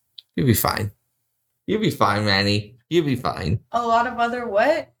 You'll be fine. You'll be fine, Manny. You'll be fine. A lot of other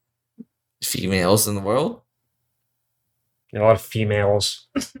what? Females in the world? A lot of females.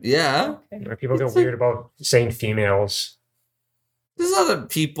 Yeah. Okay. People get weird about saying females. There's other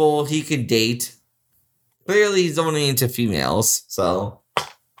people he can date. Clearly he's only into females, so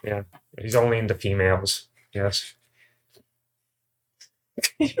He's only into females. Yes.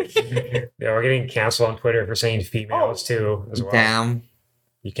 Yeah, we're getting canceled on Twitter for saying females too, as well. damn.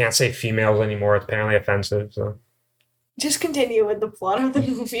 You can't say females anymore. It's apparently offensive. So Just continue with the plot of the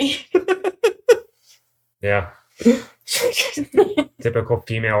movie. yeah, typical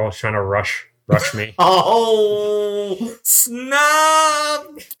female trying to rush me. Oh snap!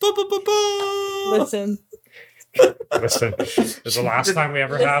 Ba-ba-ba-ba. Listen, Listen, this is the last time we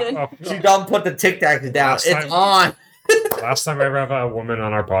ever have. She don't put the Tic Tacs down. Last It's time- on. Last time we ever have a woman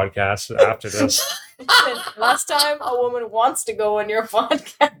on our podcast after this. last time a woman wants to go on your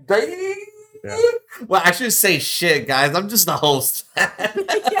podcast. Yeah. Well, I should say shit, guys. I'm just the host.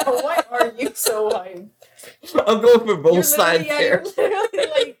 Yeah, why are you so hyped? I'm going for You're both sides literally- here. You're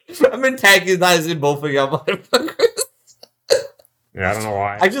literally like, I'm antagonizing both of y'all motherfuckers. Yeah, I don't know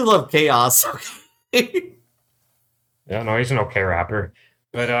why. I just love chaos. Yeah, no, he's an okay rapper.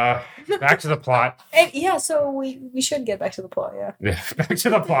 But back to the plot. and yeah, so we should get back to the plot. Yeah. Yeah, back to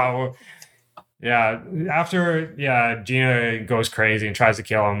the plot. Yeah, after Gina goes crazy and tries to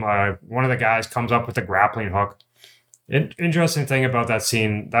kill him, one of the guys comes up with a grappling hook Interesting thing about that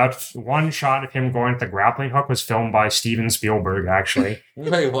scene, that one shot of him going at the grappling hook was filmed by Steven Spielberg, actually.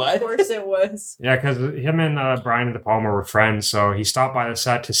 Wait, Of what? course it was. Yeah, because him and Brian De Palma were friends, so he stopped by the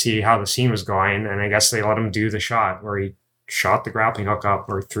set to see how the scene was going, and I guess they let him do the shot where he shot the grappling hook up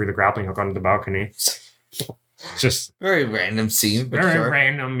or threw the grappling hook onto the balcony. Just Very random scene, but very sure.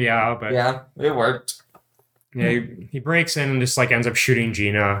 random, yeah, but Yeah, it worked. yeah, he breaks in and just like ends up shooting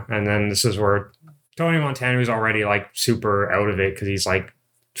Gina, and then this is where Tony Montana, who's already like super out of it because he's like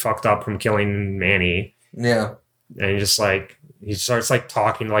fucked up from killing Manny, Yeah. and he starts like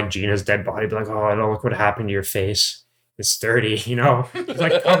talking to like Gina's dead body, be like, "Oh, no, look what happened to your face. It's dirty," you know. He's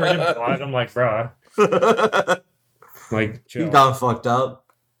like covered in blood. I'm like, bruh, like He chill. got fucked up.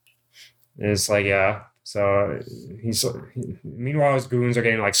 And it's like, yeah. So meanwhile, his goons are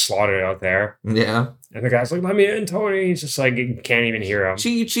getting like slaughtered out there, Yeah. and the guy's like, "Let me in, Tony." He's just like, he can't even hear him.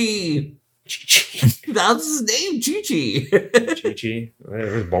 Chi-Chi. Chi-Chi. That's his name, Chi-Chi. Chi-Chi.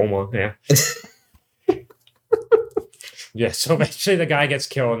 It was Boma, yeah. Yeah, so eventually the guy gets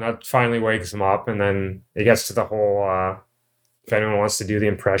killed, and that finally wakes him up, and then it gets to the whole, if anyone wants to do the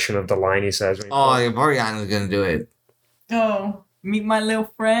impression of the line he says. When he Oh, yeah, Boryana's gonna do it. Oh, meet my little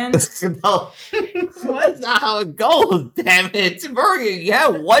friend. No, that's not how it goes, damn it. Boryana, yeah,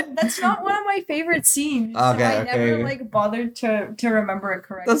 what? That's not one of my favorite scenes. Okay, so I okay. never like bothered to remember it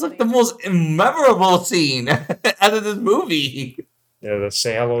correctly. That's like the most memorable scene out of this movie. Yeah, the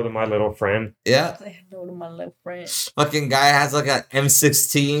say hello to my little friend. Yeah. Say hello to my little friend. Fucking guy has like a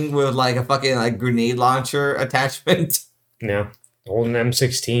M16 with like a fucking like grenade launcher attachment. Yeah. Holding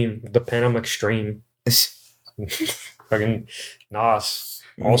M16, the Panam Extreme. Fucking Nas.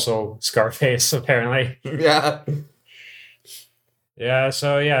 Also Scarface, apparently. Yeah. Yeah,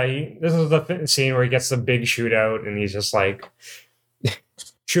 so yeah, this is the scene where he gets the big shootout, and he's just like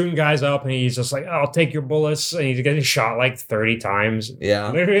shooting guys up, and he's just like, "I'll take your bullets," and he's getting shot like 30 times.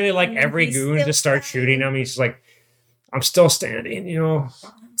 Yeah. Literally, like every He's goon still just starts shooting him. He's just like, "I'm still standing," you know.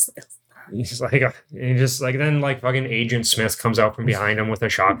 He's like, and he just like then like fucking Agent Smith comes out from behind him with a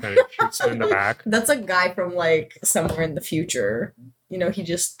shotgun and shoots him in the back. That's a guy from like somewhere in the future. You know, he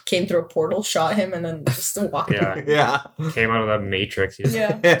just came through a portal, shot him, and then just walked. Yeah, Yeah. came out of the Matrix. He's-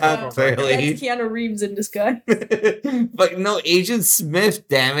 Yeah. Yeah, clearly. That's Keanu Reeves in disguise. But no, Agent Smith,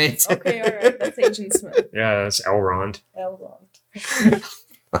 damn it. Okay, alright, that's Agent Smith. Yeah, that's Elrond. Elrond.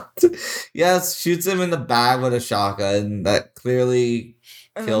 Yes, shoots him in the back with a shotgun that clearly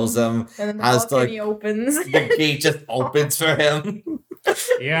kills him. And then the Has to, balcony opens. The gate just opens for him.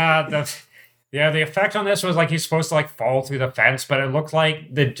 Yeah, the effect on this was like he's supposed to like fall through the fence, but it looked like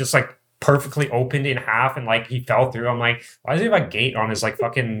it just like perfectly opened in half and like he fell through. I'm like, why does he have a gate on his like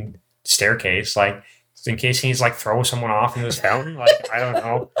fucking staircase? Like, in case he needs to like throw someone off into his fountain? Like, I don't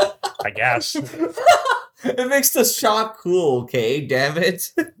know. I guess. It makes the shot cool, okay? Damn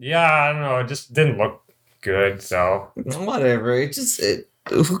it. Yeah, I don't know. It just didn't look good, so. Whatever.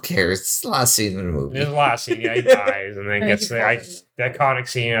 Who cares? It's the last scene in the movie. There's the last scene, yeah, he dies, and then gets the iconic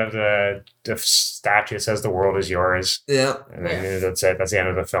scene of the statue that says the world is yours. Yeah. And then that's it. That's the end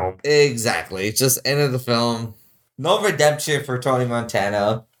of the film. Exactly. It's just end of the film. No redemption for Tony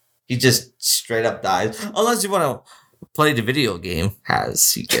Montana. He just straight up dies. Unless you want to play the video game,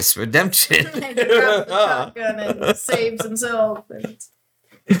 he gets redemption. And he grabs the shotgun and saves himself. And...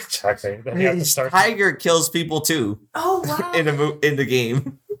 Exactly. Then you have to His start. tiger kills people too Oh, wow. in the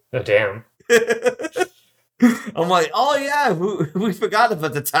game. Oh, damn. I'm like, oh yeah, we forgot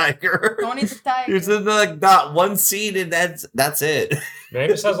about the tiger. Tony the tiger. There's like that one scene and that's it. Maybe it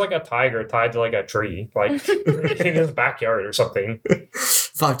just has like a tiger tied to like a tree, like in his backyard or something.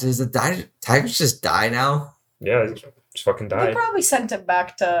 Fuck, does the tiger just die now? Yeah, he just fucking They died. probably sent it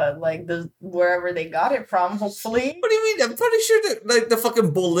back to like wherever they got it from. Hopefully, What do you mean? I'm pretty sure that like the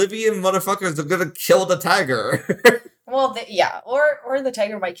fucking Bolivian motherfuckers are gonna kill the tiger. well, yeah, or the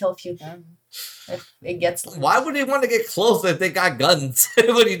tiger might kill a few of them if it gets. Why would they want to get close if they got guns?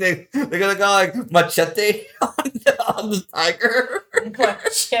 What do you think? They're gonna go like machete on the tiger?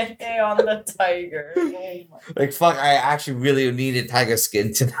 Machete on the tiger. Oh my. Like fuck! I actually really needed tiger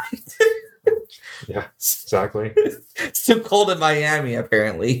skin tonight. Yeah, exactly. It's too cold in Miami,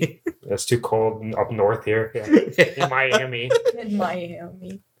 apparently. It's too cold up north here. Yeah. In Miami. In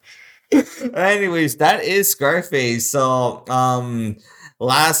Miami. Anyways, that is Scarface. So,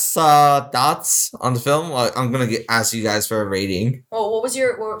 last thoughts on the film. I'm gonna ask you guys for a rating. Well, what was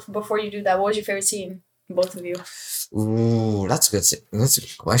before you do that? What was your favorite scene? Both of you. Ooh, that's a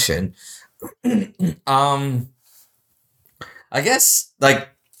good question. I guess like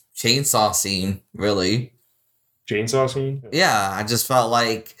chainsaw scene, really. Chainsaw scene? Yeah, I just felt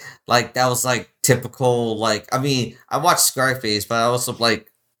like that was like typical, like, I mean, I watched Scarface, but I also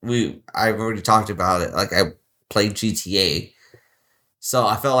like I've already talked about it. Like, I played GTA, so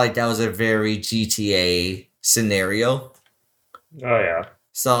I felt like that was a very GTA scenario. Oh yeah.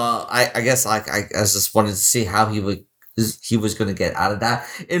 So I guess like I just wanted to see how he was going to get out of that.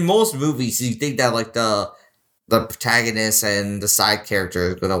 In most movies, you think that like the protagonist and the side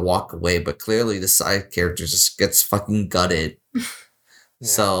character are going to walk away, but clearly the side character just gets fucking gutted. Yeah.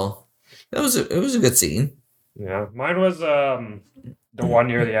 So it was a good scene. Yeah, mine was the one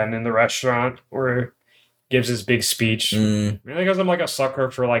near the end in the restaurant where he gives his big speech. I mean, because I'm like a sucker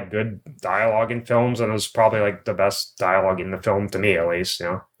for like good dialogue in films, and it was probably like the best dialogue in the film to me, at least.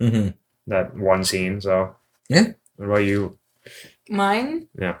 You know, that one scene. So yeah. What about you? Mine?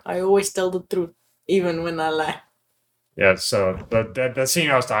 Yeah. I always tell the truth, even when I lie. Yeah. So the scene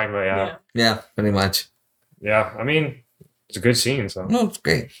I was talking about. Yeah. Yeah, pretty much. Yeah. I mean, it's a good scene. So no, it's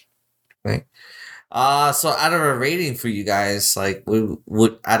great. Right. So out of a rating for you guys, like,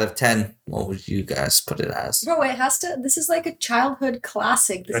 would out of 10, what would you guys put it as? Bro, it has to. This is like a childhood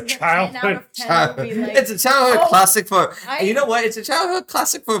classic. This is childhood. 10 out of 10 would be like, it's a childhood classic for. You know what? It's a childhood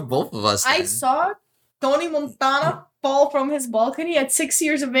classic for both of us. I saw Tony Montana fall from his balcony at 6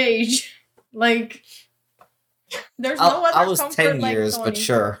 years of age. Like, there's no other. I was comfort 10 like years, Tony. but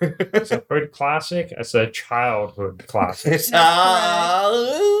sure. It's a hood classic. It's a childhood classic.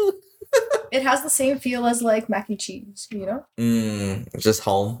 It has the same feel as like mac and cheese, you know? Just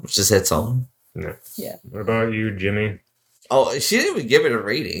home. It just hits home. Yeah. What about you, Jimmy? Oh, she didn't even give it a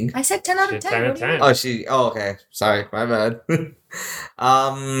rating. I said 10 out of 10. 10 out of 10. Oh, okay. Sorry, my bad.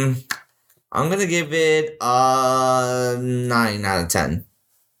 I'm gonna give it 9 out of 10.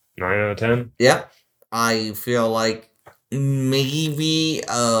 9 out of 10? Yep. I feel like maybe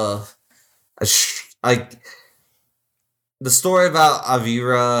like the story about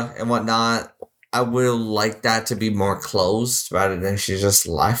Avira and whatnot, I would like that to be more closed rather than she just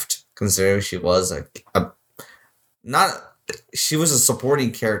left, considering she was like she was a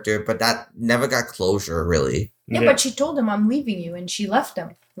supporting character, but that never got closure really. Yeah, but she told him, I'm leaving you, and she left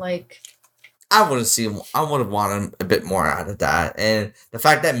him. Like, I would have wanted a bit more out of that. And the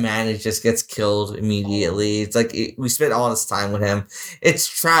fact that Manny just gets killed immediately, it's like we spent all this time with him. It's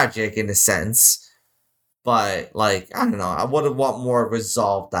tragic in a sense. But, like, I don't know. I would have want more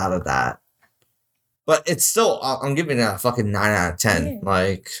resolved out of that. But it's still, I'm giving it a fucking 9 out of 10. Yeah.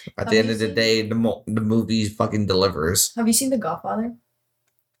 Like, at the end of the day, the movie fucking delivers. Have you seen The Godfather?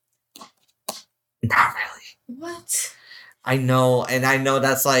 Not really. What? I know, and I know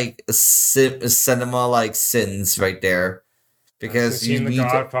that's like cinema, like, sins right there. Because you've seen The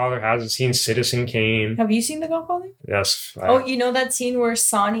Godfather, hasn't seen Citizen Kane. Have you seen The Godfather? Yes. You know that scene where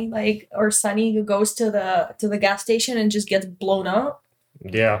Sonny goes to the gas station and just gets blown up?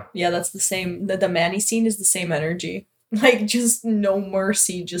 Yeah. Yeah, that's the same. The Manny scene is the same energy. Like, just no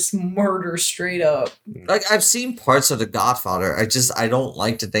mercy, just murder straight up. Like, I've seen parts of The Godfather. I don't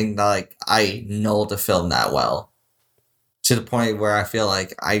like to think that, like, I know the film that well. To the point where I feel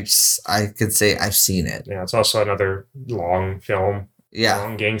like I could say I've seen it. Yeah, it's also another long film. Yeah.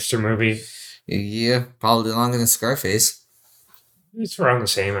 Long gangster movie. Yeah, probably longer than Scarface. It's around the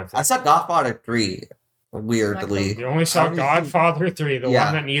same, I think. I saw Godfather 3, weirdly. You only saw Godfather 3, the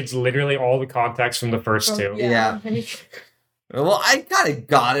one that needs literally all the context from the first two. Yeah. Well, I kind of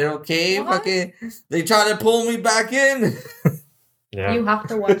got it, okay? Fucking, they try to pull me back in. Yeah. You have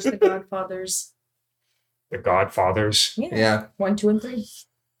to watch The Godfathers. The Godfathers. Yeah. 1, 2, and 3.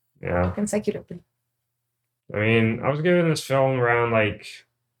 Yeah. Consecutively. I mean, I was giving this film around like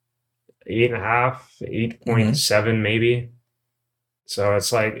 8.5, 8.7 maybe. So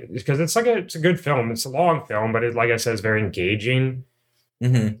it's like, because it's a good film. It's a long film, but it, like I said, it's very engaging.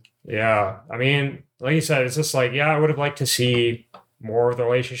 Yeah. I mean, like you said, it's just like, I would have liked to see more of the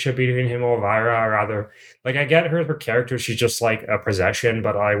relationship between him and Elvira. Rather, like, I get her character, she's just like a possession,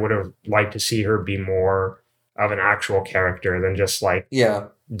 but I would have liked to see her be more of an actual character than just like a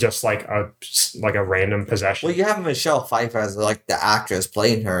random possession. Well, you have Michelle Pfeiffer as like the actress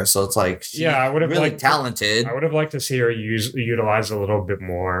playing her, so it's like I would have really talented. I would have liked to see her utilized a little bit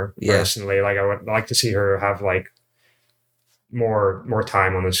more personally. Like, I would like to see her have like more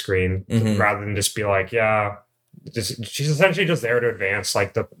time on the screen rather than just be like, she's essentially just there to advance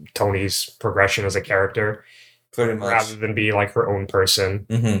like Tony's progression as a character, pretty much, rather than be like her own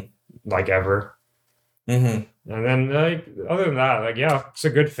person, like ever. And then, like, other than that, like, it's a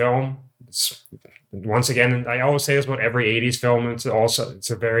good film. It's, once again, I always say this about every 80s film. It's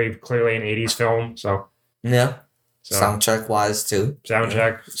a very clearly an 80s film. So soundtrack wise too.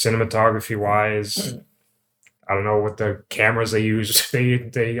 Cinematography wise, I don't know what the cameras they use.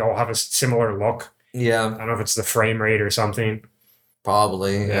 They all have a similar look. Yeah, I don't know if it's the frame rate or something.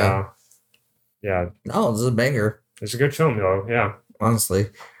 probably. Yeah. No, this is a banger. It's a good film though. Yeah. Honestly.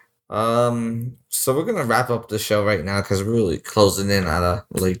 So we're gonna wrap up the show right now because we're really closing in at a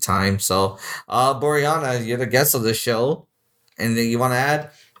late time. So, Boryana, you're the guest of the show. Anything you want to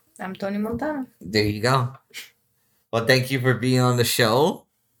add? I'm Tony Montana. There you go. Well, thank you for being on the show.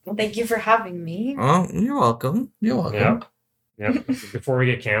 Well, thank you for having me. Oh, you're welcome. You're welcome. Yeah. Before we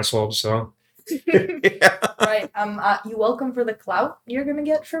get canceled, so. Yeah. Right. You welcome for the clout you're gonna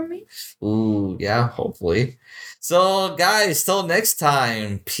get from me. Ooh, yeah, hopefully. So, guys, till next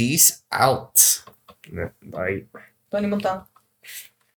time, peace out. Bye. Tony Montana.